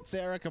whistle that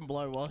Sarah can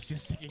blow while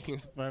she's sticking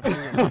his finger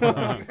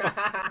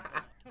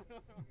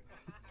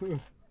in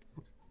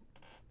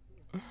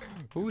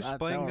Who's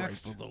playing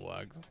next?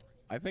 Works.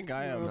 I think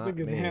I am. I think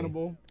it's me.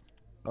 Hannibal.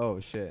 Oh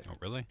shit. Oh,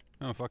 really?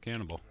 Oh, fuck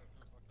Hannibal.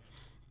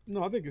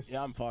 No, I think it's.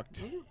 Yeah, I'm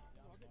fucked.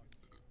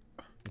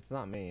 It's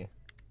not me.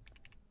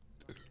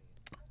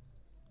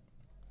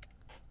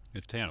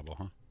 It's Hannibal,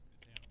 huh?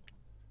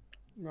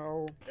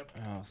 No.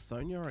 Oh,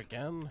 Sonya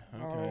again?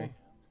 Okay.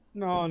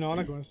 No, I'm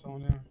not going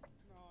Sonya.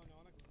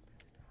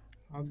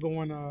 I'm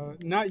going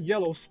not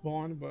yellow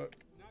spawn, but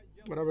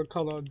whatever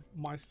color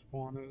my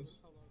spawn is.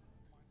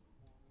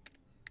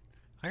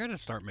 I gotta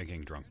start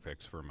making drunk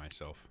picks for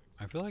myself.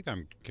 I feel like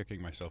I'm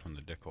kicking myself in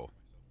the dick hole.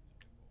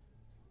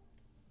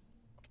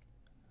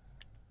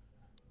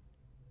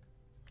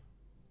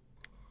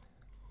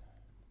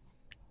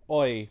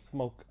 Oi,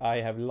 smoke. I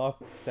have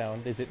lost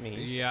sound. Is it me?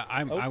 Yeah,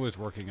 Oh, I was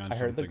working on I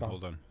heard the something. gong.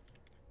 Hold on.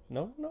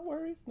 No, no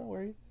worries, no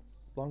worries.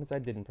 As long as I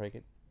didn't break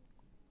it.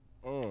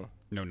 Oh.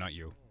 No, not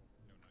you.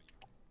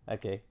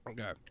 Okay.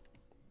 Okay.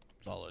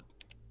 Solid.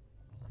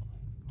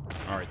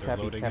 Alright, they're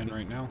Tappy, loading tappy, in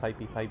right now.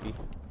 Typey, typey.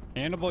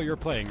 Hannibal, you're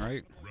playing,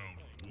 right?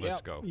 Let's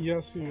Yep. go.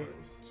 Yes, he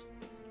is.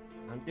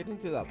 I'm getting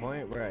to that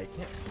point where I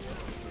can't feel my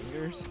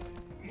fingers.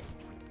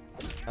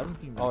 I don't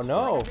think Oh that's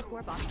no!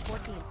 Underscore box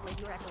 14. Plays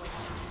your echo.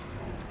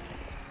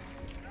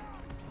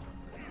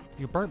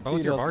 You burnt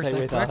both your Cedo, bars stay that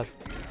with quick? us.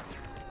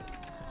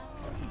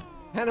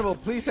 Hannibal,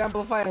 please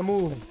amplify a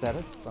move. Is that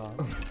a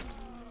song?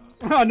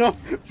 Oh no,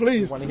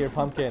 please. Want to hear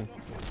Pumpkin?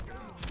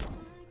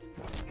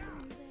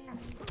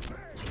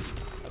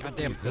 God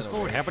damn, this is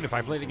what would happen if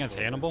I played against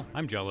Hannibal?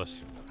 I'm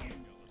jealous.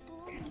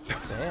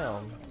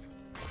 Damn.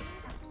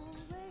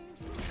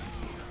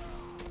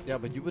 Yeah,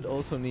 but you would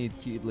also need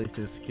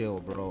T-Blaze's skill,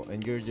 bro,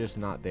 and you're just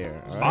not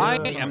there. I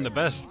Alright? am the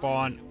best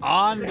spawn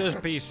on this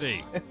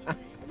PC.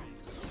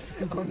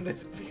 On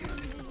this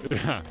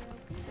PC.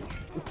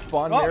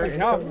 Spawn Oh, there. they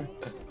got me.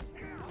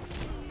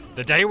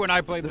 The day when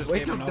I play this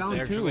Wake game up enough down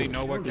to actually too.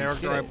 know what Holy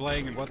character shit. I'm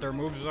playing and what their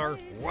moves are,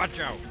 watch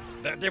out.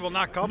 That day will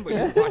not come, but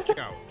you watch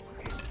out.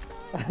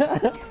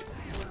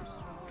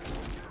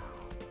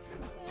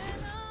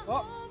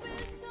 Oh,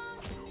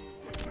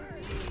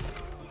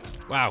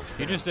 Wow,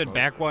 he just did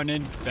back one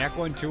in, back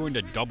 1-2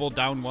 into double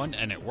down one,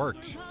 and it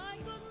worked.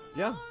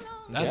 Yeah.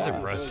 That's Yeah.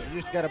 impressive.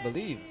 You just gotta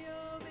believe.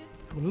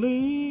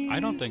 believe. I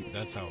don't think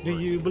that's how it Do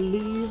works. you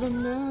believe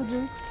in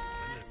magic?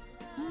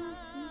 Do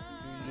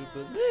you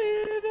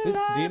believe in This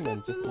life demon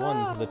after just won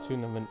love? to the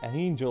tune of an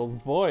angel's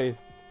voice.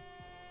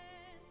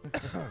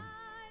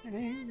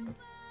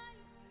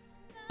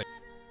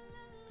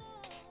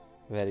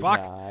 Very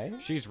Fuck.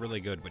 nice. She's really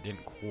good, but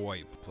didn't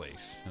quite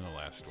place in the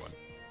last one.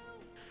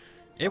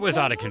 It was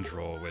out of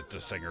control with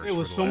the singers. It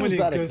was for so the last many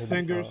That good is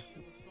singers.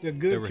 The There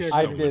good were characters.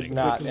 I so did many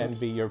not good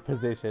envy your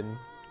position.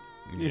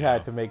 You Yeah.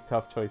 had to make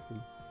tough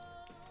choices.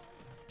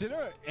 Do you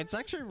know, it's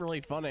actually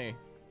really funny.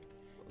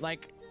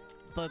 Like,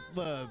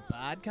 the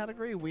bad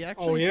category, we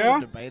actually sort yeah?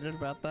 of debated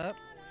about that.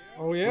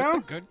 Oh yeah?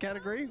 With the good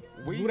category,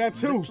 we Do that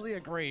too. literally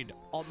agreed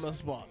on the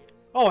spot.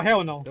 Oh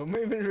hell no. Don't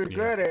make me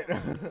regret it.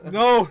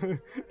 No.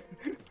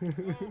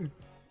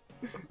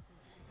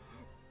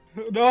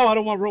 No, I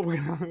don't want rope.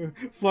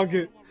 Fuck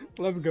it.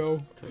 Let's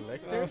go.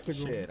 Collector? That's the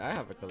goal. Shit, I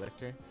have a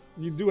collector.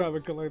 You do have a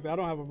collector. I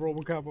don't have a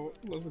Robocop. But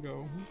let's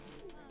go.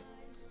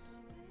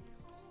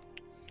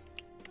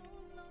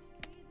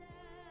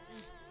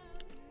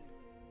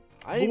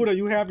 Buddha,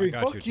 you happy? I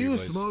got Fuck you,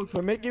 T-Blaze. Smoke,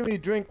 for making me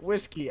drink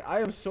whiskey.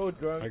 I am so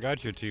drunk. I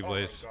got you,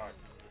 T-Blaze.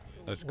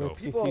 Let's go.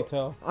 Whiskey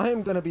Cito. I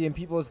am gonna be in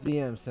people's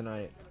DMs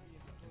tonight.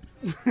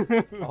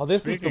 Oh,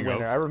 this is Speaking the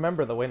winner. of- I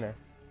remember the winner.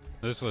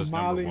 This was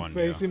Smiling number one.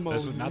 face Yeah. This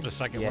emoji. was not the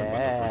second Yeah. one, but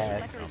the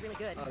first Echo one. is really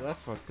good. Oh,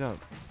 that's fucked up.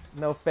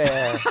 No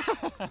fair.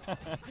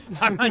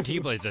 I'm on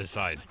T-Blaze's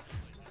side.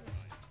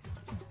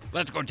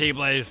 Let's go,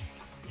 T-Blaze.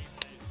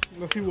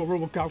 Let's see what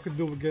Robocop can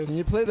do against. Can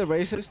you play the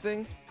racist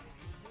thing?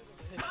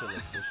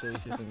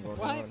 Racism going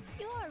What? on.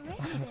 You are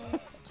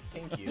racist.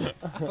 Thank you.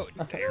 Oh,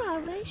 You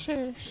are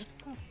racist.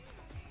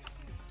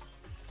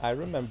 I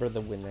remember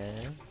the winner.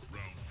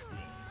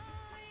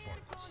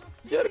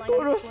 You're Blind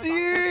gonna underscore box 14.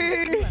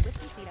 see. You are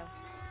Whiskey Cito.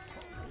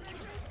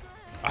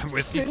 I'm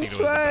with Sin Tito is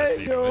the best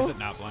Tito. Triangle. Is it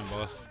not, Blind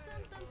Boss?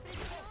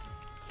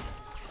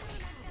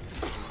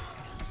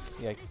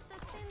 Yikes.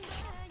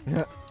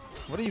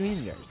 What do you mean,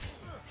 yikes?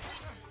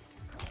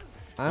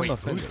 I'm Wait,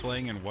 offended. who's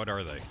playing and what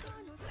are they?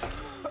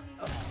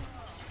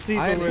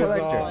 Tito I am is,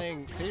 collector.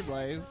 Playing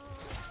T-Blaze.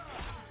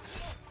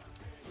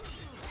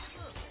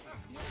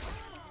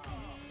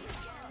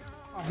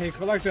 I hate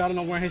collector. I don't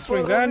know where his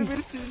swings Puedo end.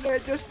 vivir sin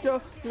ellos,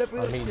 yo le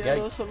pido I al mean,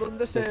 cielo yikes. solo un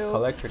This deseo,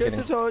 collector que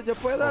getting tu sol yo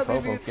pueda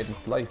Robo vivir. getting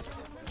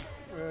sliced.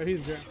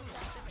 He's dead.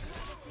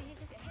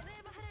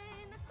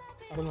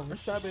 I don't know.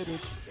 Hasta Beirut,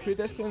 fui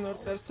desde el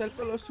norte hasta el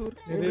polo sur,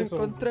 y It me is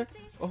over. encontré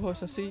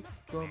ojos así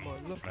como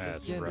los que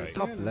That's tienen. right.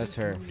 God bless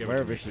her, Give it to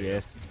wherever me, she Sia.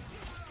 is.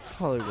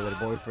 Probably with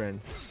her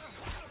boyfriend,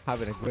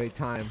 having a great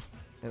time.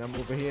 And I'm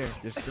over here,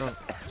 just drunk,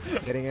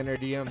 getting in her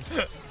DMs.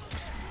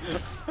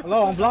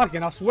 Hello, I'm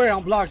blocking. I swear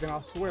I'm blocking. I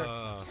swear.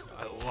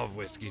 I love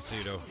Whiskey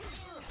Cito.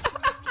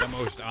 The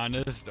most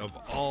honest of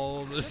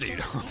all the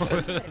Cito.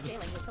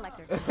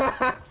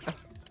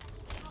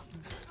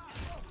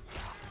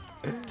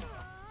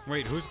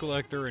 Wait, who's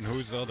collector and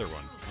who's the other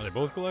one? Are they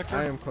both collector?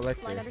 I am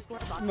collector.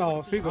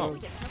 No, Tito.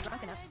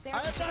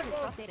 Oh.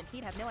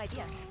 He'd have no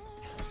idea.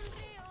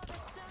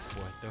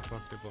 What the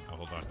fuck? Oh,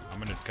 hold on. I'm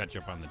gonna catch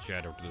up on the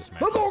chat after this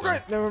match. Oh, okay.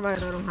 Never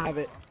mind, I don't have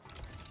it.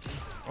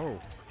 Oh,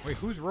 wait,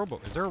 who's Robo?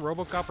 Is there a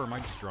RoboCop or am I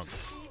just drunk?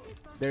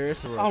 There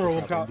is a I'm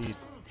RoboCop, RoboCop. indeed.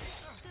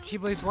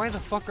 T-Blaze, why the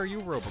fuck are you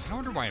Robo? I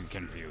wonder why I'm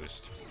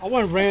confused. I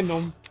went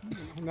random.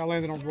 And I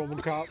landed on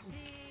RoboCop.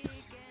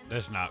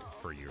 That's not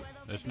for you.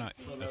 That's not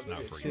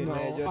for Sin you. No,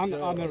 ellos, I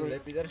yo never- le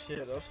pido al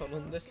cielo solo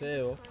un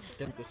deseo,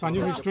 que tu I knew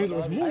sol his yo strength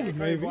was pueda moving, vivir.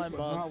 maybe, blind but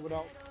boss. not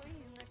without.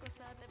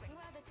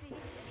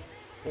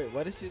 Wait,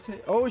 what did she say?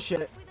 Oh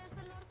shit.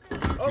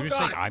 Oh, You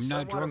just say God. I'm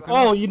not Someone- drunk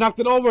Oh, you knocked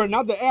it over,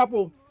 not the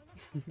apple.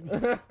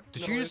 Did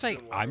she just say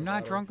I'm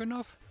not drunk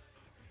enough?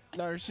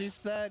 No, she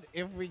said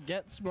if we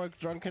get smoke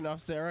drunk enough,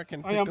 Sarah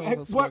can I am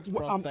tickle the what? smoke's I'm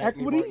prostate and you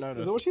equity? won't Is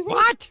notice. that what she said?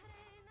 What?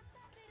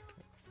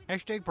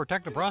 Hashtag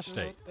protect the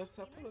prostate.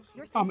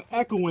 I'm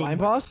echoing. Blind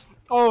boss?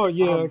 Oh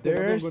yeah. okay,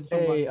 There's with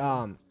somebody.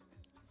 a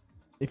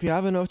if you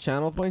have enough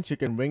channel points, you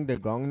can ring the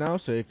gong now.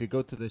 So if you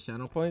go to the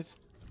channel points,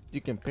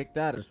 you can pick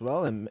that as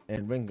well and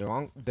ring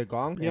the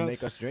gong Yes. and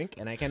make us drink.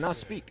 And I cannot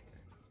speak.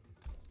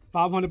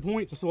 500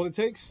 points. That's all it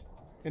takes.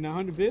 And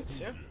 100 bits.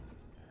 Yeah.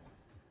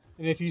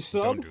 And if you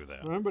sub, Don't do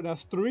that. remember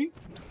that's 3.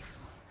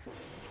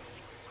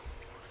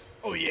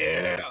 Oh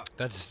yeah.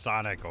 That's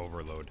Sonic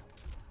Overload.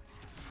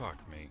 Fuck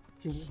me.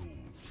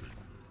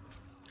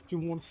 If you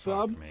want to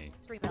sub, Me.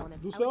 Stream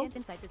Elements. Do so? Elegant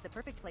Insights is the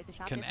perfect place to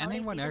shop Can this holiday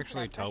anyone season to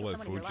actually grab special tell what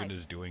someone in your Fujin life.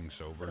 is doing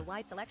sober? With a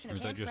wide selection Or of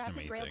is that just a handcrafted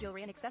me grail thing?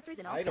 jewelry and accessories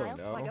in all I don't styles.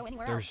 know. Why go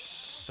anywhere There's else?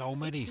 so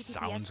many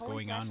sounds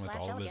going on with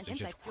all of this. It's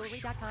just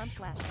Jewelry.com/.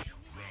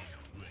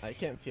 I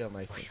can't feel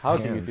my. How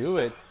do you hands. do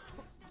it?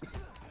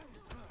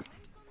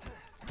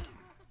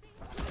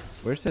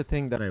 Where's the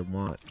thing that I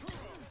want?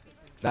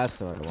 That's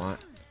the one I want.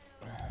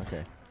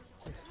 Okay.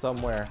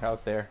 Somewhere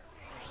out there.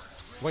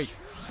 Wait.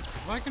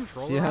 My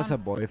controller. She has on? a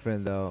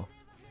boyfriend though.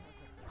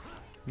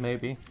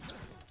 Maybe.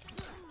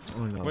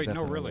 Oh no. Wait, no,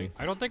 definitely. really.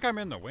 I don't think I'm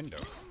in the window.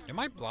 Am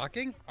I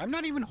blocking? I'm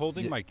not even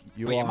holding my.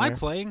 you Wait, am I are.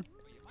 playing?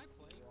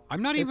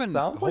 I'm not It even.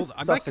 sounds like Hold.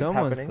 I'm not. something's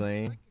Someone's happening.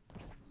 playing.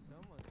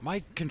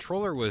 My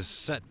controller was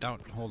set down.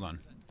 Hold on.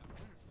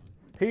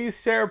 He's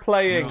share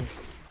playing.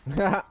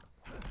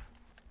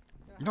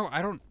 No,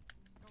 I don't.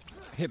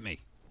 Hit me.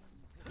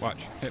 Watch.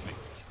 Hit me.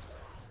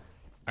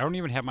 I don't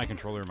even have my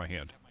controller in my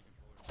hand.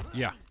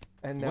 Yeah.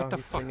 And now What the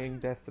he's fuck? singing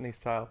Destiny's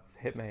Child.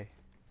 Hit me.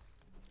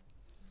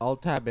 I'll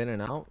tab in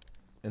and out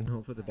and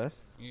hope for the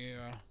best.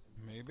 Yeah.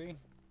 Maybe.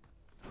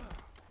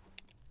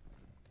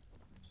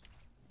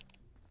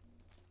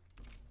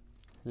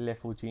 Le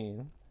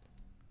Fujin.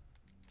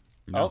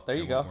 No, Oh, there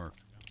you it go. won't work.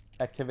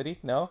 Activity?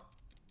 No?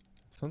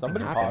 Something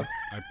Somebody happened. paused.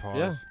 I paused.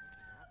 Yeah.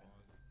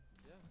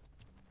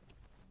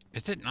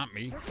 Is it not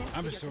me? Your sense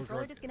I'm to just your so controller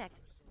drunk. disconnect.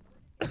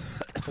 No,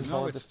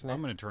 Controller it's, disconnect.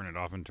 I'm gonna turn it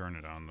off and turn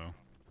it on though.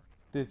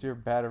 Did your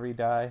battery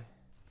die?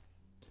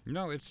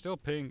 No, it's still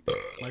pink.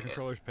 My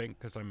controller's pink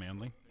because I'm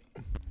manly.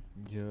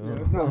 Yo,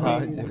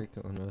 Uh-huh. yo le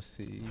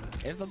conocí.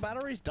 If the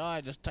batteries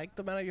die, just take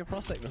them out of your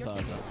prostate Your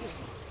massager.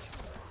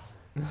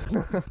 sense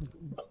to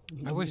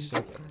I wish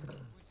so.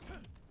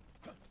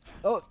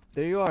 Oh,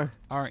 there you are.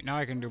 All right, now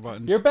I can do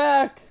buttons. You're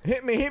back!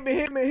 Hit me, hit me,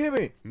 hit me, hit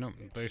me. No,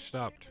 they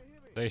stopped.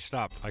 They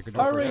stopped. I could do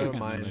it for a Hurry. second,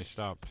 Never and mind. they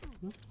stopped.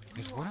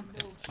 Is my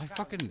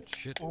fucking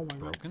shit Oh my God.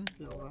 broken?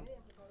 Yeah, right.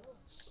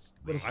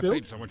 But it's I still?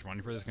 paid so much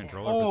money for this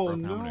controller. if Oh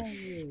it's broken, I'm no.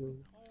 gonna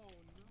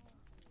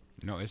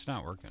no, it's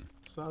not working.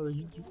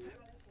 Sorry.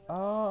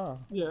 Oh.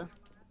 Yeah.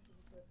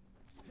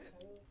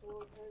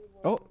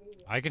 Oh,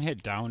 I can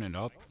hit down and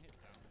up.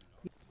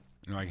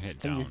 No, I can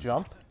hit Can down. you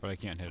jump? But I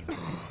can't hit it.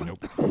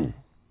 Nope.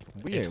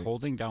 weird. It's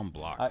holding down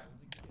block.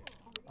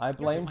 I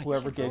blame my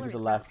whoever gave you controller the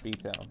is last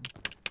beatdown.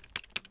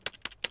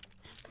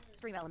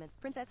 Stream Elements.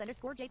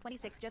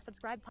 Princess_J26 just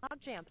subscribed.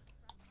 PogChamp.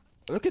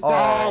 Look at Oh,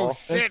 that. Oh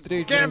That's shit! 3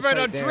 Give drinks it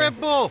a right there.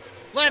 dribble!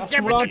 Let's That's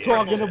give what it I'm a dribble!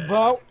 talking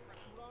about.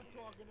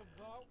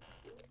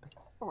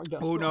 Oh, I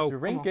got Oh no!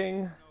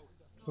 Drinking.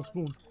 It's a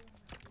spoon.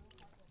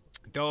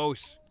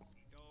 Dose.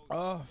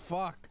 Oh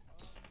fuck!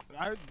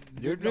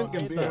 You're did not drinking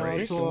get beer, that.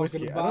 right? Talking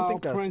Whiskey. I don't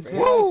think about that's Princess. fair.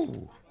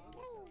 Woo!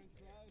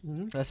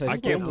 That's I I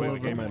can't can't play the over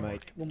game my anymore.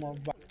 mic. One more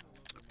bite.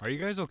 Are you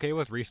guys okay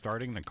with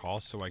restarting the call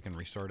so I can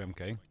restart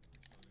MK?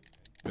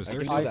 Because I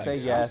there's can do something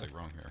that. yes. seriously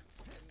wrong here.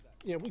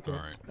 Yeah, we can.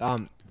 All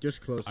right.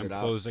 Just close I'm it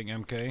out. closing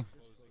MK.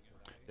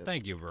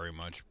 Thank you very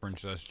much,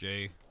 Princess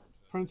J.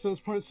 Princess.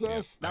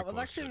 That was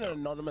actually an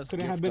anonymous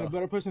Couldn't have been a gifter.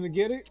 better person to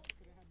get it.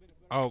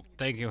 Oh,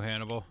 thank you,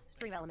 Hannibal.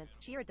 Stream elements.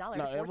 Cheer $1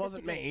 No, to it force us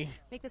wasn't to play. me.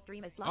 Make the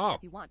stream as Oh. long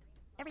as you want.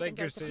 Everything Thank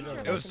you, goes to Cedar. future It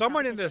was events and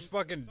someone in this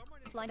competitions.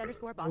 fucking.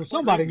 Blind_boss. Well,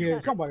 somebody 14. did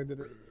it. Somebody did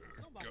it.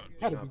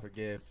 Had to Don't be.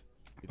 forgive.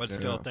 But Do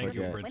still, not thank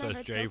you, forget. When I Princess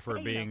heard J, Smoke for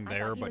say, being I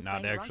there thought he but was not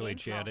playing the wrong actually game,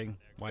 so- chatting.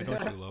 Why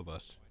don't you love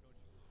us?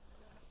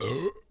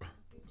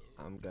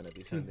 I'm gonna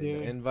be sending Yeah.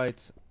 the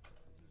invites.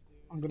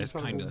 I'm gonna It's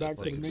try to kind go of back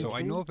to the split. main So I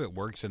screen. know if it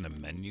works in the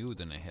menu,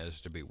 then it has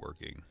to be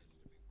working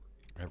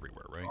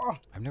everywhere, right? Oh.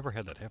 I've never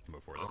had that happen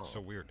before. That's so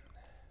weird.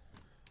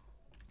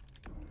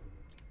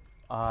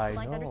 I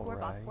Blind_boss know,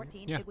 right?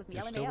 14. Yeah, It was me,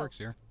 it still LMAO. works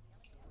here.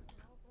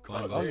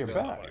 Blind Oh, Boss, you're we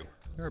love back. you.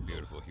 You're a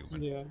beautiful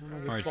human. Yeah. All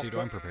right, Cito,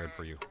 I'm prepared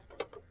for you.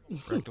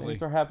 Rectally,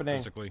 Things are happening.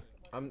 physically.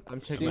 I'm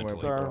checking where Sheeping.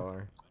 people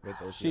are. With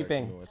those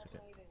Sheeping. Give me 1 second.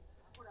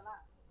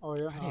 Oh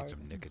yeah. I need alright.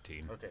 some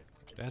nicotine. Okay.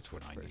 That's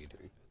what I need.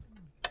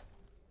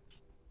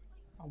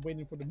 I'm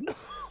waiting for the blue.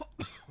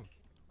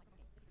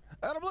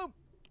 And a blue.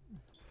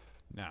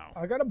 Now,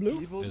 I got a blue.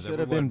 People Is should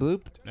have been everyone-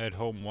 blooped. at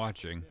home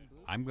watching,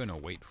 I'm gonna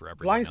wait for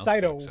everyone Blind else to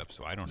Cito. accept,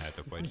 so I don't have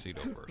to fight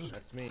Cito first.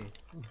 That's me.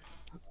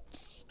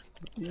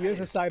 He is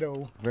a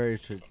Saito. Very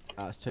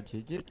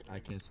strategic. I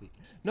can't speak.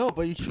 No,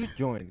 but you should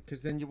join,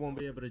 because then you won't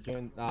be able to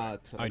join to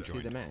I see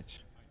the joined.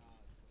 match.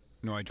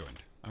 No, I joined.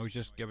 I was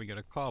just giving it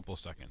a couple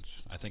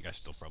seconds. I think I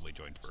still probably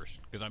joined first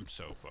because I'm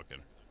so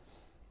fucking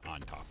on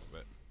top of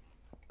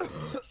it.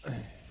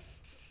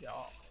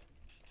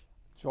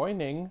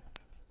 Joining.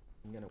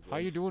 I'm gonna How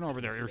wait you doing over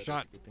there, instead of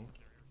Earshot? skipping.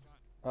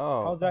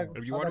 Oh. How's that?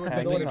 Have you how's wanted that to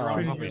hanging make a on? drum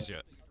treating puppies you?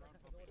 yet?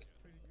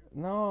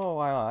 No,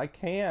 I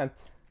can't.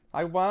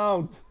 I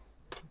won't.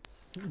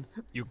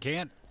 You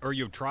can't, or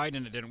you've tried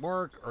and it didn't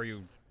work, or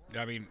you.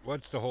 I mean,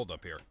 what's the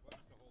holdup here?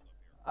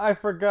 I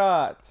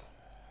forgot.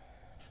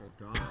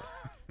 Forgot.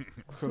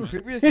 From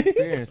previous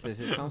experiences,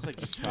 it sounds like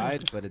you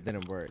tried, but it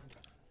didn't work.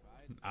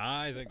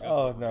 I think. That's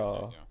Oh, what we're no.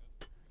 doing,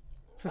 yeah.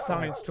 There's a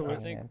science to I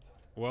it. think.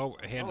 Well,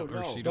 handle Oh,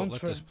 or no. Cito, Don't let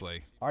try. this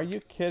play. Are you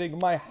kidding?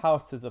 My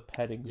house is a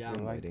petting Yeah, zoo.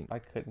 I'm waiting. I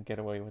couldn't get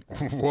away with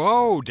that.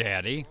 Whoa,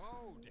 Daddy.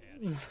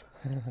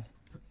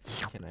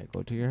 Can I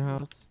go to your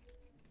house?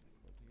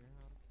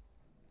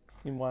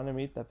 You want to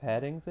meet the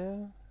petting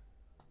zoo?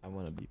 I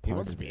want to be He part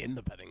wants to of be it. in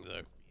the petting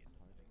zoo.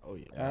 Oh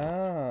yeah.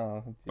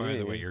 Oh, By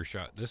the way, gee.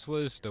 Earshot, this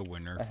was the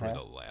winner for Uh-huh.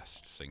 the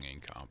last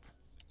singing comp.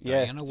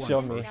 Yes, Diana won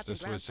show me. first.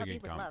 This was singing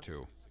Puppies with comp love.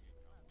 too.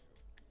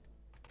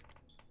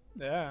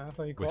 Yeah, that's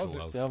how you With called it.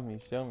 love. Show me,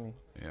 show me.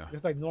 Yeah.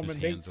 It's like His Norman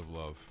hands Bates. of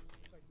love.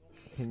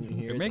 Can you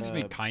hear It makes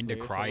me the kind of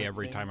players cry on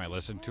every thing? time I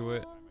listen to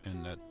it,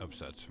 and that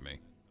upsets me.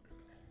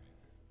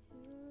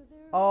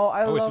 Oh,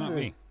 I Oh, it's love not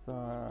me. this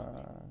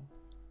song.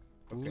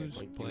 Okay, Who's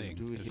but you playing?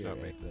 do It's hear not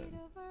me. it then.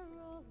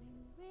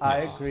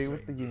 I Yes. agree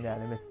with the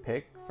unanimous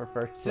pick for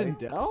first place.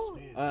 Sindel?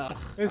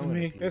 It's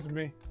me. It's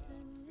me.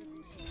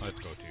 Let's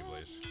go,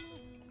 T-Blaze.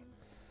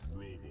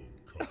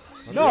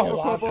 No,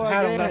 I Trouble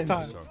had him that again.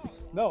 time. So,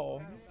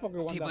 No, fucking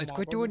won that T-Blaze,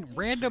 quit motherfucker. doing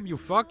random, you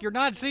fuck. You're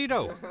not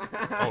Cito.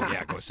 Oh,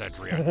 yeah, go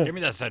Sentry on. Give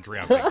me that Sentry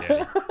on, Big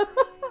Daddy.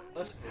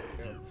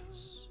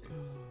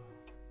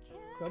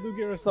 I do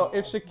get So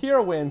respect. if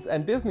Shakira wins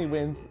and Disney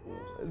wins,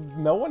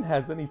 no one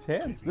has any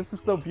chance. This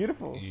is so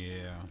beautiful.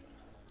 Yeah.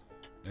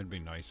 It'd be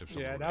nice if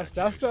someone Yeah, would that's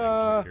actually sing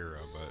Shakira,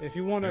 but if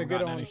you want we to haven't get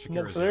gotten on any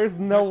smoke. Shakiras There's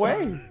no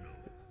way.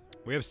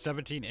 We have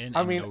 17 in I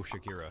and mean, no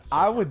Shakira. so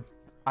I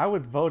far.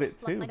 would vote it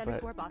too,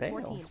 Blind_boss but damn.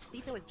 14.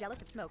 Cito is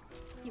jealous of Smoke.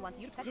 He wants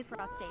you to pet his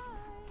prostate.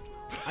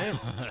 I am.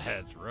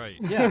 That's right.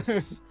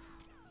 Yes.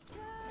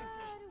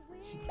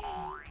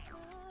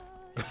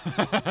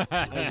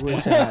 I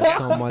wish I had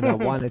someone that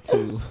wanted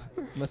to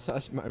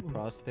massage my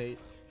prostate.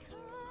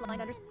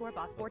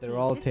 Blind_boss 14. they're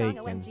all This song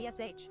taken.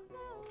 OMGSH.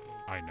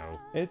 I know.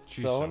 It's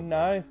She's so so good.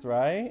 nice,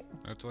 right?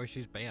 That's why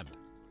she's banned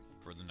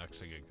for the next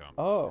singing comp.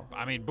 Oh,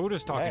 I mean,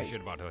 Buddha's talking Yikes.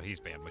 shit about how he's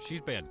banned, but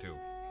she's banned too.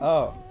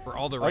 oh, For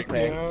all the right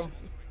Okay. reasons.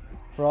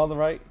 for all the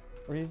right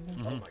reasons.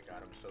 Oh my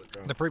god, I'm so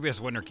drunk. The previous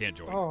winner can't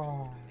join.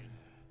 Oh,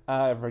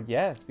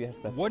 Yes,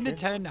 that's 1 to true.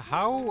 10,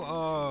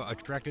 how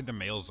attracted to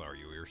males are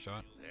you,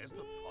 Earshot?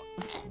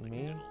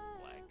 Me?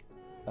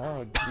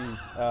 Oh,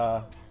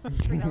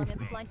 jeez. Stream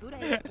elements blind Buddha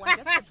 81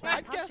 just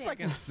subscribe. I guess Hot like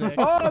shit. a 6.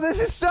 Oh, this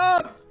is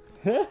stop!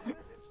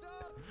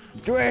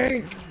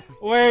 Drink!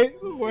 wait.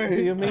 Do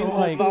you mean Oh,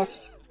 like? fuck.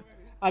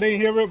 I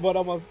didn't hear it, but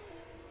I'm a.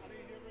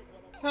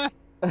 I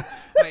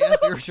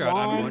asked Earshot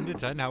on One. 1 to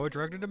 10 how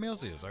attracted to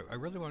males he is. I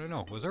really want to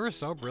know. Was there a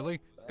sub, really?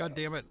 God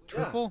damn it.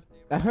 Triple?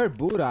 I heard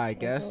Buddha, I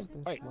guess.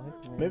 Wait.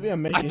 Maybe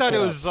I'm making I thought it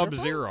shit was up.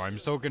 Sub-Zero. I'm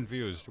so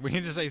confused. We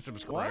need to say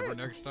subscriber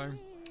next time.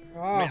 I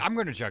Ah, mean, I'm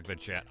going to check the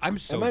chat. I'm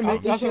so Am I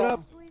making confused. shit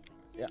up?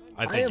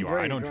 I think am you are. I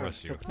very don't drunk,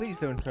 trust you. So please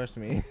don't trust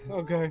me.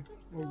 okay.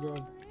 We're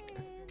good.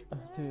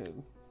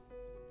 Dude.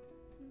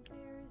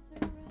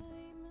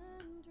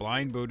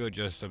 Blind Buddha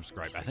just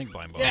subscribed. I think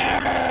Blind Buddha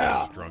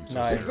is drunk. So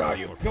Nice. Sarah Got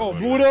fucking Go,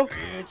 Buddha. Buddha.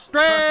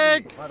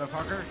 Drink!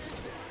 Motherfucker.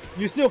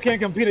 You still can't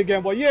compete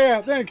again, but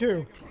yeah, thank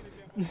you.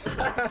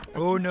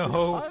 Oh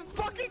no! I'm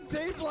fucking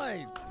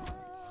T-Blades!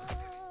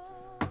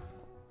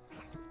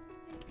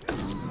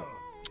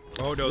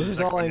 Oh no! This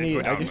is all I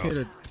need. I just need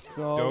a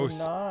So Dose.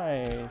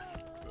 nice.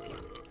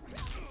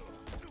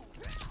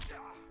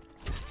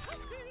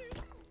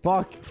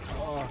 fuck.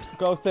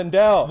 Go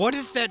Sindel. What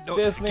is that,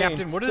 Disney,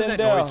 Captain? What does that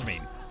Sindel. noise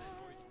mean?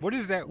 What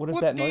is that? What does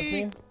that noise Whoopty.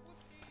 mean?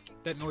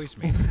 That noise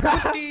means.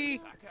 Whoopty.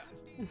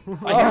 Do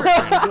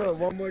it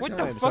one more What the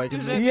time so I fuck can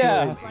does make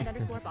that sure.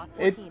 mean?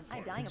 Yeah.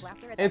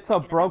 It's a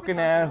broken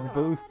ass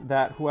boost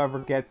that whoever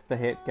gets the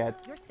hit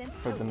gets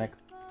for the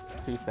next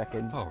 2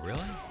 seconds. Oh really?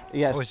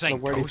 Yes. Oh, it's the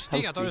saying word is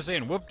toasty? I thought it was toasty.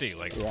 saying whoopty,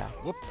 like Yeah.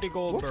 Whoopty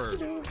Goldberg.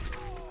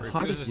 How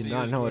did Refuses you to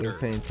not use know it Twitter. was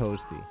saying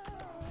toasty?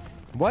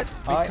 What?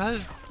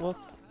 Because Well,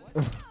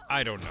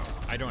 I don't know.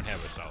 I don't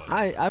have a solid.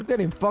 I'm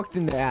getting fucked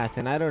in the ass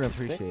and I don't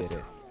appreciate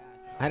it.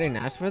 I didn't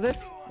ask for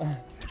this?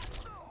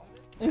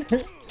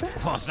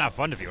 Well, it's not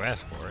fun if you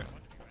ask for it.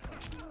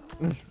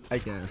 I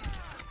guess.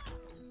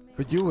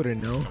 But you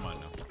wouldn't know. Come on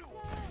now.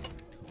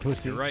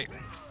 Pussy. You're right.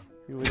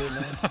 you wouldn't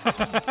know.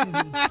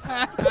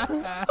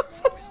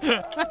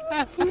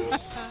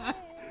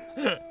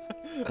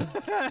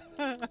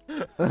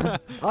 I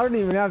don't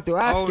even have to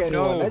ask Oh, anyone.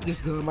 no. I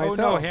just do it myself.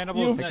 Oh no,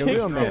 Hannibal's like next a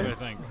real stroke, I man.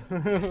 think.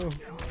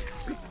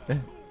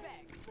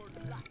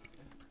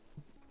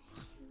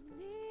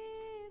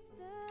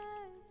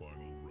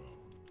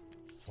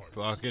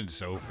 Fucking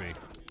Sophie.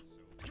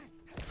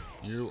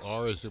 You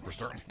are a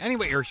superstar.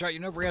 Anyway, Earshot, you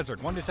never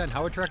answered. 1 to 10,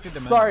 how attracted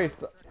to men? Sorry.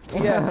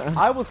 Yes,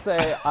 I will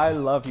say I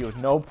love you.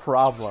 No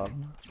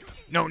problem.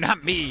 No,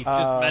 not me.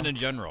 Just men in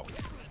general.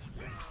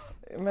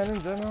 Men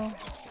in general.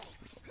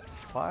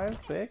 5,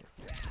 6.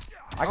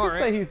 I All can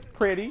right. say he's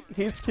pretty.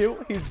 He's cute.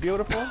 He's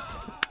beautiful.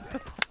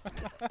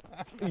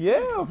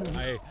 Yeah.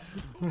 I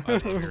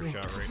love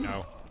Earshot right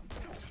now.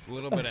 A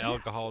little bit of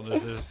alcohol in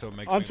this is, so it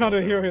makes I'm me trying to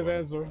love hear his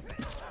everyone.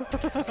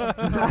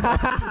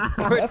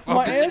 answer. That's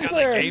my Focusing on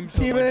the answer. game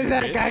so Even much, is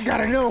that bitch. guy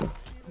gotta know?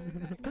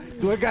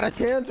 Do I got a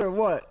chance or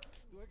what?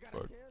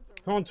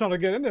 Someone trying to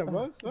get in there,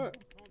 bro. Shit.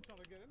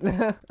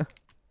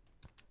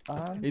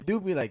 It do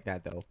be like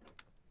that though.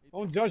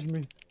 Don't judge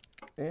me.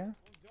 Yeah.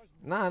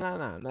 Nah,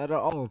 not at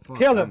all. Fuck,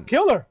 Kill him.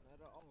 Kill her.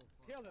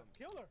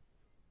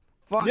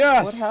 Fuck.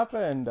 Yes. What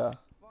happened?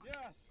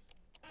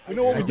 You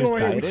know what I we're just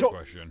doing here? died We it. choke.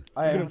 Question.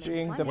 I am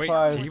being Wait,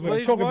 deprived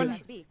T-Blaze choking won?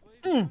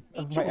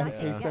 of my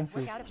MK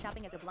senses.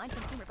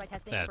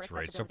 That's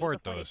right.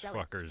 Support those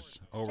fuckers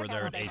over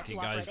there at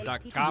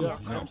atguys.com.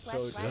 No,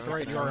 that's the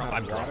right URL.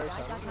 I'm sorry.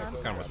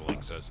 That's kind of what the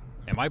link says.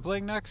 Am I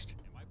playing next?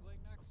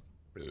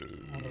 I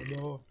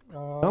don't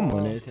know.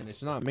 Someone is, and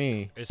it's not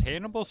me. Is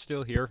Hannibal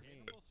still here?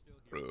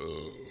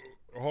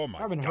 Oh my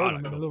I haven't god, heard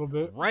him in I a little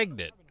bit.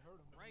 ragged it.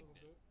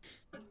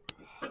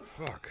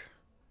 Fuck. I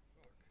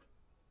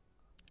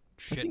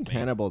Shit, think man.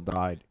 Hannibal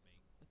died.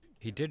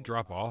 He did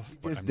drop off,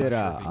 but just I'm did not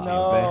a- sure if he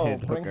No,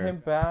 Redhead bring hooker. him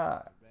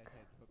back.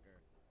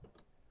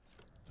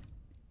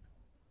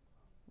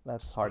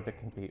 That's hard to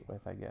compete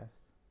with, I guess.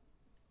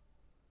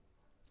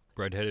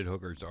 Red-headed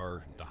hookers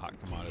are the hot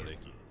commodity.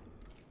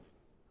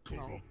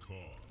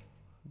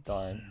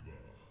 Darn.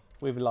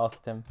 We've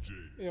lost him.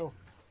 Ew.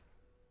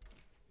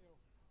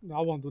 No,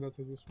 I won't do that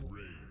to you, Smoke.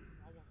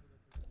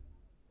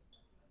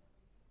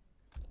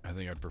 I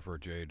think I'd prefer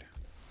Jade.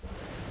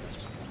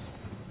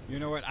 You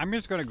know what? I'm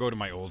just gonna go to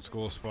my old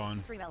school spawn.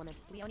 Stream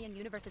elements. Leonian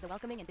Universe is a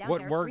welcoming and What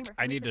down-to-earth worked, streamer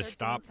I who need is to the third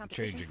stop streaming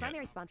competition's changing it.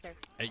 primary sponsor.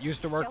 It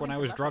used to work when I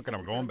was drunk, and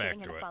I'm going back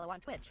to it.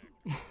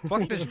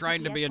 Fuck this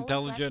trying to be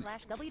intelligent.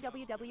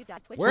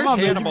 Where's Come on,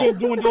 man, Hannibal? you been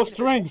doing those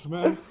strings,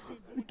 man.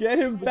 Get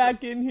him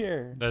back in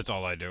here. That's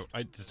all I do.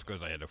 Just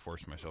because I had to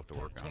force myself to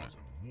work on it.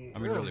 I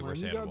mean, really, man,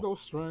 where's you got Hannibal?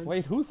 those strings.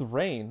 Wait, who's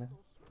Rain?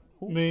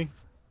 Me.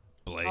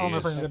 Blaze. I don't know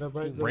if I can get that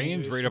right.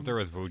 Rain's right up there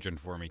with Vujin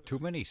for me. Too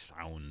many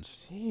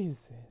sounds.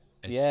 Jesus.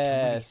 It's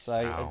Yes, too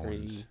many I sounds.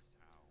 agree.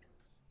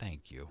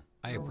 Thank you.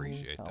 I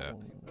appreciate that.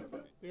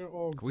 They're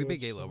all Can we good be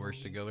gay songs.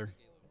 lovers together?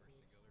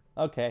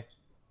 Okay.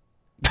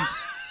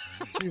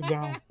 He's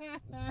down.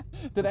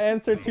 Did I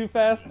answer too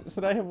fast?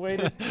 Should I have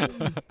waited?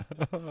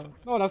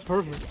 No, that's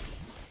perfect.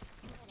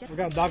 We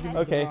got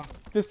documents. Okay,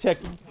 just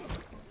checking.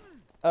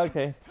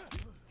 Okay.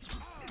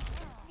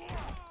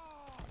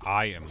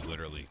 I am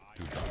literally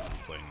too drunk to be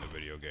playing the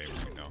video game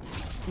right now.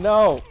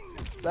 No,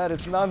 that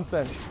is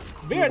nonsense.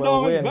 You will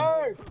Vietnam is win.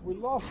 back. We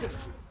lost it.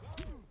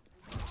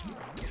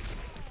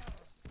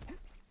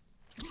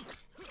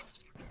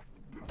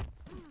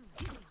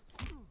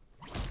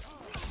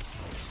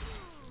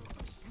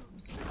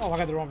 Oh, I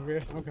got the wrong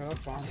gear. Okay, that's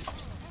fine.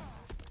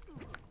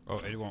 Oh,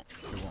 it won't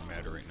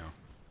matter right now.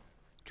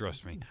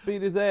 Trust me.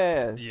 Beat his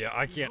ass. Yeah,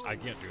 I can't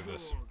do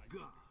this.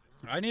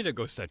 I need to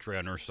go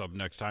Cetrion or sub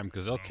next time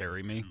because they'll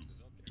carry me.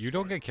 You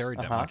don't get carried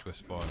that much with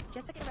spawn.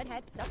 Jessica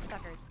Redhead,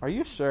 suckfuckers. Are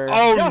you sure?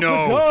 Oh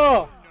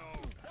no!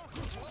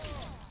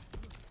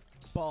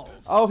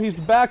 Balls. Oh, he's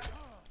back.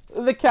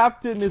 The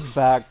captain is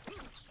back.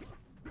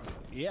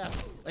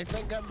 Yes, I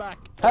think I'm back.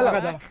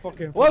 Hello.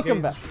 Okay,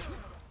 Welcome back.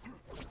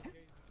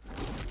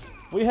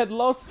 We had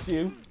lost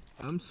you.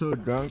 I'm so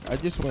drunk. I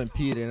just went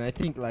peed and I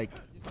think like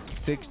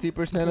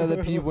 60% of the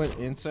pee went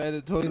inside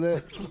the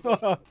toilet.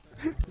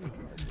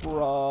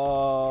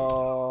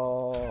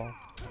 Bro.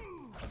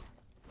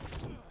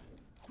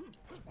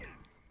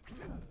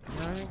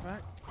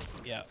 Back?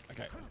 Yeah.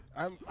 Okay.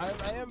 I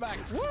am back.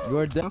 You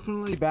are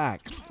definitely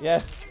back.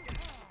 Yes.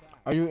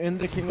 Are you in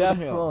the King of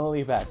the Hill?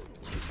 Definitely back.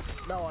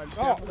 No, I'm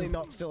definitely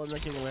not still in the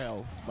King of the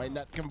Hill. My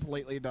net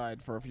completely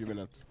died for a few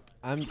minutes.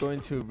 I'm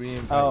going to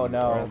reinvite Oh, you,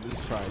 no. or at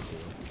least try to.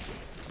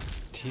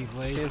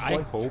 T-Blaze, His I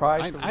voice hope.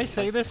 tried I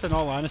say this in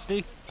all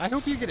honesty. I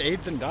hope you get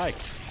AIDS and die.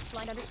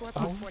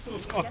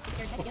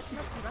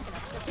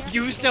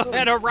 You still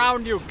had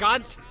around you,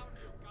 guns.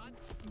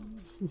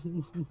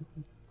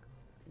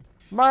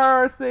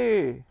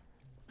 Mercy.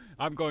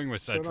 I'm going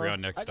with Cetrion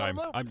next time.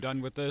 I'm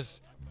done with this.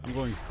 I'm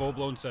going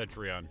full-blown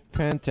Cetrion.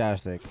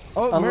 Fantastic.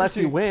 Oh, Unless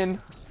mercy. you win.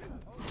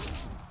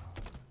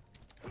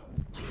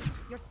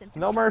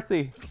 No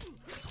mercy.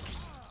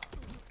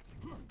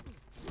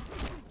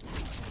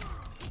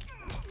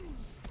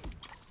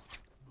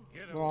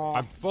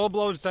 I'm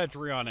full-blown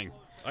Cetrioning.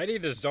 I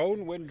need to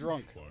zone when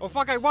drunk. Oh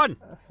fuck! I won.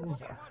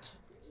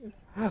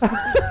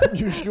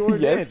 You sure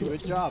Yes. did.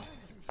 Good job.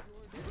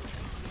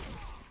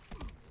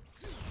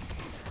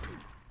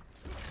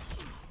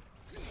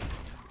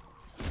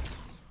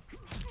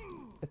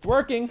 It's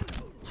working.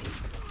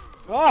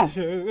 Gosh,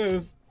 it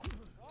is.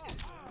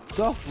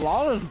 The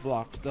flawless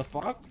blocks. The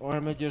fuck? Or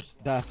am I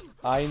just deaf?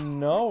 I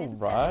know,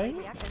 right?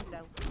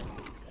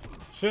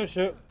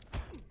 Shit.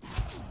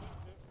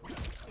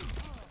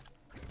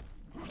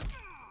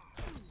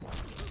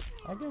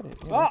 I get it.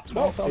 Ah,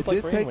 no. It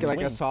did take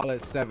like a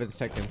solid 7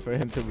 seconds for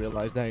him to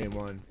realize that he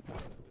won.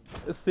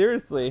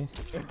 Seriously.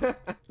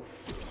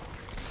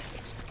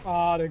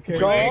 Ah, they can't.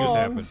 Go What just on.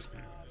 happened?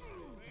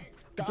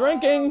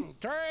 Drinking.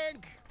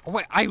 Drink. Oh,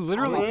 wait, I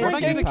literally. I'm What did I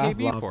get a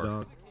drinking. KB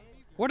for?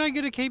 What did I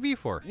get a KB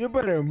for? You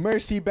better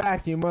mercy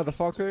back, you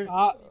motherfucker.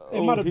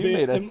 It might have he been.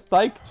 made a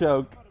psych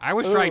joke. I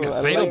was trying to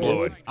fatal like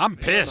blow it. it. I'm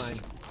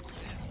pissed.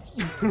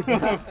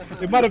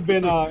 It might have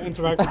been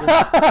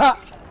interactive.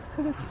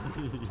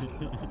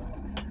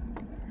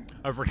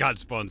 I forgot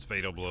Spawn's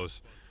fatal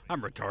blows.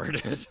 I'm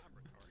retarded.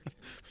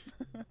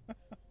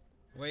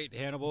 Wait,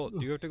 Hannibal,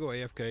 do you have to go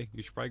AFK?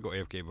 You should probably go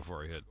AFK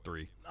before I hit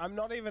 3. I'm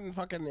not even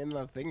fucking in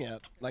the thing yet.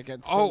 Like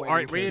it's. Oh,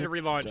 alright, we need to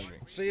relaunch.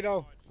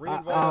 Cito,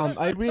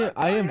 reinvite.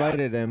 I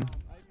invited him.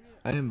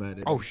 I invited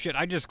him. Oh shit,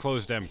 I just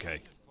closed MK.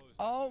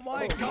 Oh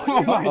my god.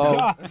 Oh my Oh.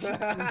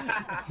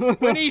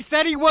 god. When he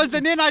said he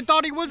wasn't in, I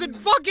thought he wasn't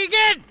fucking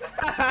in!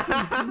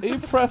 He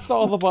pressed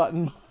all the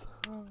buttons.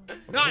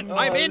 I'm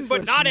that's in, but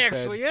what not she said.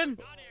 actually in.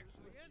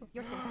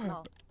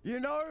 You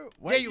know. Yeah,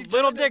 when you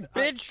little join dick a-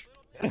 bitch.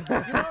 You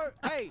know.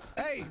 Hey,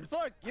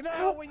 look. You know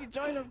how when you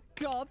join a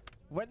cult,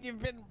 when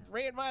you've been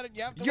reinvited,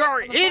 you have to. You're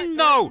wait for the fact in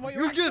that though! when You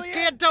you're just actually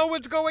can't tell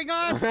what's going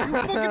on! You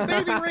fucking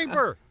baby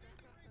raper!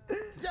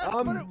 Yeah,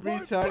 I'm but it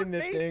won't restarting put the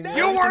me thing. down.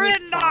 You were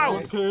in now!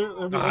 Okay,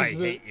 let me I exit.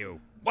 hate you.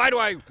 Why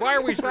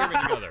are we streaming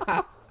together?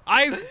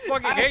 I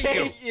fucking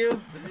hate you.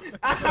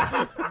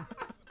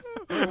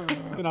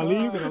 Can I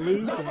leave? Can I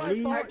leave? Can I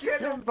leave? I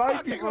can't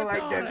invite people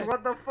like this.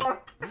 What the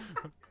fuck?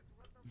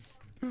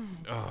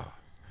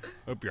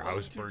 Hope your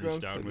house burns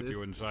drunk down for with this.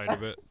 you inside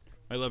of it.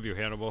 I love you,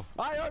 Hannibal.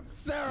 I hope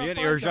Sarah. Me and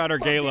finds Earshot a are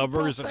gay fucking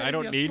lovers, and prostate I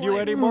don't in need your you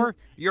sleep. anymore.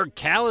 Your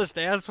calloused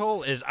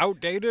asshole is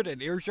outdated,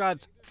 and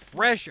Earshot's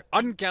fresh,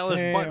 uncalloused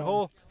Damn.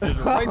 butthole is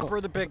ripe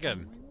for the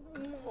picking.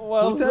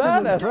 Well, Who said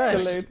that it was fresh?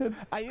 escalated.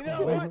 And you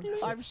know what?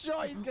 I'm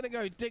sure he's gonna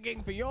go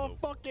digging for your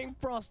fucking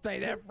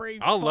prostate every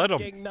I'll let him.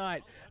 fucking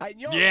night. And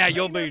your Yeah,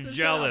 you'll be penis is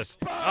jealous.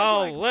 gonna burn I'll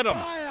like let him.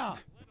 fire.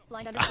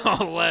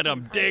 I'll let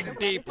him dig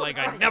deep like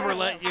I never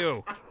let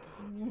you.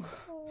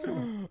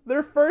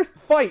 Their first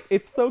fight.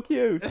 It's so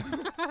cute.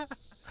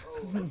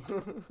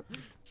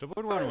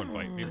 Someone want to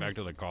invite me back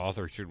to the goth,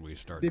 or should we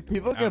start? Did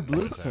people get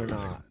blooped or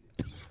not?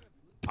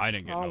 I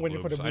didn't get I'm no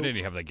waiting for the bloops. I didn't bloops.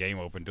 even have the game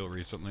open till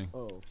recently.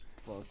 Oh,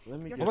 fuck. Let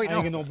me Oh, get... wait, I no.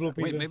 ain't get no bloop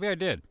Wait, either. maybe I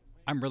did.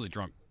 I'm really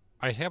drunk.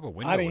 I have a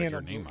window didn't with hear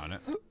your no name bloop. on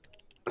it.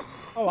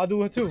 Oh, I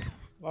do it too.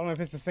 I don't know if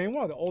it's the same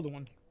one or the older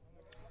one.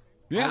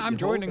 Yeah, I'm hope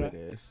joining. it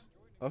is.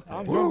 Okay.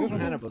 I'm Woo! doing this one.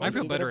 Hannibal, I did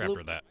feel you get a better bloop?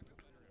 after that.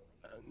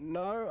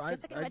 No, I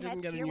Jessica didn't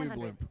Redhead, get a tier new 100.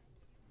 bloop.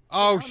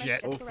 Oh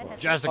Jessica shit! Redhead.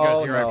 Jessica's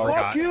Oh, here. I no.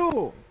 forgot. Fuck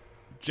you!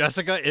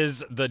 Jessica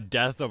is the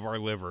death of our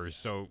livers,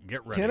 so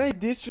get ready. Can I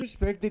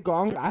disrespect the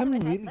gong? I'm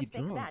really Let's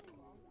fix drunk. that.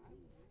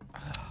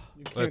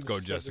 You can't Let's go,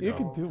 just- Jessica. You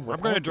can do I'm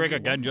whatever gonna drink you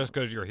again just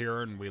because you're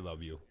here and we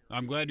love you.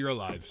 I'm glad you're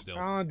alive still.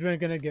 I'm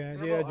drinking again.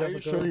 Yeah, Are you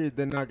Jessica. sure you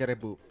did not get a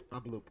bloop? A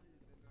bloop.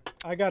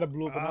 I got a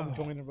bloop, and I'm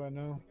joining right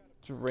now.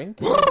 Drink.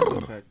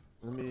 Check.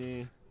 Let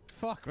me...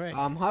 Fuck me.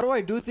 How do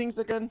I do things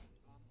again?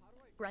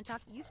 Grunt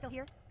Talk, you still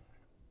here?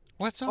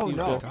 What's up, Oh, you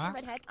no. Doc?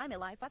 Redhead, I'm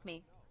alive. Fuck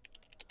me.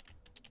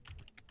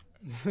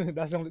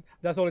 That's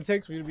all it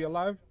takes for you to be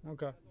alive?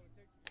 Okay.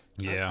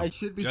 Yeah. I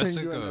should be sending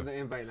you Jessica another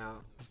invite now.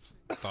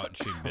 thought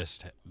she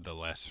missed the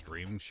last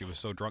stream. She was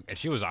so drunk, and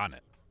she was on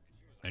it.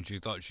 and she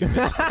thought she missed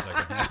the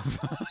second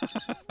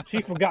half.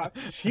 She forgot.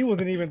 She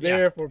wasn't even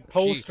there for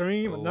post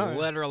stream or nothing.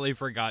 Literally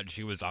forgot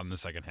she was on the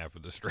second half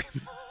of the stream.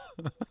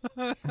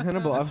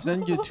 Hannibal, I've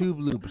sent you 2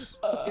 bloops.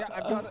 Yeah, I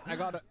got it. I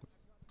got it.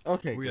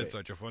 Okay, We great. had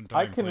such a fun time.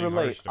 I can playing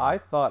relate. Hearthstone. I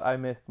thought I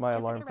missed my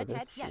Jessica alarm for Redhead,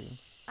 this yes. stream.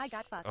 I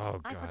got fucked.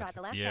 Oh I God. forgot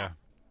the last Yeah.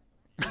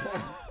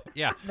 half.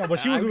 Yeah. No, but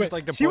she I was would already, just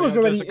like to she point was out,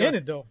 already Jessica, in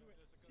it though.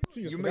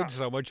 She just You forgot. made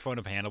so much fun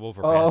of Hannibal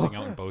for Oh, passing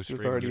out in both she was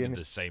stream. already You in did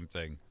it. the same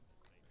thing.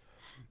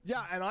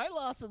 Yeah, and I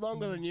lasted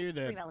longer than you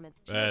did. Stream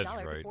elements. That's $1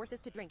 right. for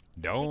forces to drink.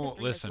 Don't Make the stream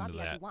as listen to sloppy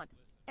as that. you want.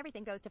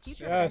 Everything goes to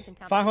future Yes, events and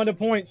 500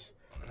 competitions. points.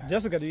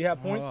 Jessica, do you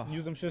have points? Oh.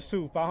 Use them shit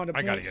too. 500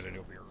 I points. gotta get a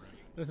new beer.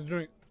 Let's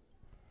drink.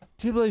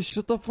 T-Blaze,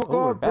 shut the fuck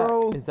Oh, we're up, back.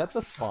 bro. Is that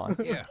the spawn?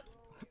 Yeah.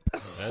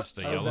 That's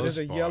the Oh, yellow that is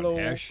a spawn. yellow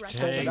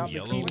Hashtag polka dot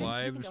yellow bikini. You can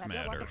lives go have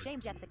your walk matter. of shame,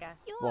 Jessica.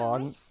 You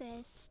Spawn. are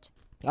racist.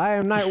 I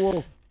am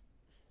Nightwolf.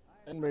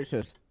 And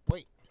racist.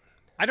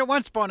 I don't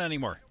want spawn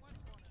anymore.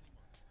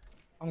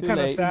 I'm Too kind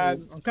of late. sad.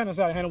 I'm kind of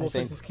sad Hannibal I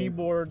think- fixes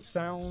keyboard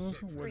sounds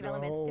with Stream the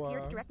elements. whole If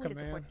you're directly to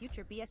command. support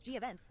future BSG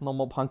events.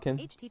 Normal pumpkin.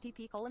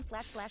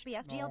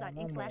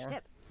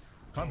 http://bsgl.ink/tip.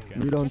 Pumpkin.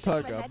 We don't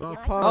Jessica talk Redhead, about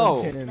I- Oh.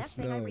 pumpkins. Last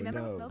thing I No,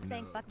 remember was no, Smoke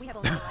saying, no. "Fuck, we have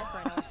only live for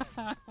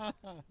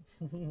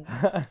an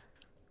hour."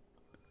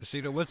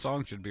 Cito, what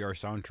song should be our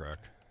soundtrack?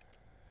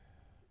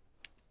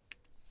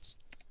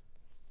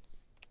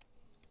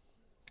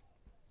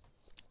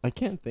 I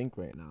can't think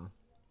right now.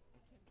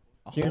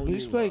 Can you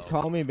please play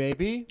Call Me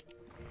Baby?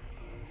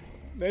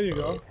 There you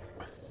go.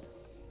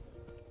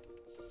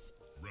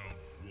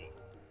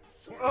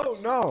 Oh,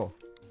 no.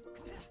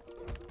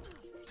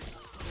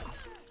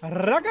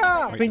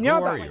 Raga! Wait, who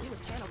are Piñata! you?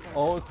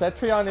 Oh,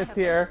 Cetrion is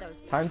here.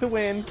 Time to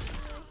win.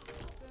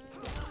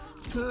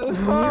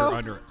 You're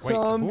under. Wait, who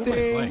am I Something.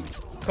 playing?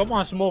 Come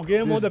on, Smoke,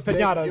 get him all the This dick-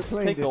 you're piñatas.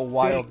 playing Take a this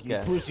wild dick,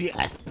 guess. You pussy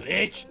ass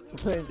bitch. You're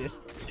playing this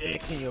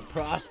dick in your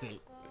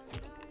prostate.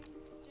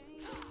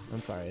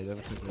 I'm sorry, that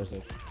was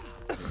aggressive.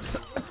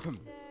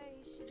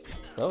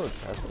 So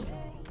impressive.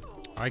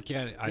 I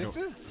can't. I This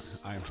don't.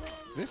 is I'm.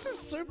 this is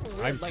super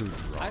weird. I'm like, too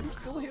drunk. I'm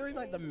still hearing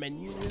like the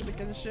menu music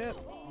and shit,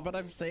 but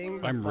I'm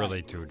saying. I'm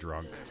really too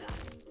drunk.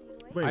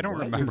 Wait, I don't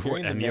what? remember You're what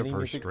hearing the any of menu her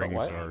music, but strings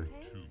what? are.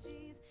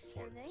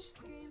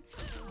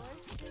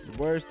 The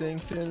worst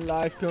things in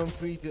life come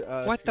free to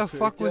us. What the so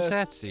fuck was just-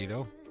 that,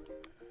 Cito?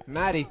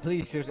 Maddie,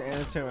 please just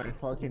answer my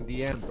fucking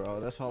DM, bro.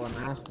 That's all I'm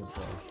asking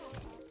for.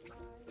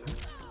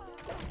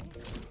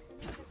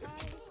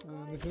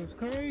 This is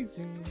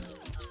crazy.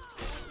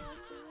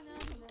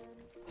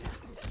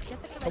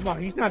 Jessica Come on,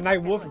 Redhead, he's not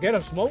Nightwolf. Get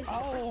him, Smoke.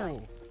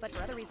 Oh. but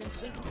for other reasons,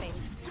 wink and face.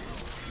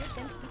 Your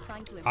sense he's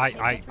trying to impress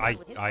Cetrion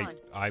with his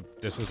spawn.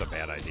 This was a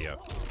bad idea.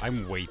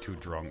 I'm way too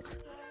drunk.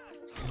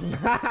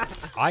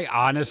 I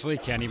honestly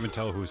can't even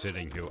tell who's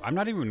hitting who. I'm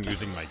not even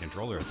using my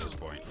controller at this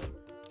point.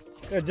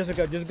 Yeah,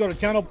 Jessica, just go to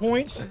channel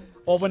points,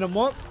 open them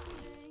up.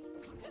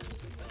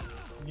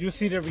 You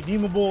see the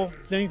redeemable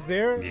things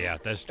there. Yeah,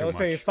 that's too It'll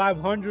say much.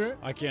 500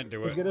 I can't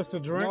do to it. get us to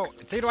drink. No,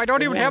 Cito, I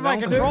don't You even won't have my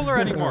announce it? controller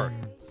anymore.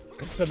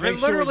 So make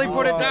literally sure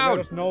put you, it down.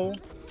 Let us know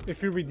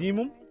if you redeem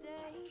them.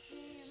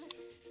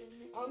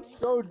 I'm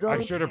so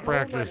drunk. I should have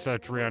practiced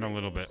Cetrion a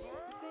little bit.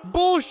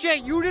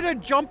 Bullshit! You did a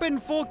jump in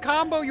full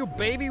combo, you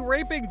baby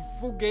raping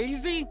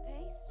fugazi?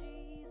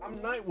 I'm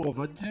Nightwolf.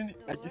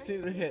 I just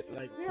need to hit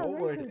like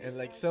forward and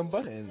like some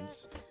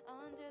buttons.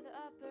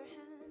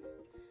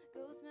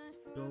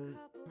 Don't.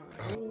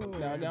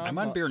 I'm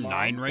on beer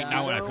 9 right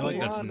now, and I feel like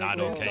that's not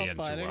okay in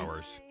 2 fighting.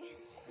 hours.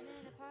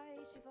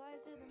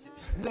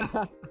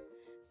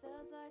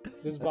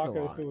 This a vodka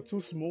is lot. still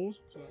too smooth.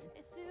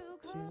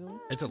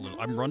 It's a little.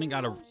 I'm running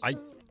out of.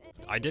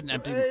 I didn't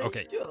empty.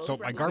 Okay, so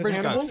my garbage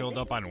got Hannibal? filled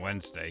up on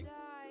Wednesday.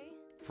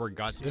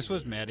 Forgot. This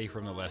was Maddie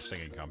from the last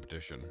singing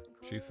competition.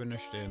 She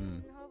finished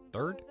in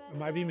 3rd? It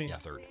might be me. Yeah,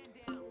 3rd.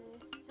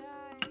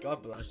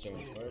 God bless her,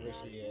 wherever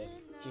she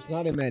is. She's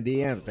not in my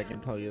DMs, I can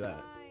tell you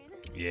that.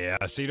 Yeah,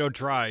 Cito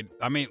tried.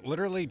 I mean,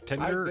 literally,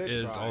 Tinder did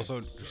is try.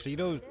 also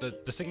Cito's.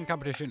 The singing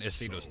competition is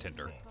Cito's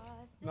Tinder.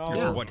 No,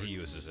 It's what he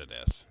uses it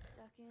as.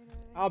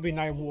 I'll be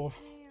Nightwolf.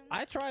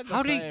 I tried the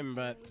How do you- same,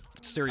 but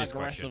Serious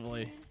question.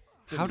 aggressively.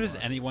 How does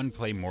anyone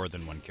play more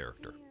than one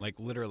character? Like,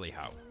 literally,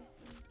 how?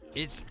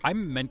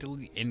 I'm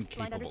mentally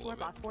incapable of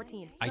it.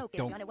 _boss14. I Smoke is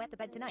don't gonna wet the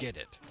bed tonight. get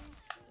it.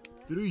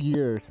 3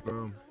 years,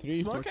 bro.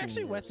 3 Smoke fucking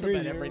actually years. wets the 3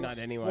 bed every years, night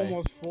anyway.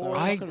 almost so 4.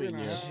 it's I not gonna be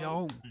new.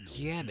 don't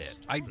get it.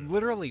 I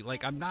literally,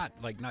 like, I'm not,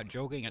 like, not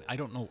joking, and I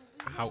don't know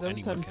how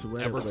anyone Sometimes can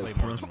wear ever like play more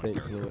than one prostate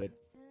character. fluid.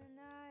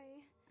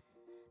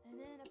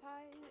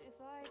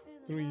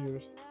 3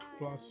 years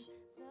plus.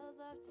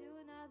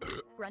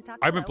 Grunt talk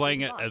I've been below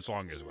playing is it boss. as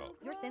long as well.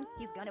 Your sense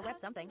he's gonna wet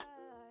something.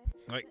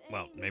 Like,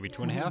 well, maybe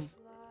 2.5.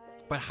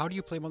 But how do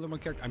you play more than one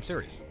character? I'm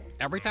serious.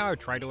 Every time I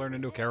try to learn a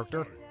new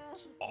character,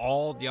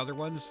 all the other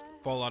ones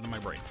fall out of my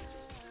brain.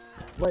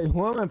 Wait,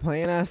 who am I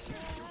playing as?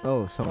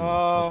 Oh,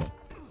 someone.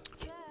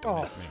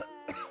 Oh,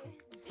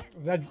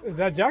 is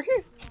that Jackie?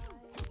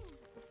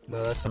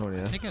 No, that's someone, I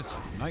yeah. think it's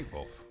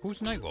Nightwolf. Who's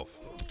Nightwolf?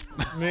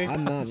 Me.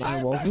 I'm not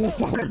Nightwolf this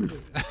time.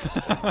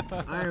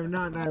 I am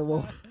not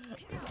Nightwolf.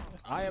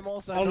 I am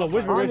also. I don't know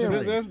which drunk. version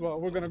this is,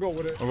 but we're gonna go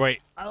with it. Oh,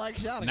 wait. I like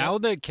shouting. Now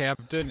that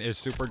Captain is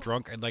super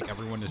drunk, I'd like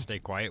everyone to stay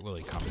quiet while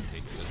he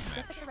commentates this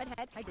match. Jessica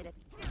Redhead, I did it.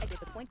 I did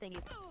the point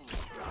thingies.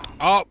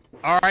 Oh,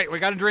 all right. We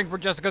got a drink for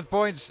Jessica's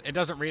points. It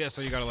doesn't read it,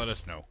 so you gotta let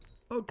us know.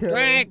 Okay.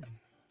 Drink.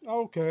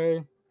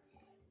 Okay.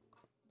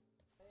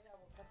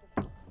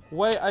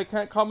 Wait, I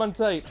can't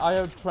commentate. I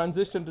have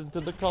transitioned into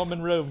the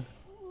common room.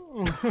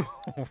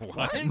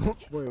 What?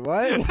 Wait,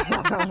 what?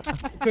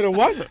 To the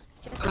what?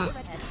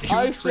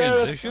 I share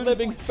a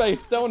living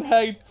space. Don't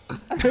hate.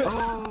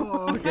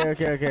 Oh,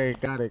 okay.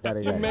 Got it.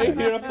 You may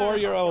hear a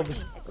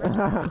 4-year-old.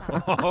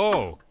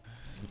 Oh,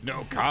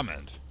 no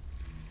comment.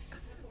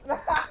 No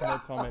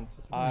comment.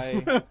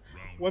 I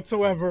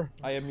Whatsoever.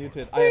 am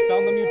muted. I have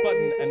found the mute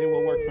button, and it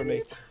will work for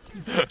me.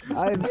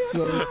 I'm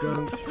so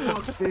drunk.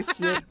 Fuck this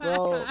shit,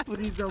 bro.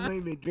 Please don't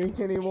make me drink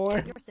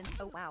anymore.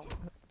 Oh wow.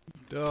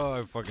 Oh,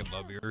 I fucking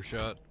love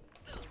Earshot.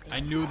 I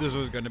knew this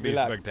was going to be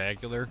Relax.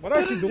 spectacular. What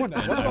are you doing that?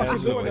 And What the fuck I'm you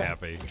so doing that?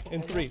 happy.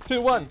 In 3, 2,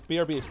 1.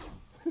 BRB.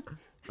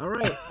 All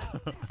right.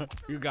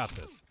 You got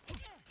this.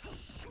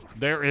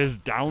 There is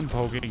down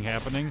poking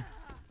happening.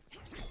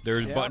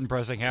 There's button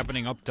pressing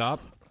happening up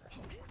top.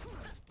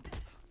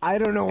 I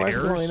don't know what's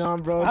Airs. going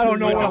on, bro. I don't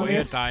know To be what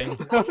honest.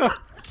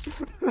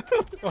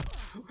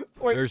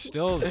 There's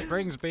still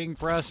strings being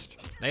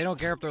pressed. They don't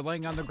care if they're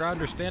laying on the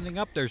ground or standing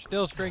up. There's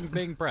still strings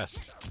being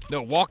pressed.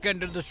 They'll walk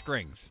into the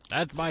strings.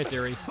 That's my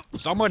theory.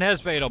 Someone has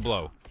fatal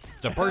blow.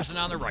 It's a person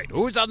on the right.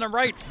 Who's on the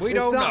right? We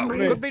don't not know.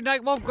 me. Could be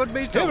Nightwolf. Could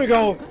be Here Sonya. we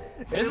go. Is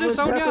It this was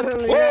Sonya?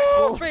 definitely Woo!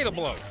 Nightwolf. Fatal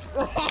blow.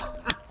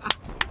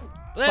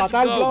 Let's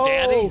Fatal go, blow.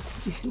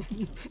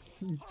 Daddy.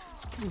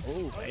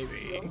 Oh,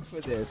 baby. For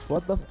this.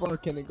 What the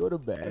fuck? Can I go to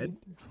bed?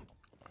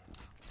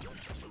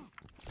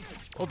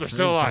 Oh, they're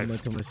still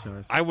alive. Too much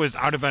sauce. I was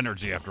out of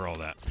energy after all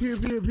that. Pew,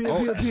 pew, pew,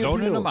 Oh, pew, pew,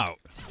 zoning pew. them out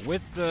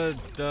with the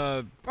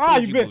Ah,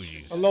 you bougie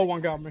bitch. bougies. A low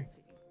one got me.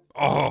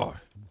 Oh,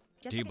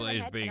 Jessica T-Blaze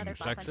Redhead, being another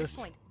 500 sexist.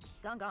 point.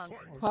 Gong gong.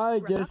 Hi,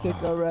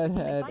 Jessica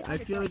Redhead. I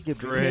feel like you've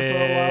been here for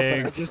a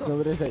while, but I just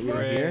noticed that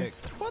you're here.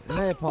 What And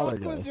I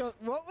apologize.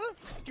 What the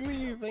fuck were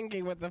you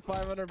thinking with the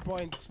 500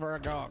 points for a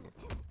gong?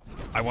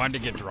 I wanted to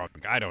get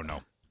drunk. I don't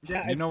know.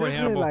 Yeah, You it's know what,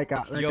 definitely Hannibal? like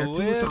a You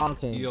live,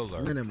 2,000 you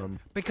learn. minimum.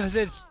 Because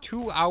it's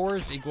 2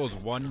 hours equals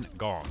 1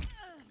 gong.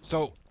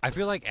 So I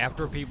feel like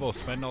after people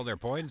spend all their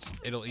points,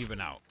 it'll even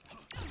out.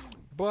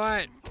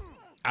 But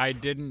I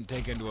didn't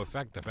take into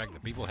effect the fact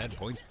that people had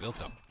points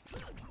built up.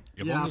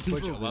 If Yeah, only Twitch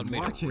people have allowed been me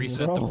to watching,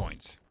 reset bro. the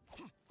points.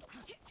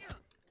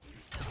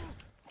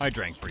 I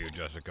drank for you,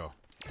 Jessica.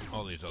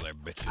 All these other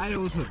bitches. I have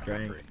also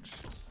drank.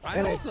 drinks.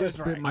 And I also just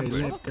drank. bit my I'm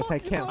good. lip because I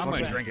can't I'm gonna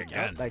fucking drink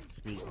again. like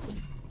speak.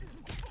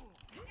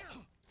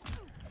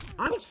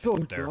 I'm so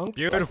There. drunk.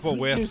 Beautiful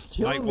You whiff. just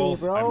killed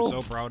Nightwolf, me, bro. I'm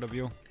so proud of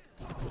you.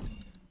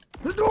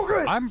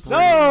 Hadouken! I'm pretty,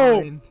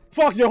 No!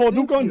 Fuck your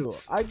Thank Hadouken. you.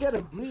 I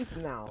gotta breathe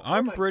now.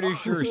 I'm Oh my pretty God.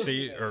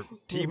 sure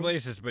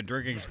T-Blaze has been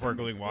drinking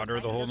sparkling water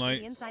the whole The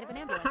night. inside of an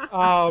ambulance.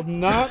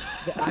 Not.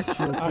 The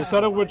actual I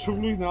started with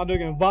Truly, now they're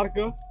getting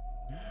vodka.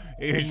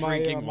 He's my,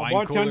 drinking my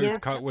wine coolers bartender-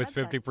 cut with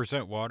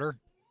 50% water.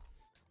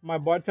 My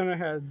bartender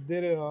has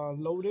did it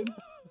loaded.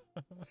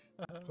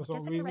 For some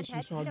Jessica reason, Redhead, she's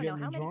you trying to don't get know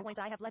me how many drunk. points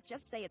I have. Let's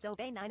just say it's Ove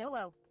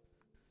 900.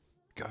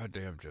 God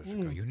damn,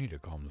 Jessica, you need to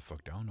calm the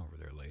fuck down over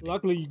there, lady.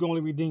 Luckily, you can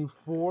only redeem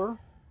 4.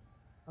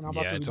 And I'm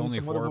about Yeah, to it's redeem only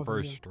some other 4 ones per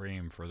again.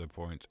 stream for the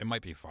points. It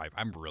might be 5.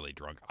 I'm really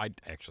drunk. I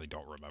actually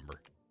don't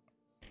remember.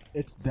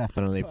 It's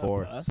definitely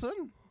 4.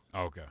 Person?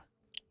 Okay.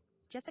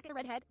 Jessica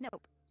Redhead,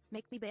 nope.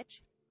 Make me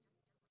bitch.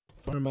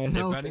 For my If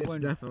health, it's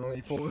anyone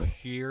definitely 4.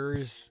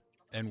 cheers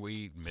and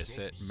we miss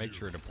it, make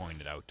sure to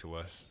point it out to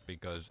us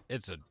because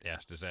it's a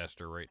ass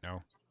disaster right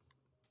now.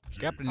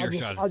 Captain I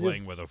just- Earshot's I just-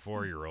 playing with a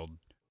 4-year-old.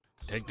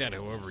 Take that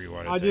however you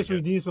want to I take just it.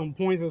 redeemed some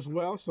points as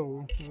well,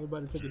 so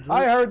everybody take a drink.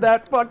 I heard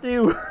that. Fuck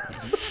you.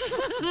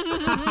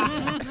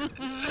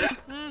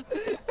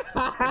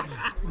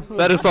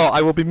 That is all.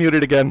 I will be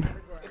muted again.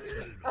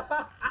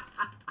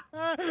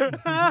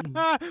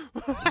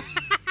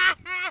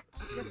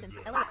 Simpsons,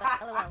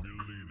 LOL.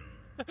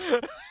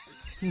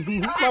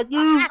 Fuck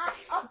you!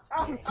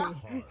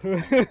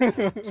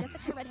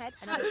 Jessica Redhead,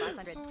 another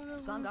 500.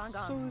 Gong gong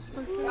gong.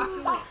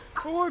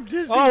 Oh, I'm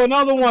dizzy. Oh,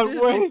 another one. Dizzy.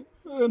 Wait.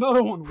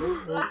 Another one.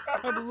 Wait.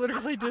 I'm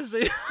literally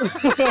dizzy.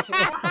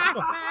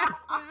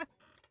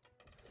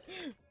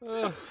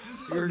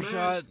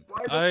 Earshot,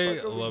 I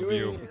love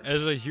you.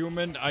 As a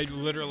human, I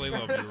literally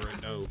love you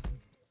right now.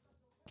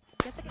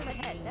 Jessica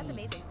Redhead, that's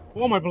amazing.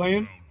 What am I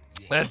playing?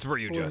 That's for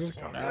you,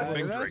 Jessica.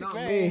 Big that's drinks.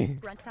 me.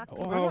 Grunt talk.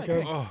 Oh,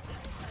 okay. Oh,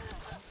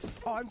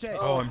 Oh, I'm Jay.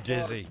 oh, I'm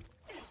dizzy.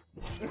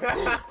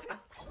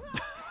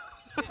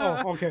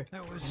 Oh, okay.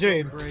 That was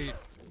Jade. so great.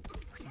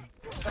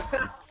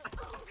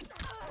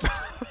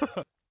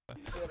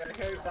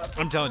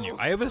 I'm telling you,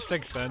 I have a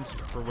sixth sense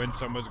for when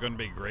someone's going to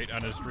be great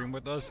on a stream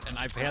with us, and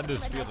I've had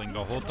this feeling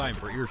the whole time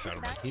for Earshot.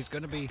 I'm like, he's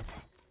going to be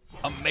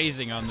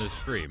amazing on this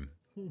stream.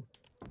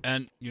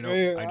 And, you know,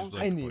 Yeah, I just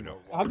like to point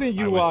out. I think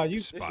you was you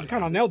spot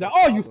kind of on. nailed that.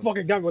 Oh, you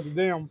fucking got with the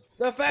damn.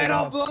 The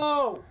fatal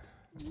blow!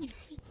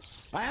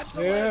 I had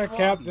to Yeah, wait for-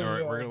 Captain. All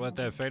right, we're gonna let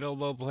that fatal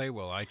blow play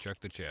while I check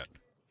the chat.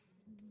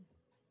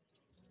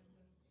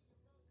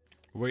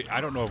 Wait,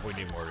 I don't know if we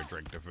need more to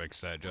drink to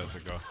fix that,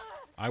 Jessica.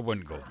 I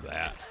wouldn't go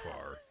that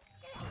far.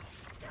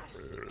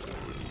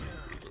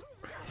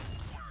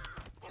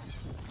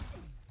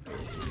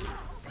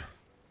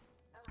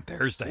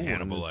 There's the Ooh, and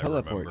Hannibal the I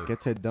teleport remember.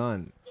 gets it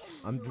done.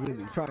 I'm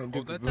really trying to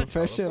be that's a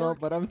professional, teleport?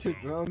 but I'm too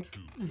drunk.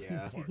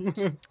 Yeah.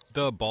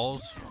 The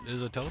balls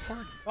is a teleport?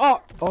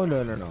 Oh, Oh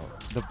no.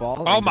 The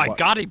ball. Oh and my what-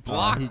 God, he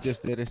blocked. He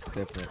just did it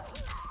different.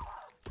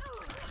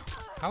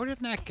 How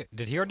didn't that?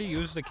 Did he already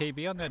use the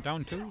KB on that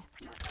down too?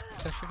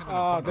 That should've been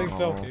a I punish think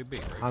so. on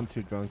KB, right? I'm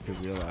too drunk to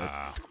realize.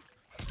 Ah.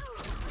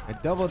 I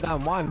doubled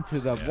down one to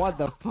the what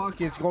the fuck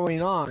is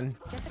going on?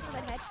 Jessica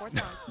Redhead, fourth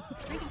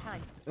round. Drinking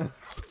time.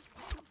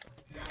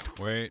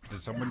 Wait,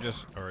 did someone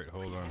just? All right,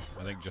 hold on.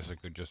 I think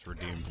Jessica just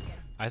redeemed.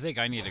 I think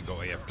I need to go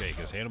AFK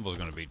because Hannibal's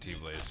gonna beat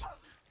T-Blaze.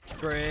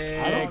 Greg.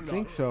 I don't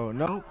think so.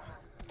 No.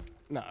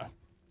 No.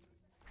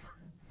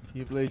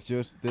 T-Blaze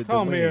just did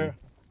come the winning. here.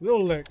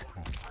 Little lick.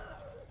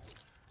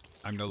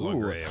 I'm no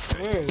longer Ooh.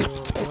 AFK. There you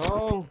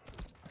go.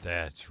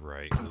 That's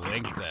right.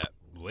 Link that.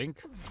 Lick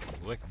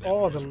that.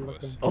 Oh, the puss licking.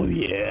 puss. Oh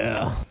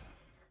yeah.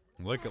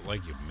 Lick it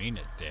like you mean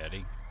it,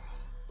 Daddy.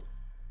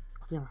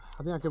 Yeah,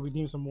 I think I could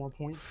redeem some more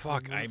points.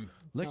 Fuck, I'm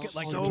Lick it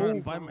like so you're trying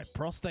to find my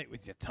prostate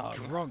with your tongue.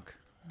 drunk.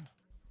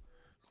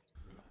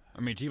 I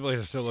mean, T-Blaze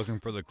is still looking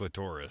for the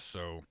clitoris,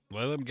 so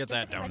let him get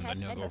that down, and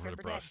then he'll go for the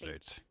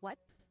prostates. What?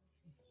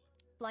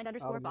 Blind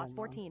underscore boss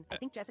 14. I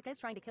think Jessica is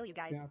trying to kill you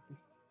guys. Yeah.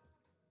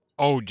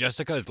 Oh,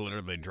 Jessica has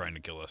literally been trying to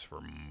kill us for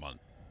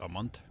a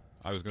month.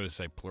 I was going to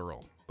say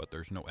plural, but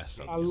there's no S.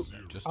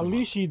 Just At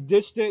least she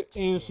ditched it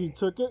and she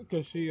took it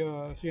because she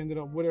ended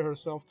up with it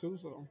herself too.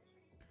 So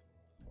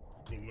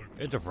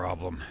It's a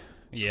problem.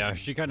 Yeah,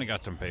 she kind of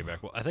got some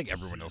payback. Well, I think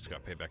everyone else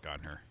got payback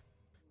on her.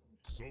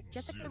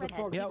 Jessica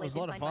Redhead. Yeah, it was a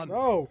lot of fun.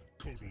 oh,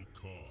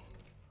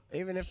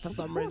 Even if for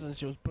some reason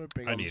she was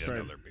pooping I on the need stream.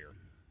 another beer.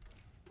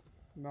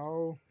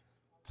 no.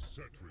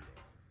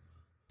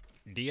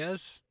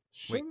 Diaz?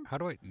 Wait, how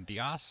do I...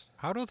 Diaz?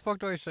 How the fuck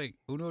do I say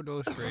uno,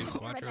 dos, tres,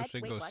 cuatro, Redhead,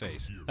 cinco, wait, what?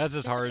 seis? That's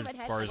as far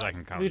as I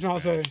can count You know how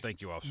to Spanish. say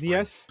Thank you, offspring.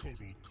 DS.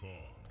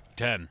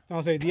 10.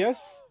 I'll say DS.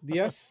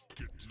 DS.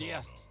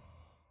 Diaz.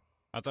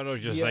 I thought I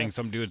was just Yes. saying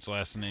some dude's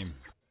last name.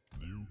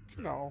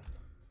 No.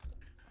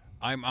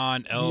 I'm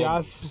on El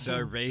Diaz.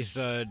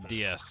 Cerveza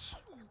DS.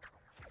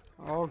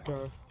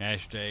 Okay.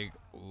 Hashtag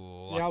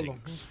Diablo.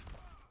 Latinx.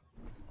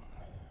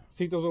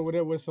 Tito's over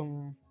there with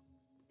some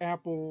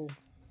apple.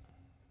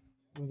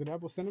 Was it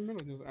apple cinnamon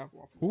or just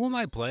apple? Who am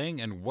I playing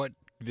and what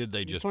did they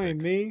You just playing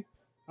pick? me?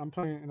 I'm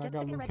playing and I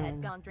got Jessica Redhead.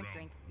 Lieutenant. Gong.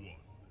 Drink.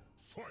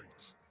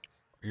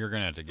 You're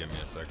gonna have to give me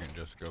a second,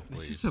 Jessica, This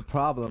please. is a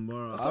problem,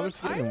 bro. I was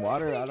getting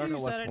water. I don't know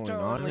what's going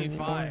on Only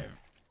anymore. 5.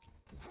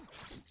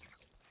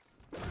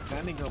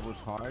 Standing up was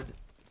hard.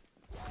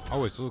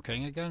 Oh, it's Liu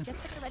Kang again?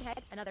 Jessica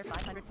Redhead. Another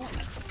 500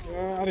 points.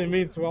 Yeah, I didn't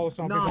mean to. I was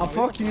trying to Nah, pick up.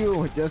 fuck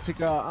you,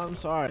 Jessica. I'm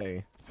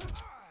sorry.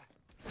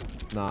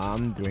 Nah,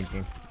 I'm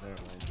drinking. Never mind.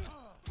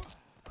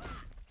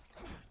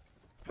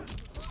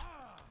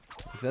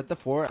 Is that the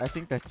 4? I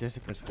think that's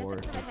Jessica's 4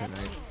 Jessica for Redhead.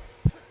 tonight.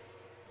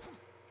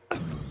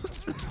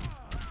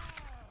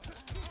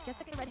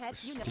 Jessica Redhead.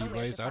 You know Steve where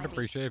Blaze, to I'd find me.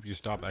 appreciate if you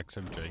stop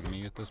XMJing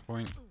me at this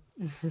point.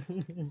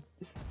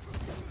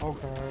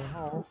 Okay.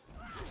 Oh.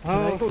 Can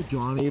I go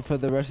Johnny for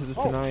the rest of the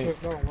Oh, tonight?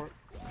 shit, that don't work.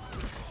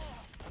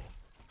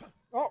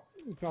 Oh,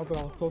 I thought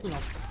I was close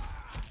enough.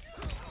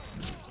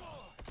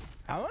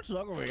 How much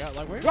longer we got?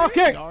 Like we're Drop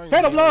kick! going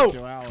Hit him for low!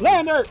 2 hours.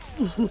 Land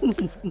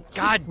it!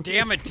 God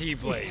damn it,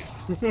 T-Blaze!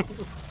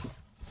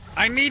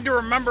 I need to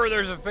remember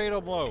there's a fatal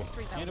blow.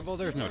 Hannibal,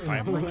 there's no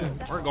time limit.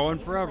 We're going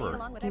Playing forever.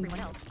 along with everyone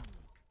else.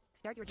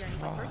 Start your journey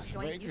by first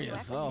joining speak for UUX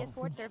yourself.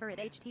 Discord server at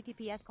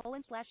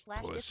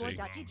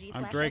https://discord.gg/slash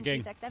I'm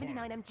drinking.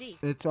 79mg.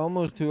 It's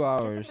almost 2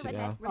 hours, Jessica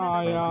yeah. Redhead, I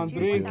remember am to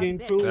drinking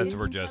bit. too. That's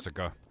for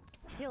Jessica.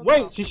 Kill Wait,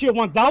 girl. she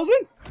 1,000?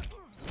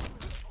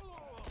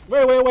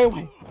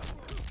 Wait.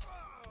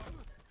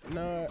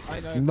 No, I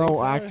don't think No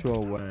so.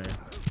 actual way.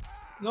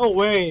 No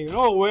way.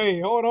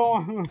 Hold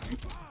on.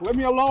 Let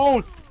me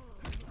alone.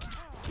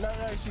 No,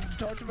 she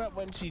talked about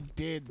when she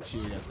did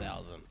shoot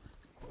 1,000.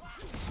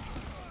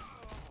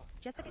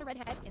 Jessica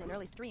Redhead in an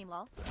early stream,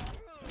 lol.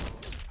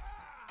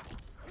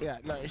 Yeah,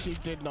 no, she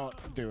did not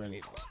do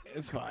anything.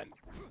 It's fine.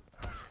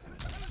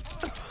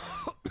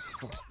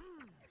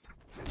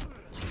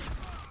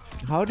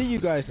 How do you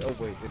guys? Oh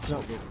wait, it's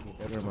not whiskey.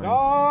 Never mind.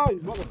 Ah, you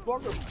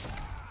motherfucker.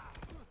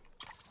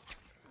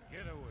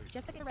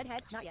 Jessica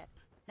Redhead, not yet.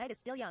 Night is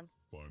still young.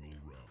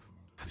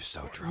 I'm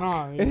so drunk.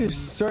 Nah, It is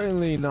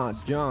certainly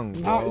not young.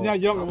 Not- bro. not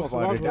young I'm about to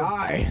whatsoever.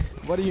 die.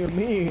 What do you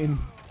mean?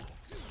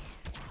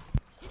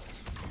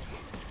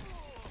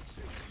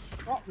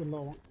 oh, the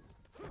low one.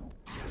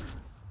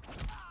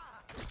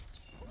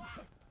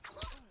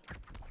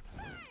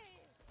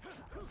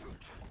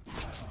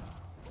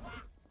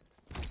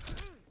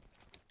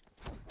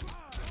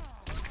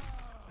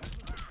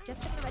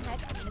 Jessica Redhead,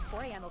 I mean, it's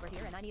 4 a.m. over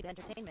here and I need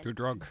entertainment. Too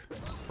drunk.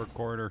 Per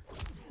quarter.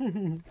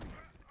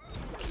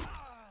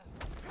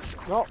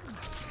 Oh,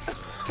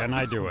 Can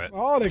I do it?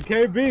 oh, the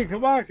KB.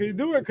 Come on, can you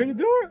do it? Can you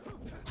do it?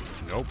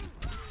 Nope.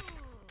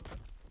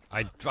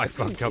 I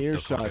fucked up the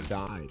Earshot fucking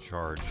died.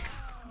 charge.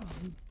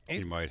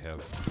 He might have.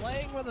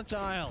 Playing with a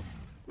child.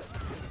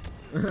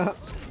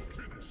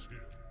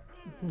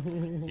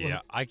 Yeah,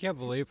 I can't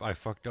believe I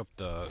fucked up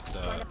the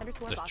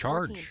 _boss14.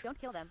 charge. Don't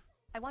kill them.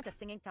 I want a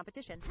singing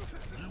competition.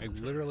 I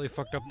literally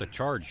fucked up the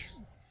charge.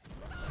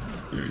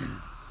 I'm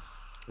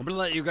gonna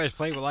let you guys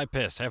play while I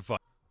piss. Have fun.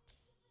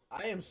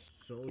 I am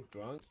so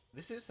drunk.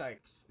 This is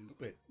like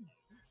stupid.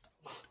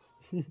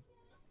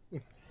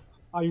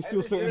 Are you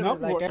still sitting up?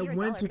 Like I Or?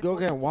 went to go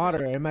get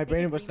water and my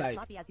brain was like,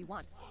 what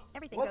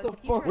the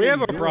fuck? We are have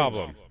you a doing?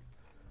 problem.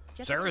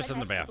 Just Sarah's like in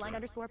the that, bathroom.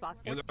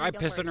 _boss14. Either I Don't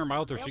piss in worry. her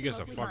mouth or They'll she be gets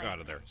the mostly fuck mine. out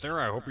of there.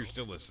 Sarah, I hope you're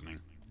still listening.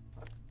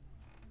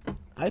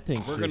 I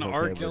think We're she's gonna okay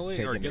R. with Kelly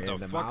or taking get it the in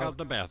fuck mouth. out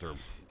the bathroom.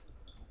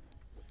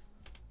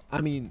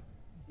 I mean,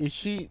 is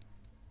she?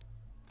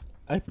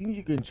 I think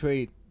you can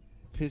trade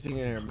pissing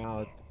in her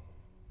mouth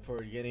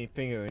for getting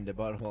finger in the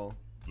butthole.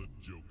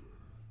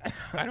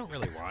 I don't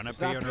really want to Is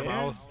pee that in her fair?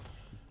 mouth.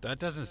 That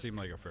doesn't seem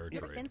like a fair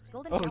Ever trade. since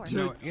Golden Oh, Hour.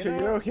 dude, you so know,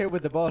 you're okay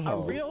with the A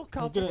butthole? real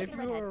couple. Good. If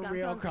you were a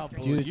real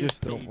couple, You you'd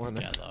just be don't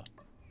wanna- together.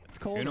 It's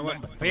called You know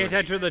number what? Pay three.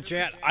 attention to the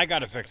chat. I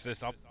gotta fix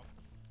this up.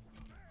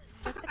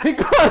 He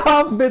cut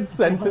off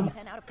mid-sentence.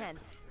 10 out of 10.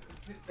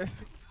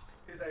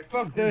 He's like,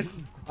 fuck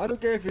this. I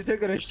don't care if you're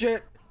taking a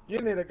shit. You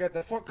need to get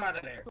the fuck out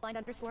of there.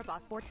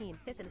 _boss14.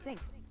 Piss in the sink.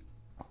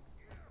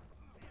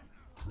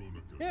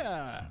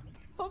 Yeah.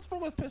 What's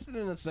wrong with pissing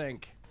in the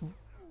sink?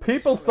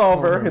 People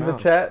solver her in the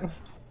mouth. chat.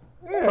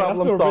 Yeah,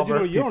 Problem that's the solver.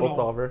 original People urinal.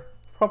 solver.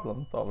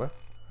 Problem solver.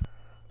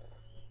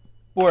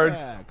 Words.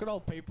 Yeah, good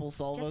old people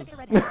solvers. Jessica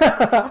Redhead.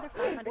 Another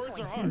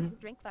 500 points.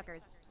 Drink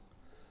fuckers.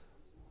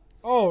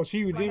 Oh,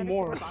 she Blind redeemed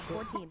more.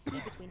 _boss14.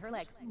 Seat between her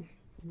legs.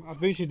 I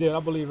think she did. I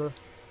believe her.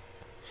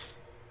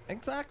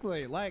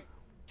 Exactly. Like,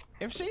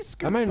 if she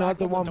scooped Am I not back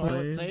the on one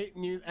toilet playing?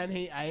 seat and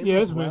he aimed Yeah,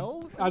 as it's me.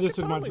 well, I it just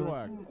could took my totally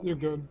drink. work. You're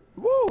good.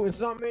 Woo, it's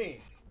not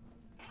me.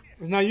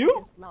 It's not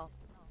you? Lol.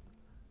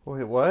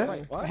 Wait, what? Wait,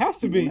 It what? has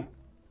to be.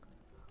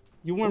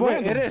 You went Wait,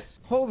 random. it is.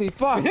 Holy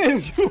fuck. It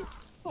is you.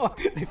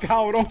 The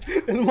cow don't.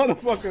 This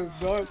motherfucker's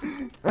done.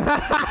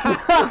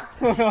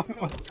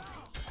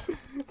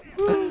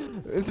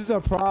 This is a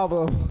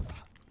problem.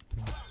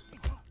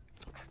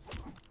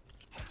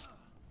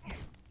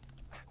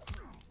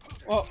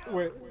 Oh,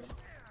 wait.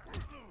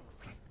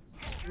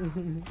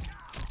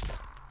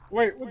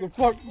 Wait, what the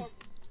fuck?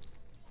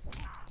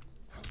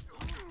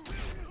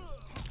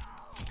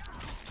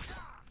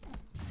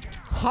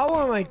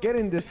 How am I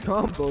getting this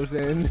combos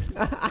in?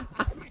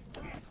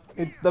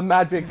 It's the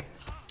magic.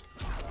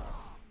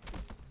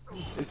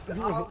 It's the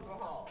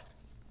alcohol.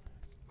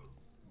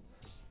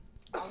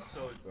 I'm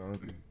so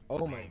drunk.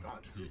 Oh my god,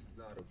 this is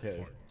not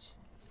okay.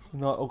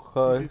 Not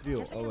okay. PvP.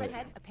 Jessica Oh wait,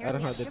 Redhead. I don't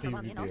Apparently have the a stripper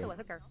mom and also a PvP.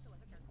 hooker.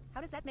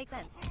 How does that make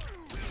sense?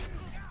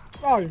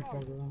 Oh, you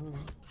fucker.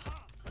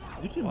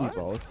 You can be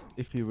both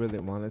if you really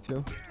wanted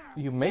to.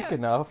 You make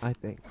enough I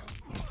think.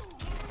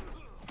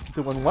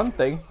 doing one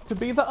thing to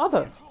be the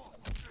other.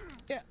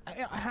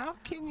 Yeah, how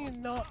can you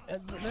not?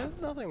 There's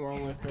nothing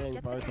wrong with being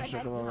Jessica both a Redhead,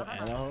 sugar mama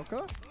and a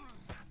hooker.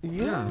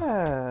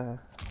 Yeah.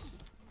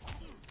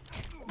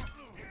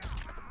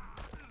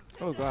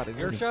 Oh god, I'm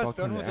Your getting shot's fucked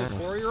done in with the this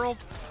ass. 4-year-old?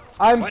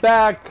 I'm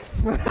back.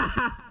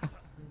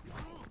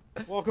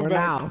 Welcome For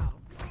back. now.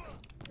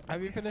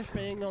 Have you finished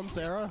being on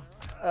Sarah?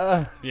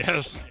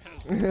 Yes.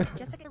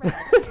 Jessica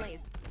Redhead. Blaze.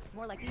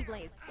 More like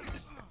E-Blaze.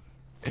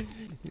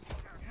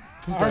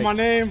 I heard my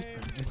name.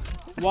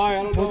 Why?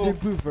 I don't Hold know. your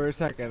poop for a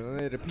second.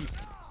 I need a peep.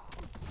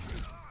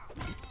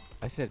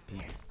 I said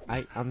peep.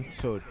 I'm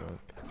so drunk.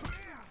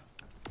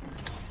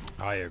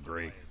 I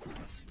agree.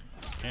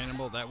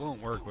 Animal, that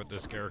won't work with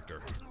this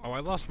character. Oh, I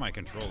lost my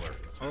controller.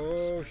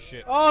 Oh,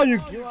 shit. Oh, you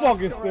You are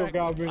fucking still correct.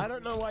 got me. I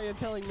don't know why you're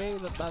telling me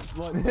that that's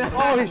what.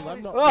 Oh,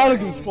 I'm not. look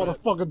at this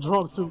motherfucker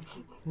drunk too.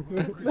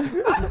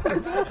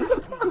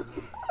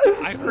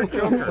 I heard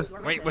Joker.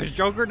 Wait, was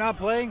Joker not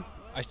playing?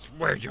 I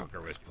swear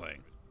Joker was playing.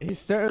 He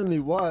certainly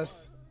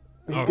was.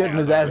 He's Okay, getting I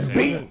his thought it ass was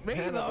beat. him. Me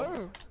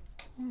though.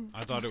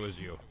 I thought it was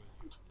you.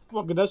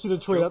 Fucking that should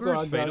have traded. That's Joker's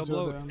what I fatal got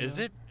blow. you. Is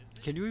it?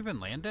 Can you even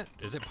land it?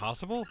 Is it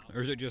possible,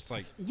 or is it just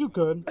like You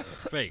could.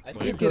 fake? I like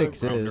think it ground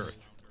exists.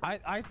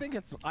 earth? I think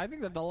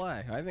the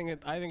delay. I think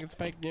it's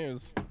fake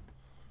news.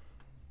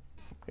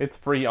 It's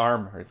free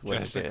armor is what it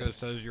Jessica is.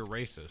 says you're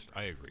racist.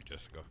 I agree,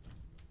 Jessica.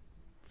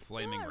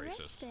 Flaming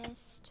racist.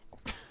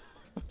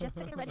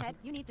 Jessica Redhead.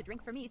 You need to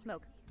drink for me,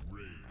 smoke.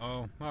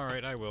 Oh, all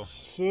right, I will.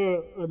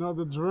 Shit,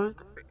 another drink.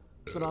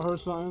 Did I heard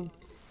something?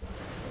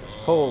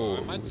 Oh.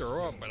 I might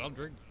throw up, but I'll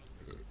drink.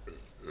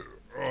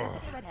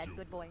 Jessica Redhead.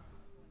 Good boy.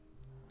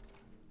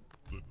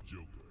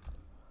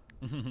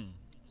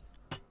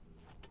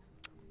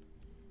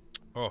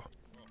 Oh,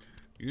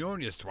 you know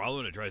when you swallow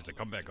and it tries to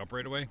come back up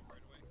right away?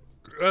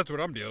 That's what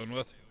I'm dealing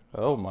with.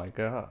 Oh my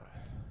god.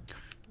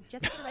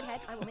 Jessica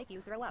Redhead. I will make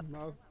you throw up.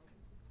 No.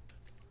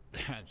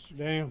 That's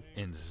Damn.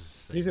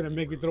 insane. He's gonna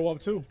make you throw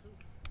up too.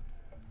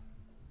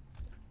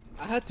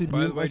 I had to By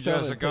mute the way,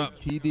 myself and Jessica.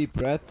 take deep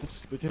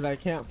breaths because I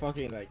can't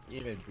fucking like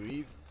even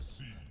breathe.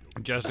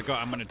 Jessica,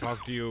 I'm gonna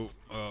talk to you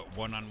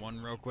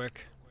one-on-one real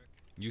quick.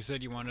 You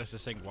said you want us to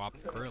sing WAP.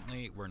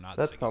 Currently, we're not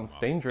That singing sounds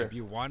WAP. dangerous. If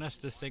you want us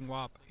to sing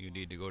WAP, you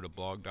need to go to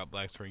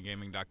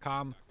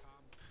blog.blackscreengaming.com.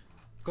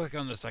 Click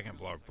on the second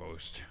blog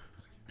post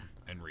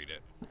and read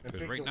it.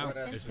 Because right now,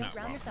 it's not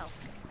Round WAP.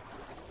 yourself.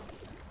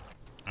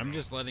 I'm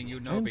just letting you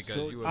know I'm because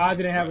so- you I have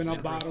didn't have expressed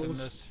enough interest in bottles.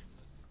 this.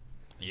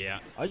 Yeah.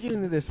 All you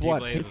need is what,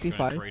 T-Blaze was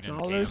gonna trade in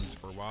 $55? cans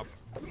for WAP.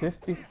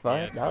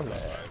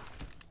 $55.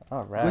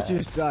 All right. Which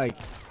is like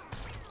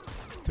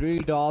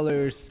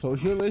 $3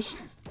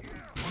 socialist.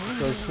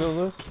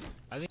 Socialist.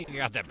 I think you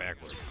got that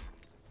backwards.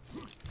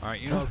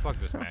 Alright, you know what? Fuck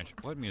this match.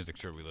 What music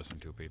should we listen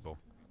to, people?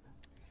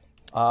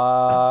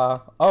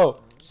 Oh,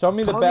 show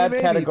me the Call me bad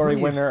maybe, category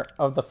please. winner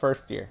of the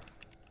first year.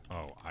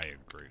 Oh, I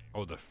agree.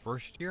 Oh, the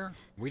first year?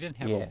 We didn't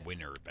have Yeah. a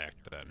winner back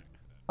then.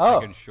 Oh,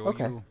 I can show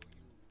okay. you.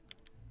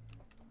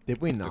 Did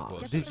we not?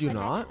 closest. Did you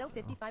not? So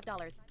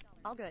 $55.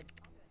 All good.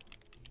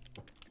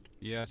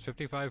 Yeah, it's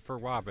 55 for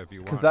WAP if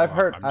you want. Because I've WAP.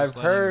 heard, I'm I've just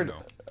letting you heard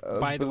know.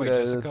 By the way,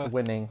 Buddha's Jessica,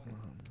 winning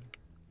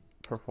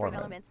From performance.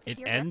 Elements, it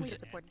here directly ends to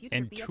support future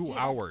in BSG 2 events.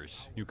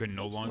 hours. You can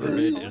no longer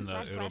bid and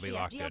it'll be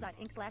locked in.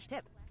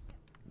 http://bsgo.inc/tip.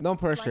 No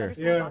pressure.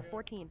 Yeah.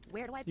 14.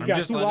 Where do I You I'm got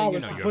just 2 letting you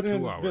hours know to you put have in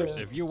 2 the hours.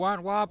 bid. If you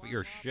want WAP,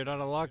 you're shit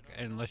out of luck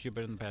unless you've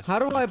been in the past. How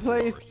do I 2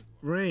 play hours.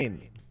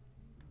 Rain?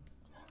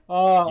 You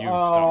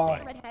stop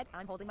playing. Redhead,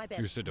 I'm holding my bid.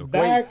 You Sudoku.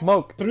 Back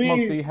Smoke. 3, Smoke,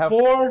 do you have-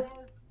 4.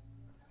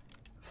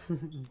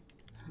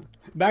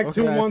 Back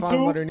Okay, 2, I 1,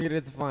 found what 2. I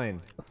needed to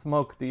find.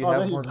 Smoke, do you Oh, there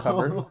have you more go.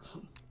 covers?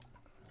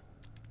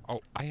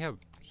 Oh, I have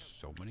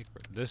so many.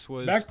 This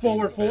was Back the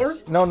forward 4?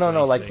 best No,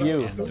 like placing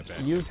you. in the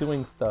back. You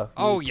doing stuff.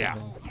 Oh You yeah,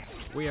 doing-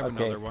 we have Okay.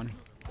 another one.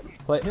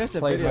 Here's a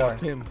play video more.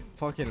 of him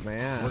fucking my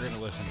ass. We're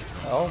gonna listen to it.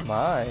 Oh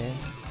my.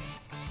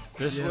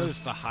 This Yeah. was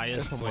the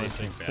highest That's a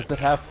placing Does bet. it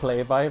have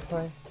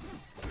play-by-play?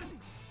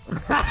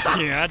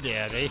 Yeah,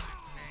 daddy.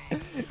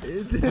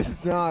 It is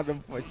not,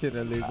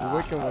 unfortunately. But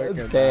we can work on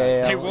that.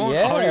 Damn. They won't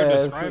yes. audio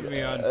describe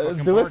me on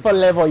fucking do it for Pornhub.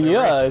 level They're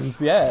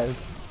racist. years, yes.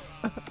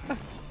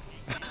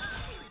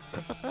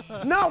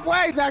 No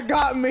way, that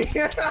got me.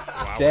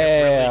 Wow,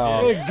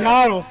 Damn. It It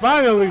got him,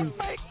 finally.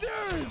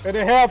 And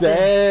it happened.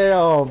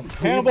 Damn.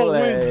 Hannibal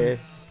T-Blade. wins.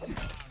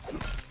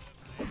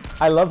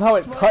 I love how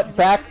it cut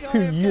back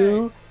to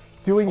you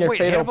doing Oh, your wait,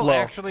 fatal Hannibal blow.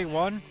 actually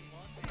won?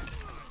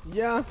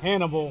 Yeah.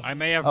 Hannibal. I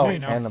may have Oh,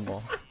 right now.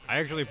 Hannibal. I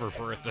actually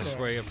prefer it this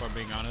way, if I'm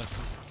being honest.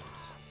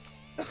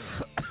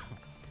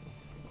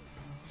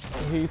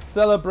 He's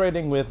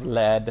celebrating with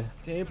lead.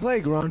 Can you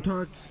play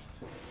Gruntox?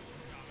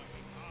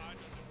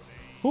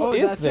 Who Oh,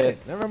 is that's this?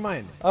 it. Never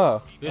mind.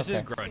 Oh, This okay.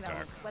 is Grunt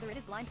Talk. Whether it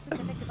is blind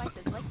specific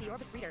devices like the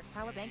Orbit Reader,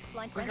 power banks,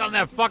 blind Click friends, on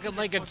that devices, fucking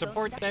link and or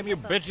support both them, you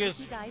info. bitches.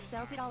 He guys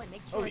sells it all and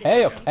makes sure it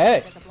Hey, is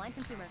hey. as a blind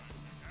consumer.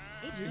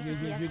 Yeah.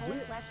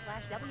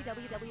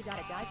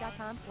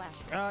 https://www.guys.com/.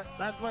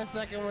 That's my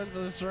second win for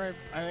the stripe.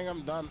 I think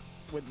I'm done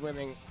with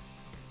winning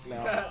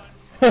now.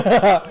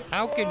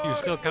 How can you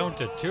still count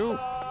to 2?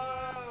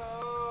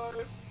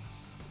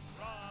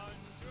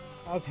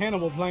 How's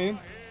Hannibal playing?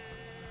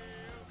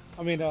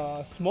 I mean,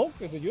 Smoke,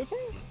 is it your turn?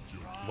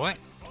 What?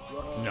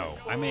 No,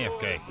 I'm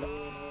AFK.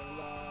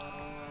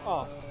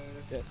 Oh,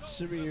 Yeah,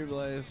 should be you,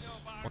 Blaze.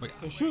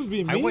 it should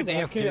be me. I went but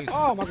AFK. can't-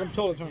 Oh, my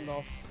controller turned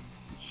off.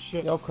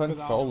 Shit. Your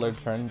controller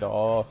turned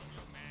off.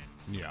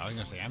 Yeah, I was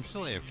gonna say, I'm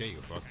still AFK,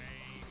 you fuck.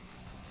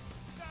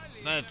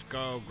 Let's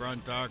go,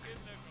 Grunt Talk.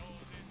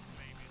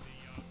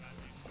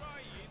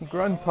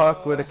 Grunt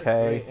Talk with a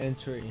Great K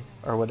entry.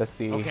 or with a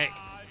C. Okay.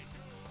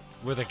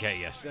 With a K,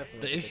 yes. Definitely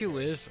The with a issue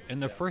is, in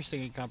the first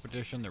singing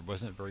competition, there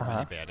wasn't very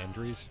many bad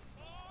entries.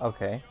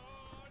 Okay.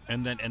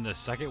 And then in the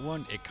second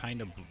one, it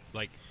kind of,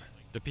 like,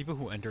 the people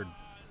who entered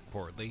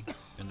poorly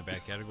in the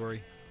bad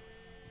category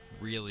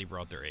really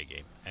brought their A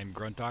game. And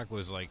Grunt Talk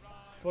was like,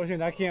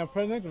 Fortunately, I can't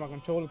present because my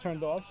controller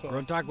turned off. So.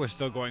 Grunt Talk was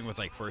still going with,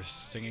 like,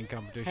 first singing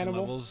competition Hannibal,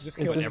 levels. just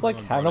Is kill but this it. like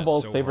everyone brought it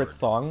Hannibal's so favorite hard.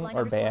 song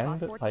or Blind underscore band?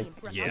 boss 14.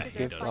 Like, Run Yeah, under he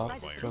zero does slash love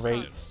five Blind zero.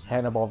 great Yes.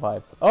 Hannibal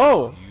vibes.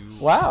 Oh,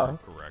 You wow. are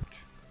correct.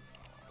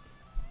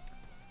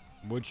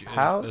 Which is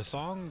How the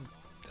song.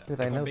 did If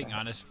I I'm know being that?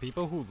 honest,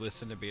 people who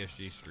listen to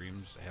BSG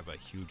streams have a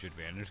huge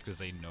advantage because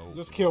they know.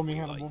 Just kill what me, we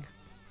Hannibal. like.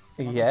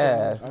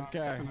 Yes.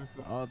 Okay,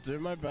 I'll do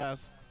my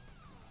best.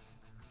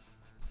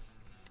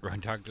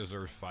 Grunt Talk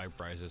deserves 5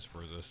 prizes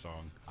for this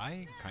song.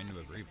 I kind of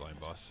agree, Blind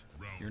Boss.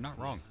 You're not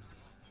wrong.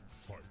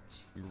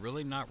 You're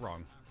really not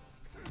wrong.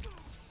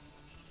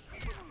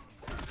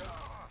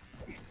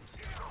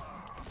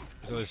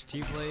 So it's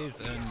T-Blaze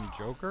and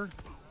Joker?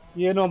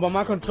 Yeah, no, but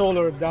my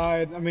controller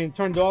died. I mean,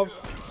 turned off,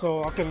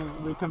 so I couldn't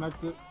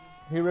reconnect it.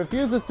 He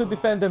refuses to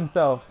defend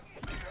himself.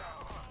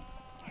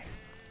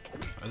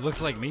 It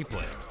looks like me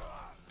playing.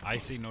 I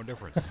see no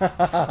difference.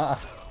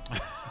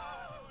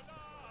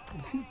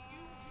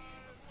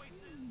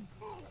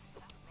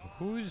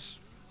 Who's...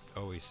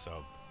 Oh, he's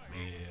sub.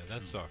 Yeah,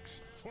 that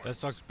sucks. That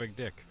sucks, big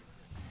dick.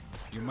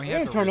 You might It have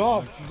didn't to turn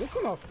off. relaunch. This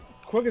turned off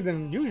quicker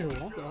than usual.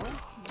 What the hell?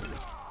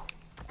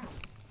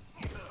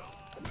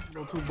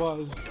 Go too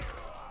buzz.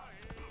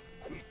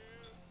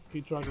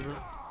 keep track of it.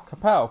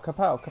 Kapow,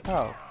 kapow,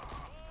 kapow.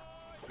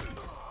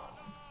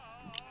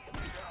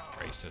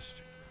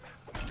 Racist.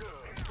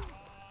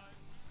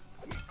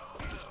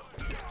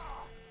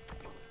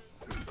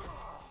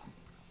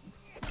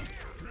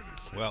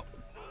 Well,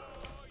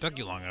 took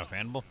you long enough,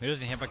 Hannibal. He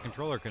doesn't have a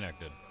controller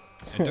connected.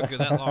 It took you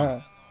that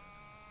long.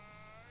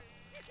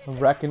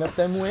 Racking up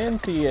them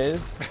wins, he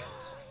is.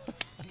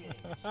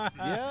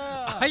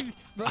 I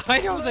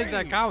don't think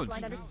that counts.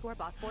 Blind underscore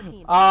boss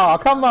 14. Oh,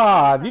 come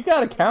on. You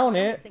gotta count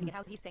it. Sing it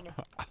how he's singing.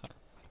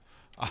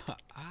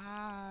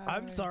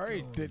 I'm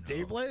sorry, did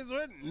D-Blaze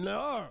win?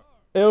 No.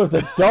 It was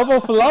a double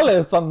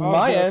flawless on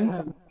my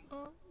end.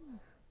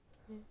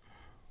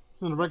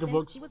 In the record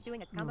books. He was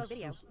doing a combo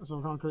video. It's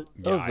on concrete.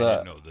 Yeah, I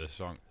didn't know this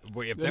song.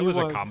 Wait, if Yeah, that he was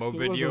a was. combo He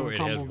was video, a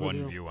it has combo one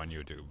video. view on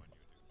YouTube.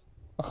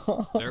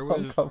 There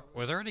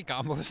was there any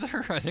combos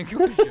there? I think it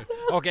was just,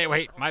 okay,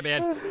 wait, my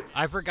bad.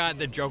 I forgot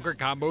the Joker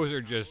combos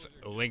are just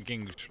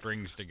linking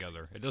strings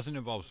together. It doesn't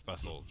involve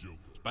specials.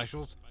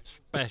 Specials?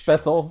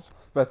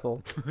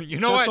 Special. You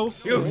know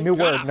what? You New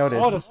shut word up. noted.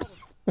 All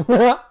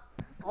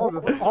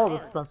the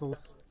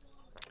specials.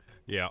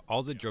 Yeah,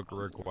 all the Joker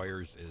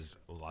requires is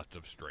lots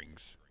of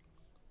strings.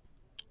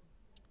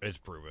 It's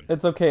proven.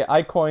 It's okay.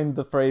 I coined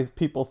the phrase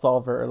 "people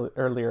solver"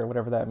 earlier,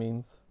 whatever that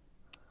means.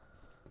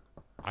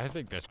 I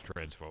think that's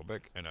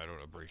transphobic, and I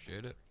don't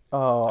appreciate it.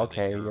 Oh,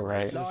 okay, you're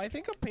right. No, I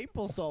think a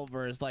people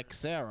solver is like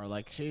Sarah.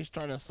 Like, she's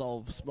trying to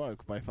solve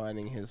Smoke by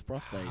finding his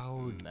prostate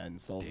and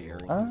solving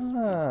all his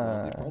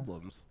worldly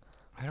problems.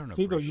 I don't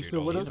Tito, you appreciate still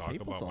all with this us? talk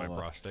People about my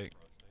solver. prostate.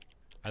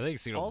 I think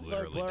Cito Also,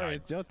 literally Blur, died.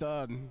 it's your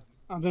turn.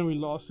 I think we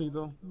lost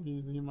Cito.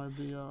 He might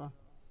be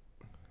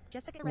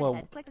Jessica Well-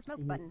 Redhead, click the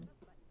smoke button.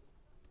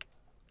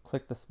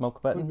 Click the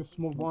smoke button. Click the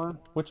smoke button.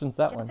 Which one's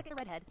that one? Jessica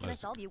Redhead, can I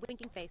solve you?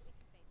 Winking face.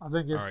 I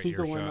think it's Alright,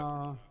 Cito your and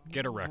shot.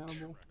 Get erect.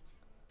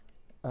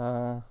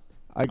 Hannibal.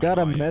 I got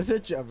a Mine.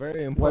 message, a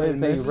very What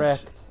important is a message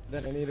rect?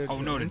 that I needed Oh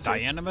to no, did answer.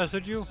 Diana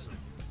message you?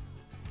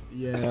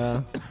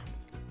 Yeah.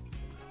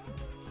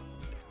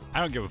 I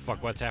don't give a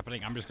fuck what's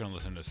happening. I'm just gonna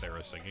listen to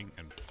Sarah singing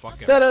and fuck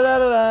it. Da da da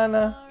da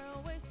da.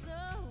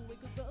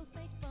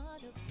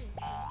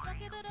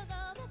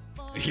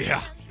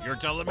 Yeah, you're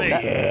telling me.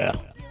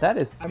 That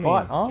is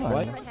spot on.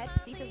 what? Jessica Redhead,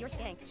 Cito, you're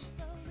skanked.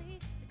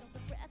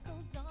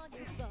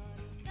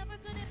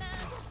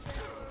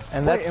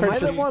 And Wait, that's am I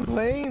the her. one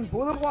playing?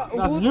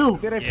 That's you.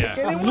 Did I Yeah. pick That's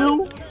anyone?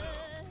 you.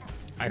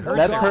 I heard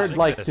That's Sarah her sing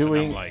like this, and I'm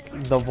doing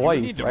like, the "You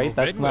voice, need to right? move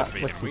That's in not with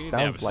me, what and she we need to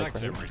have sounds like sex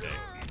for her. every day.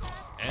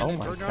 And Oh it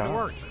my turned out it God.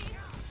 worked.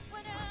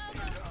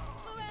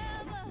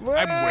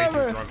 Wherever I'm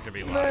way too drunk to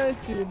be lying.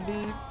 meant to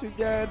live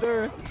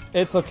together.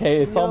 It's okay.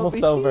 It's We'll almost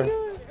be over.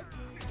 here.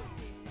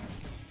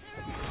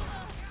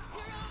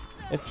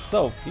 It's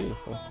so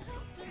beautiful.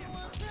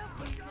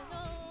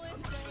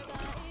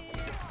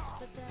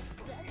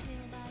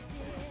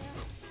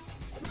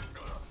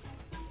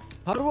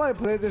 How do I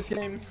play this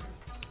game?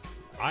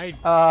 I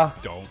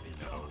don't know.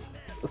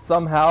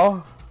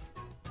 Somehow.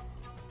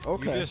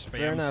 Okay, You just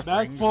fair spam enough.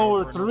 strings Back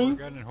forward over and over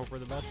 3. again and hope for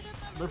the best.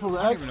 Look for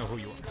I don't X. even know who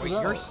you are. Wait,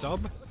 Yeah. you're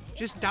sub?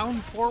 Just down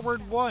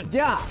forward 1.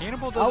 Yeah,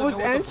 Hannibal I doesn't was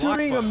know what the block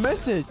answering a button-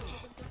 message.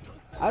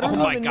 I Oh don't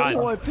my even god.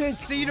 know who I picked.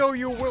 Cito,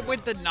 you went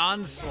with the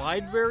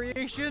non-slide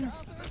variation?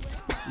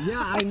 Yeah,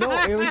 I know.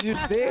 It was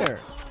just there.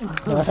 Come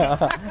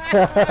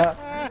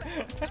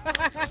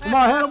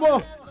on,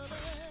 Hannibal.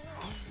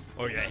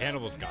 Oh yeah,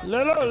 Hannibal's got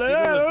Let this. it, If let Cito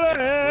it, was- let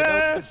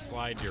Without it. the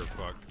slide, you're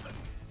fucked.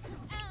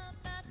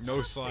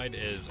 No slide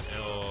is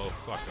El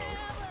Fucko.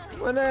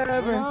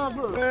 Whenever,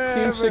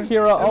 wherever,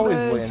 Shakira always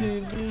we're wins.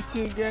 meant to be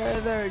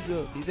together.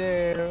 You'll be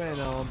there and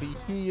I'll be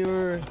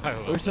here. I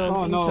love Or that.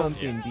 something, Oh, no.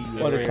 something.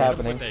 dear. What is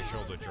happening? Put that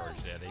shoulder charge,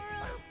 Daddy.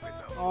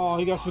 Oh,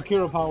 he got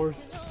Shakira powers.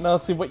 No,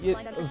 see what you.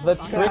 The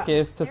trick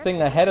is to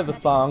sing ahead of the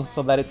song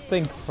so that it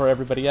syncs for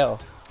everybody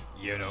else.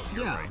 You know,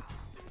 you're Yeah. right.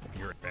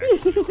 You're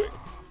actually right.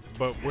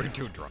 But we're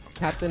too drunk.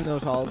 Captain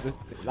knows all the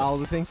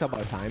things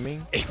about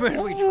timing. Even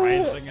when we try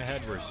and sing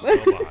ahead, we're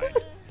still behind.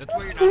 That's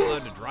why you're not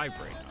allowed to drive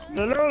right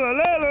now.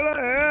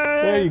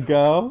 There you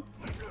go.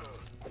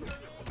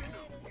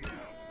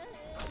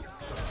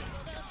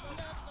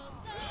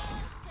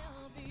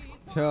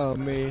 Tell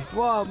me.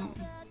 Well,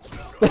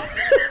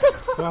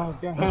 Yeah,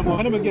 Hannibal.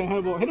 Hit him again,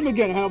 Hannibal. Hit him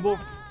again, Hannibal.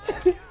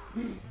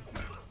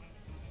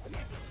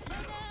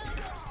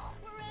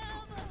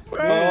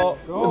 Well,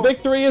 Go.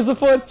 victory is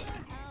afoot.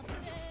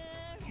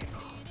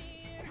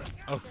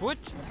 A foot?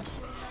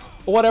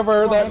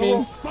 Whatever that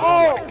means.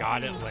 Oh my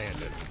god, it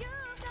landed.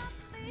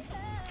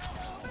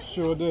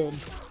 Sure did.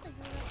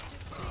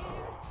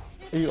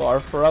 You are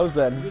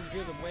frozen.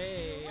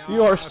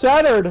 You are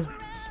shattered.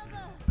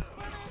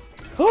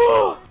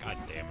 God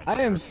damn it.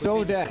 I am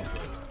so dead.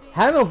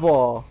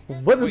 Hannibal,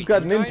 what has Wait,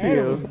 gotten you into died?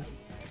 you?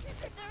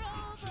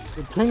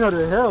 The king of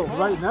the hill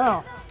right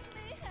now.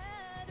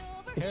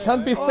 It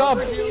can't be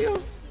stopped.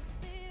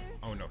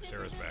 Oh no,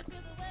 Sarah's back.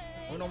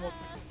 Oh no more.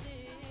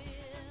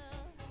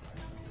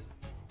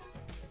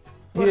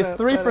 He is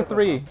 3 for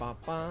 3. I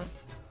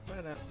don't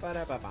know if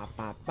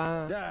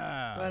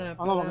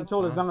the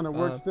controller's not gonna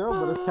work still,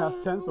 but it's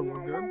past 10, so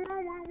we're good.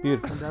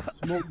 Beautiful. That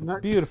smoke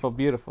next. Beautiful,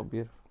 beautiful,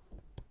 beautiful.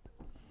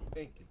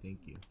 Thank you, thank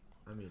you.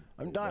 I mean,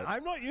 I'm done.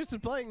 I'm not used to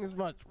playing this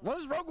much. What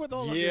is wrong with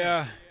all of you?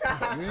 Yeah.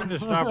 You need to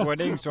stop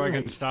winning so I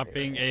can stop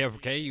being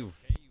AFK, you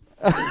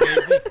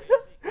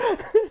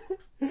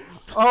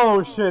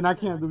Oh shit! And I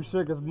can't do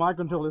shit because my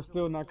controller is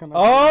still not connected.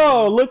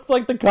 Oh, looks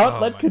like the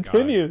gauntlet my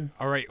continues.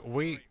 God. All right,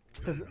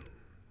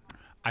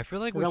 I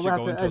feel like we Because should I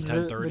go have to until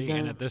exit the 10:30, and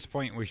game. at this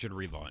point we should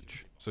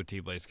relaunch so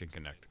T-Blaze can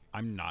connect.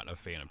 I'm not a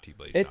fan of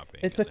T-Blaze not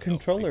being It's in a the hill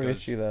controller because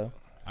issue though.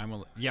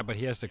 yeah, but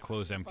he has to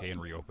close MK and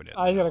reopen it.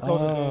 I gotta close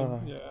the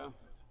Oh. game. Yeah.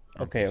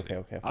 Okay.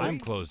 I'm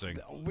closing.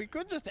 We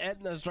could just end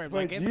the stream.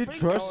 Wait, Like, do you it's been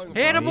trust going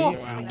Hannibal,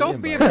 for-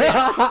 don't be a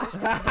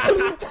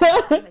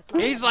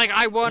bitch. He's like,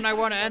 I won. I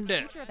want to end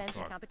it. Future events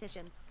and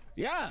competitions.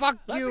 Yeah. Fuck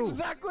that's you.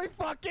 exactly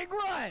fucking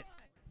right.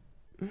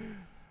 I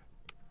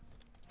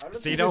don't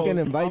think Cedo, I can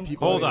invite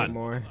people hold on.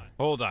 anymore.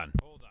 Hold on.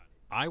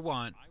 I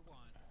want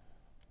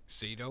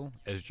Cedo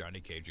as Johnny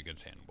Cage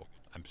against Hannibal.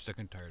 I'm sick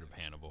and tired of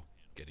Hannibal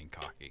getting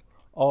cocky.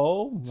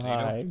 Oh Cedo?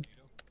 my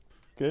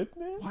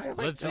goodness.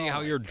 Let's see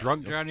how your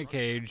drunk Johnny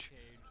Cage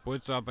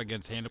puts up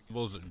against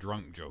Hannibal's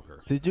drunk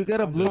Joker. Did you get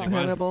a blue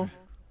Hannibal?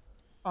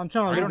 I'm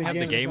trying to I leave don't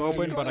have the game before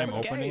open, you- but I'm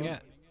opening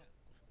it.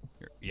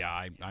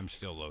 Yeah, I'm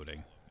still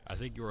loading. I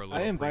think you were a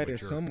little I invited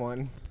premature,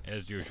 someone.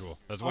 as usual.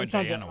 That's why I'm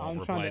trying to- Diana I'm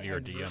won't trying reply to to your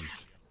exit.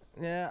 DMs.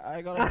 Yeah,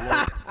 I got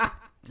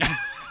it.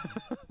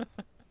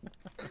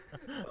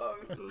 Oh,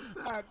 I'm so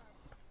sad.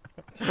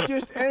 He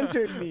just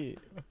entered me,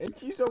 and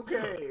she's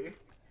okay.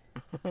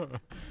 But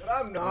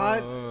I'm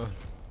not.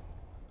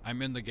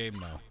 I'm in the game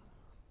now,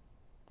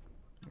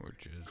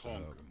 which is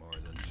more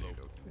than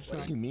Cedo.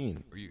 What do you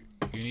mean?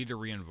 You need to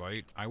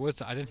re-invite. I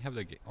didn't have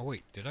the game. Oh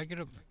wait, did I get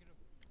a?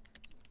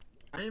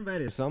 I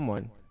invited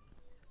someone.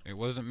 It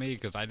wasn't me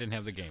because I didn't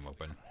have the game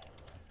open.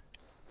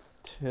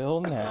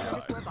 Till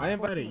now. I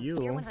invited you.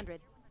 Tier 100.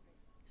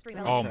 Stream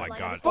Oh elements my line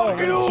God! Fuck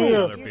I you! want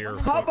another beer.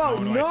 How about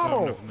do I no?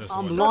 sum it up in this I'm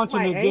one? launching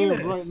my the game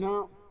anus. right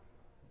now.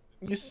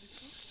 You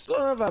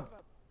son of a.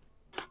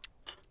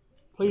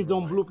 Please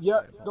don't bloop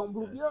yet. Don't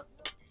bloop yet.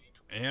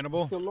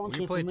 Hannibal, Still will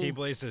launching you play for me.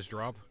 T-Blaze's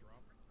drop?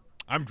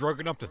 I'm drunk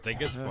enough to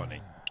think it's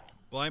funny.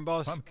 Blind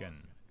boss,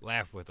 Pumpkin.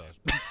 laugh with us.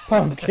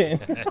 Pumpkin.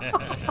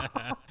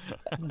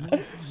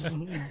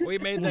 We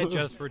made that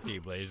just for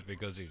T-Blaze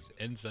because he's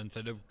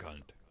insensitive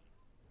cunt.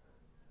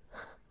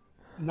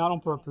 Not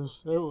on purpose.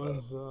 It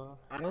was.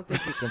 I don't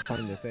think you can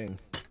find the thing.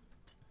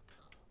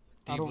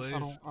 I don't- T-Blaze? I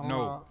don't,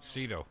 No,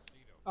 Cedo.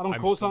 I don't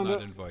I'm co-sign still not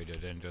that.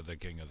 invited into the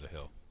King of the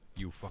Hill.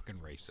 You fucking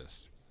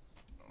racist.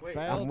 Wait,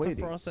 Failed I'm to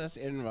waiting. process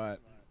invite.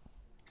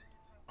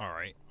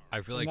 Alright.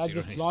 I feel like And I Cedo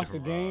just needs lost to the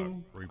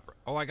game.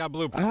 Oh, I got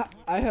bloops.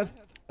 I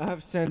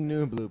have sent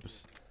new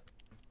bloops.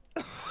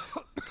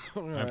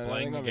 I'm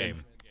playing the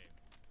game.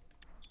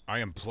 I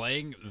am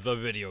playing the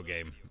video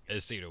game,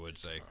 as Cedo would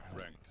say.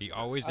 He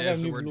always I got has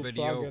the new word bloops,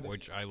 so I'll video, get it.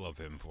 which I love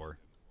him for.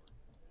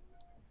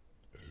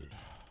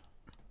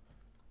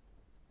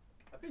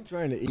 I've been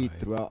trying to eat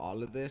throughout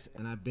all of this,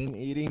 and I've been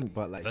eating,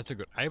 but like That's a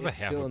good. I have a it's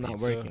half still a not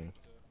pizza. working.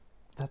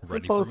 That's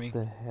Ready for supposed me?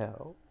 to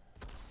help.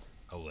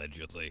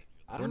 Allegedly.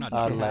 I We're don't not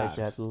think doing it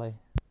has. this.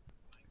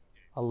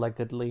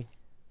 Allegedly.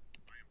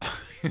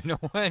 You know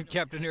what,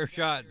 Captain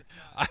Earshot?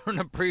 I don't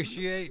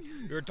appreciate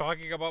you're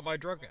talking about my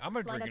drunk. I'm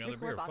gonna Blind drink another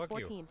beer. boss Fuck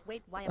 14. you.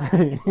 Wait, why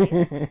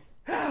am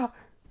I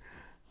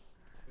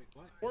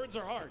Words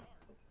are hard.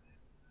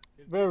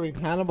 Very.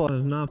 Hannibal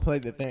has not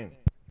played the thing.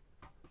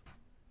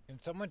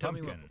 Can someone tell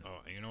me what? Oh,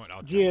 you know what?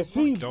 I'll Yeah, check.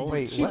 see, Don't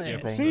Wait, what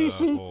skip thing? the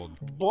See,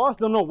 hold. boss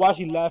don't know why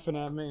she laughing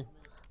at me,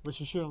 but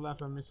she shouldn't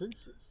laugh at me. See,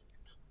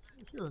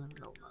 she doesn't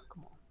even know. Man.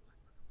 Come on.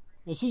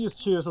 And she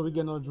just cheers so we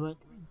get no drink,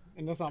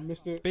 and that's how I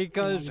missed it.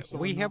 Because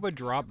we have a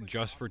drop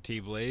just for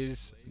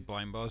T-Blaze,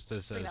 Blind Boss, that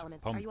says Stream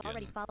elements. Are you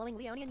already pumpkin. following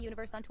Leonian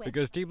Universe on Twitch?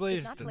 Because T-Blaze,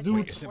 It's not to wait,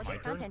 like is it support my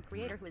this turn? content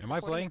creator who is Am I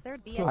supporting playing?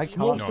 third I BSG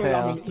can't No, say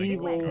I'm thank an you.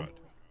 evil.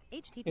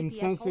 https://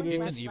 Insensitive.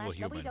 He's an evil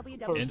human.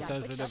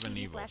 Insensitive and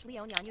evil.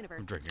 /LeonionUniverse.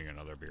 I'm drinking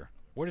another beer.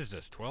 What is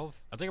this, 12?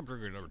 I think I'm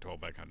drinking another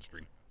 12 back on the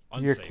stream.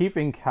 You're Unsafe.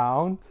 keeping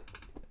count?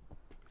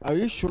 Are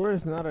you sure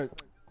it's not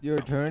your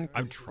turn?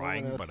 I'm 'Cause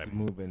trying, someone but else is I'm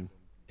moving.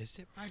 Is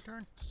it my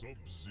turn?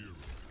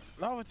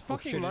 No, it's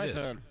fucking shit, it my is.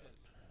 turn.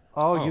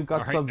 Oh, you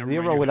got alright, never mind,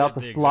 Sub-Zero you without hit the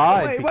the exact-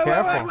 slide. Wait, Be wait,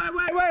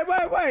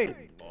 careful.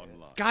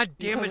 wait. God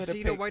damn told it, me to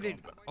Cena, pick. why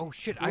did... Oh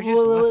shit, I Wait,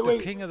 just wait, left wait.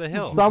 the King of the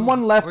Hill.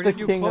 Someone left Or the did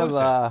you King of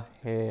close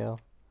the Hill.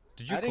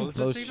 Did you I didn't close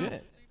close it, Cena?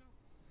 shit.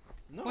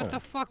 No. What the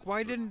fuck?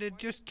 Why didn't it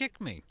just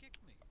kick me?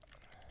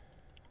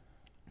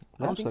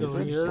 I'm That's still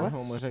a here.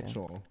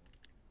 homosexual.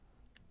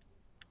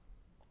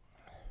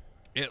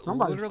 It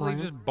Somebody's literally playing.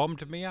 just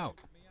bummed me out.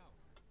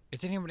 It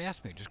didn't even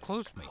ask me, it just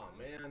closed me.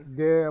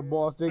 Yeah,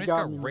 boss, they I just got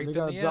got me. raped They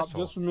in got the a drop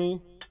asshole. just for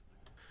me.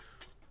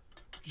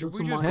 Should Due we to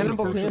just my go to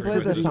Hannibal, church can you or play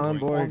should the we-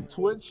 soundboard? On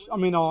Twitch, I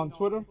mean on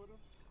Twitter.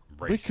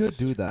 We could Racist.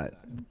 do that.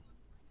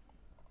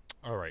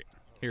 Alright,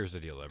 here's the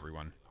deal,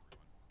 everyone.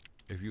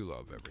 If you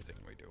love everything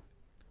we do,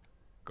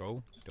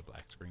 go to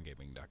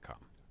blackscreengaming.com.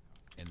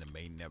 In the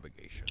main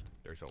navigation,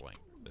 there's a link.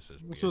 This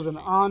is This was an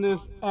BSG.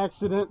 honest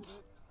accident.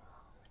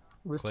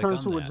 Click Return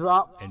on to a that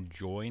drop. and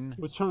join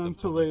Return the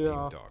to public a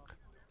team talk.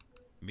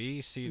 Me,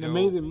 An Cedo,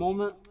 amazing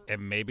moment.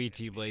 and maybe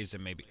T-Blaze,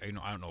 and maybe I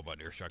don't know about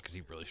Earshot because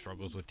he really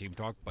struggles with team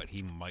talk, but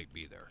he might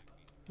be there.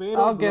 Fatal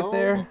I'll get blow.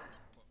 there.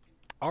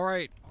 All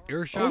right,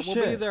 Earshot Oh will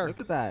shit! be there. Look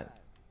at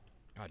that.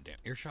 God damn,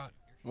 Earshot.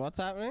 What's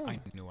happening?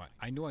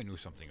 I knew I knew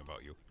something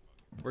about you.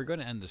 We're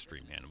gonna end the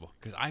stream, Hannibal,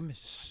 because I'm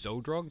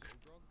so drunk.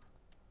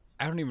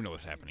 I don't even know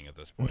what's happening at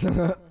this point.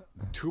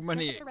 Too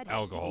many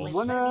alcohols.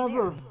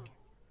 Whenever.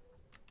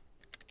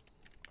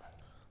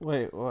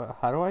 Wait,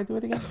 how do I do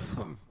it again?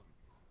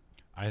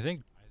 I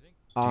think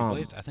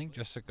T-Blaze, I think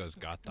Jessica's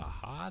got the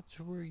hots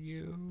for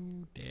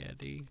you,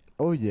 Daddy.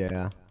 Oh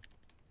yeah.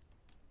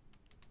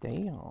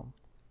 Damn.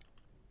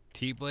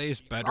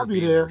 T-Blaze better I'll be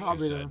be there, there, I'll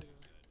she be said.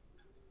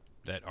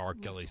 That R.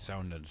 Kelly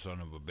sounded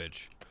son of a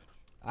bitch.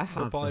 I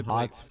He'll have probably the play,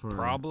 hots for.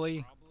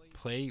 probably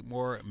play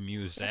more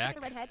music. Jessica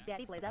Redhead,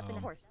 Daddy Blaze up in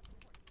the horse.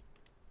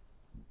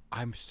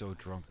 I'm so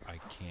drunk I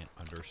can't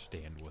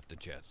understand what the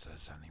chat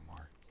says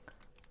anymore.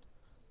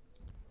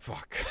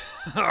 Fuck.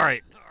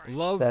 Alright.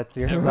 Love That's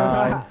your everyone.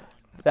 sign.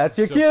 That's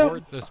your cue.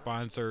 Support the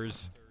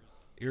sponsors.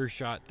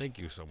 Earshot, thank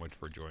you so much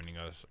for joining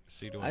us.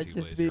 Cedo and I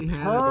T-Blaze. just be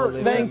Hannibal.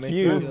 They Thank make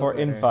you feel for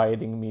better.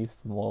 inviting me,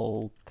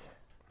 Smoke.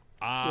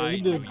 I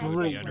you knew did you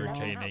would be great.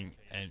 entertaining,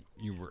 and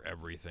you were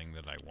everything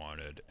that I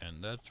wanted,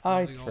 and that's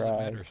I really all that tried.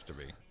 matters to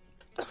me.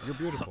 You're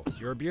beautiful.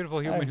 You're a beautiful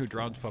human who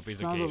drowns puppies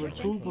Sounds like a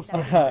occasionally.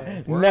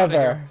 superstar. We're outta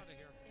Never.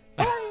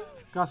 here.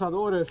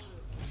 Cazadores.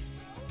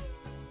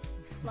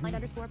 Line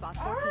underscore boss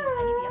 14.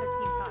 I need the other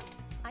team talk.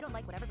 I don't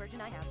like whatever version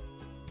I have.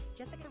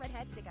 Jessica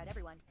Redhead, big out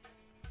everyone.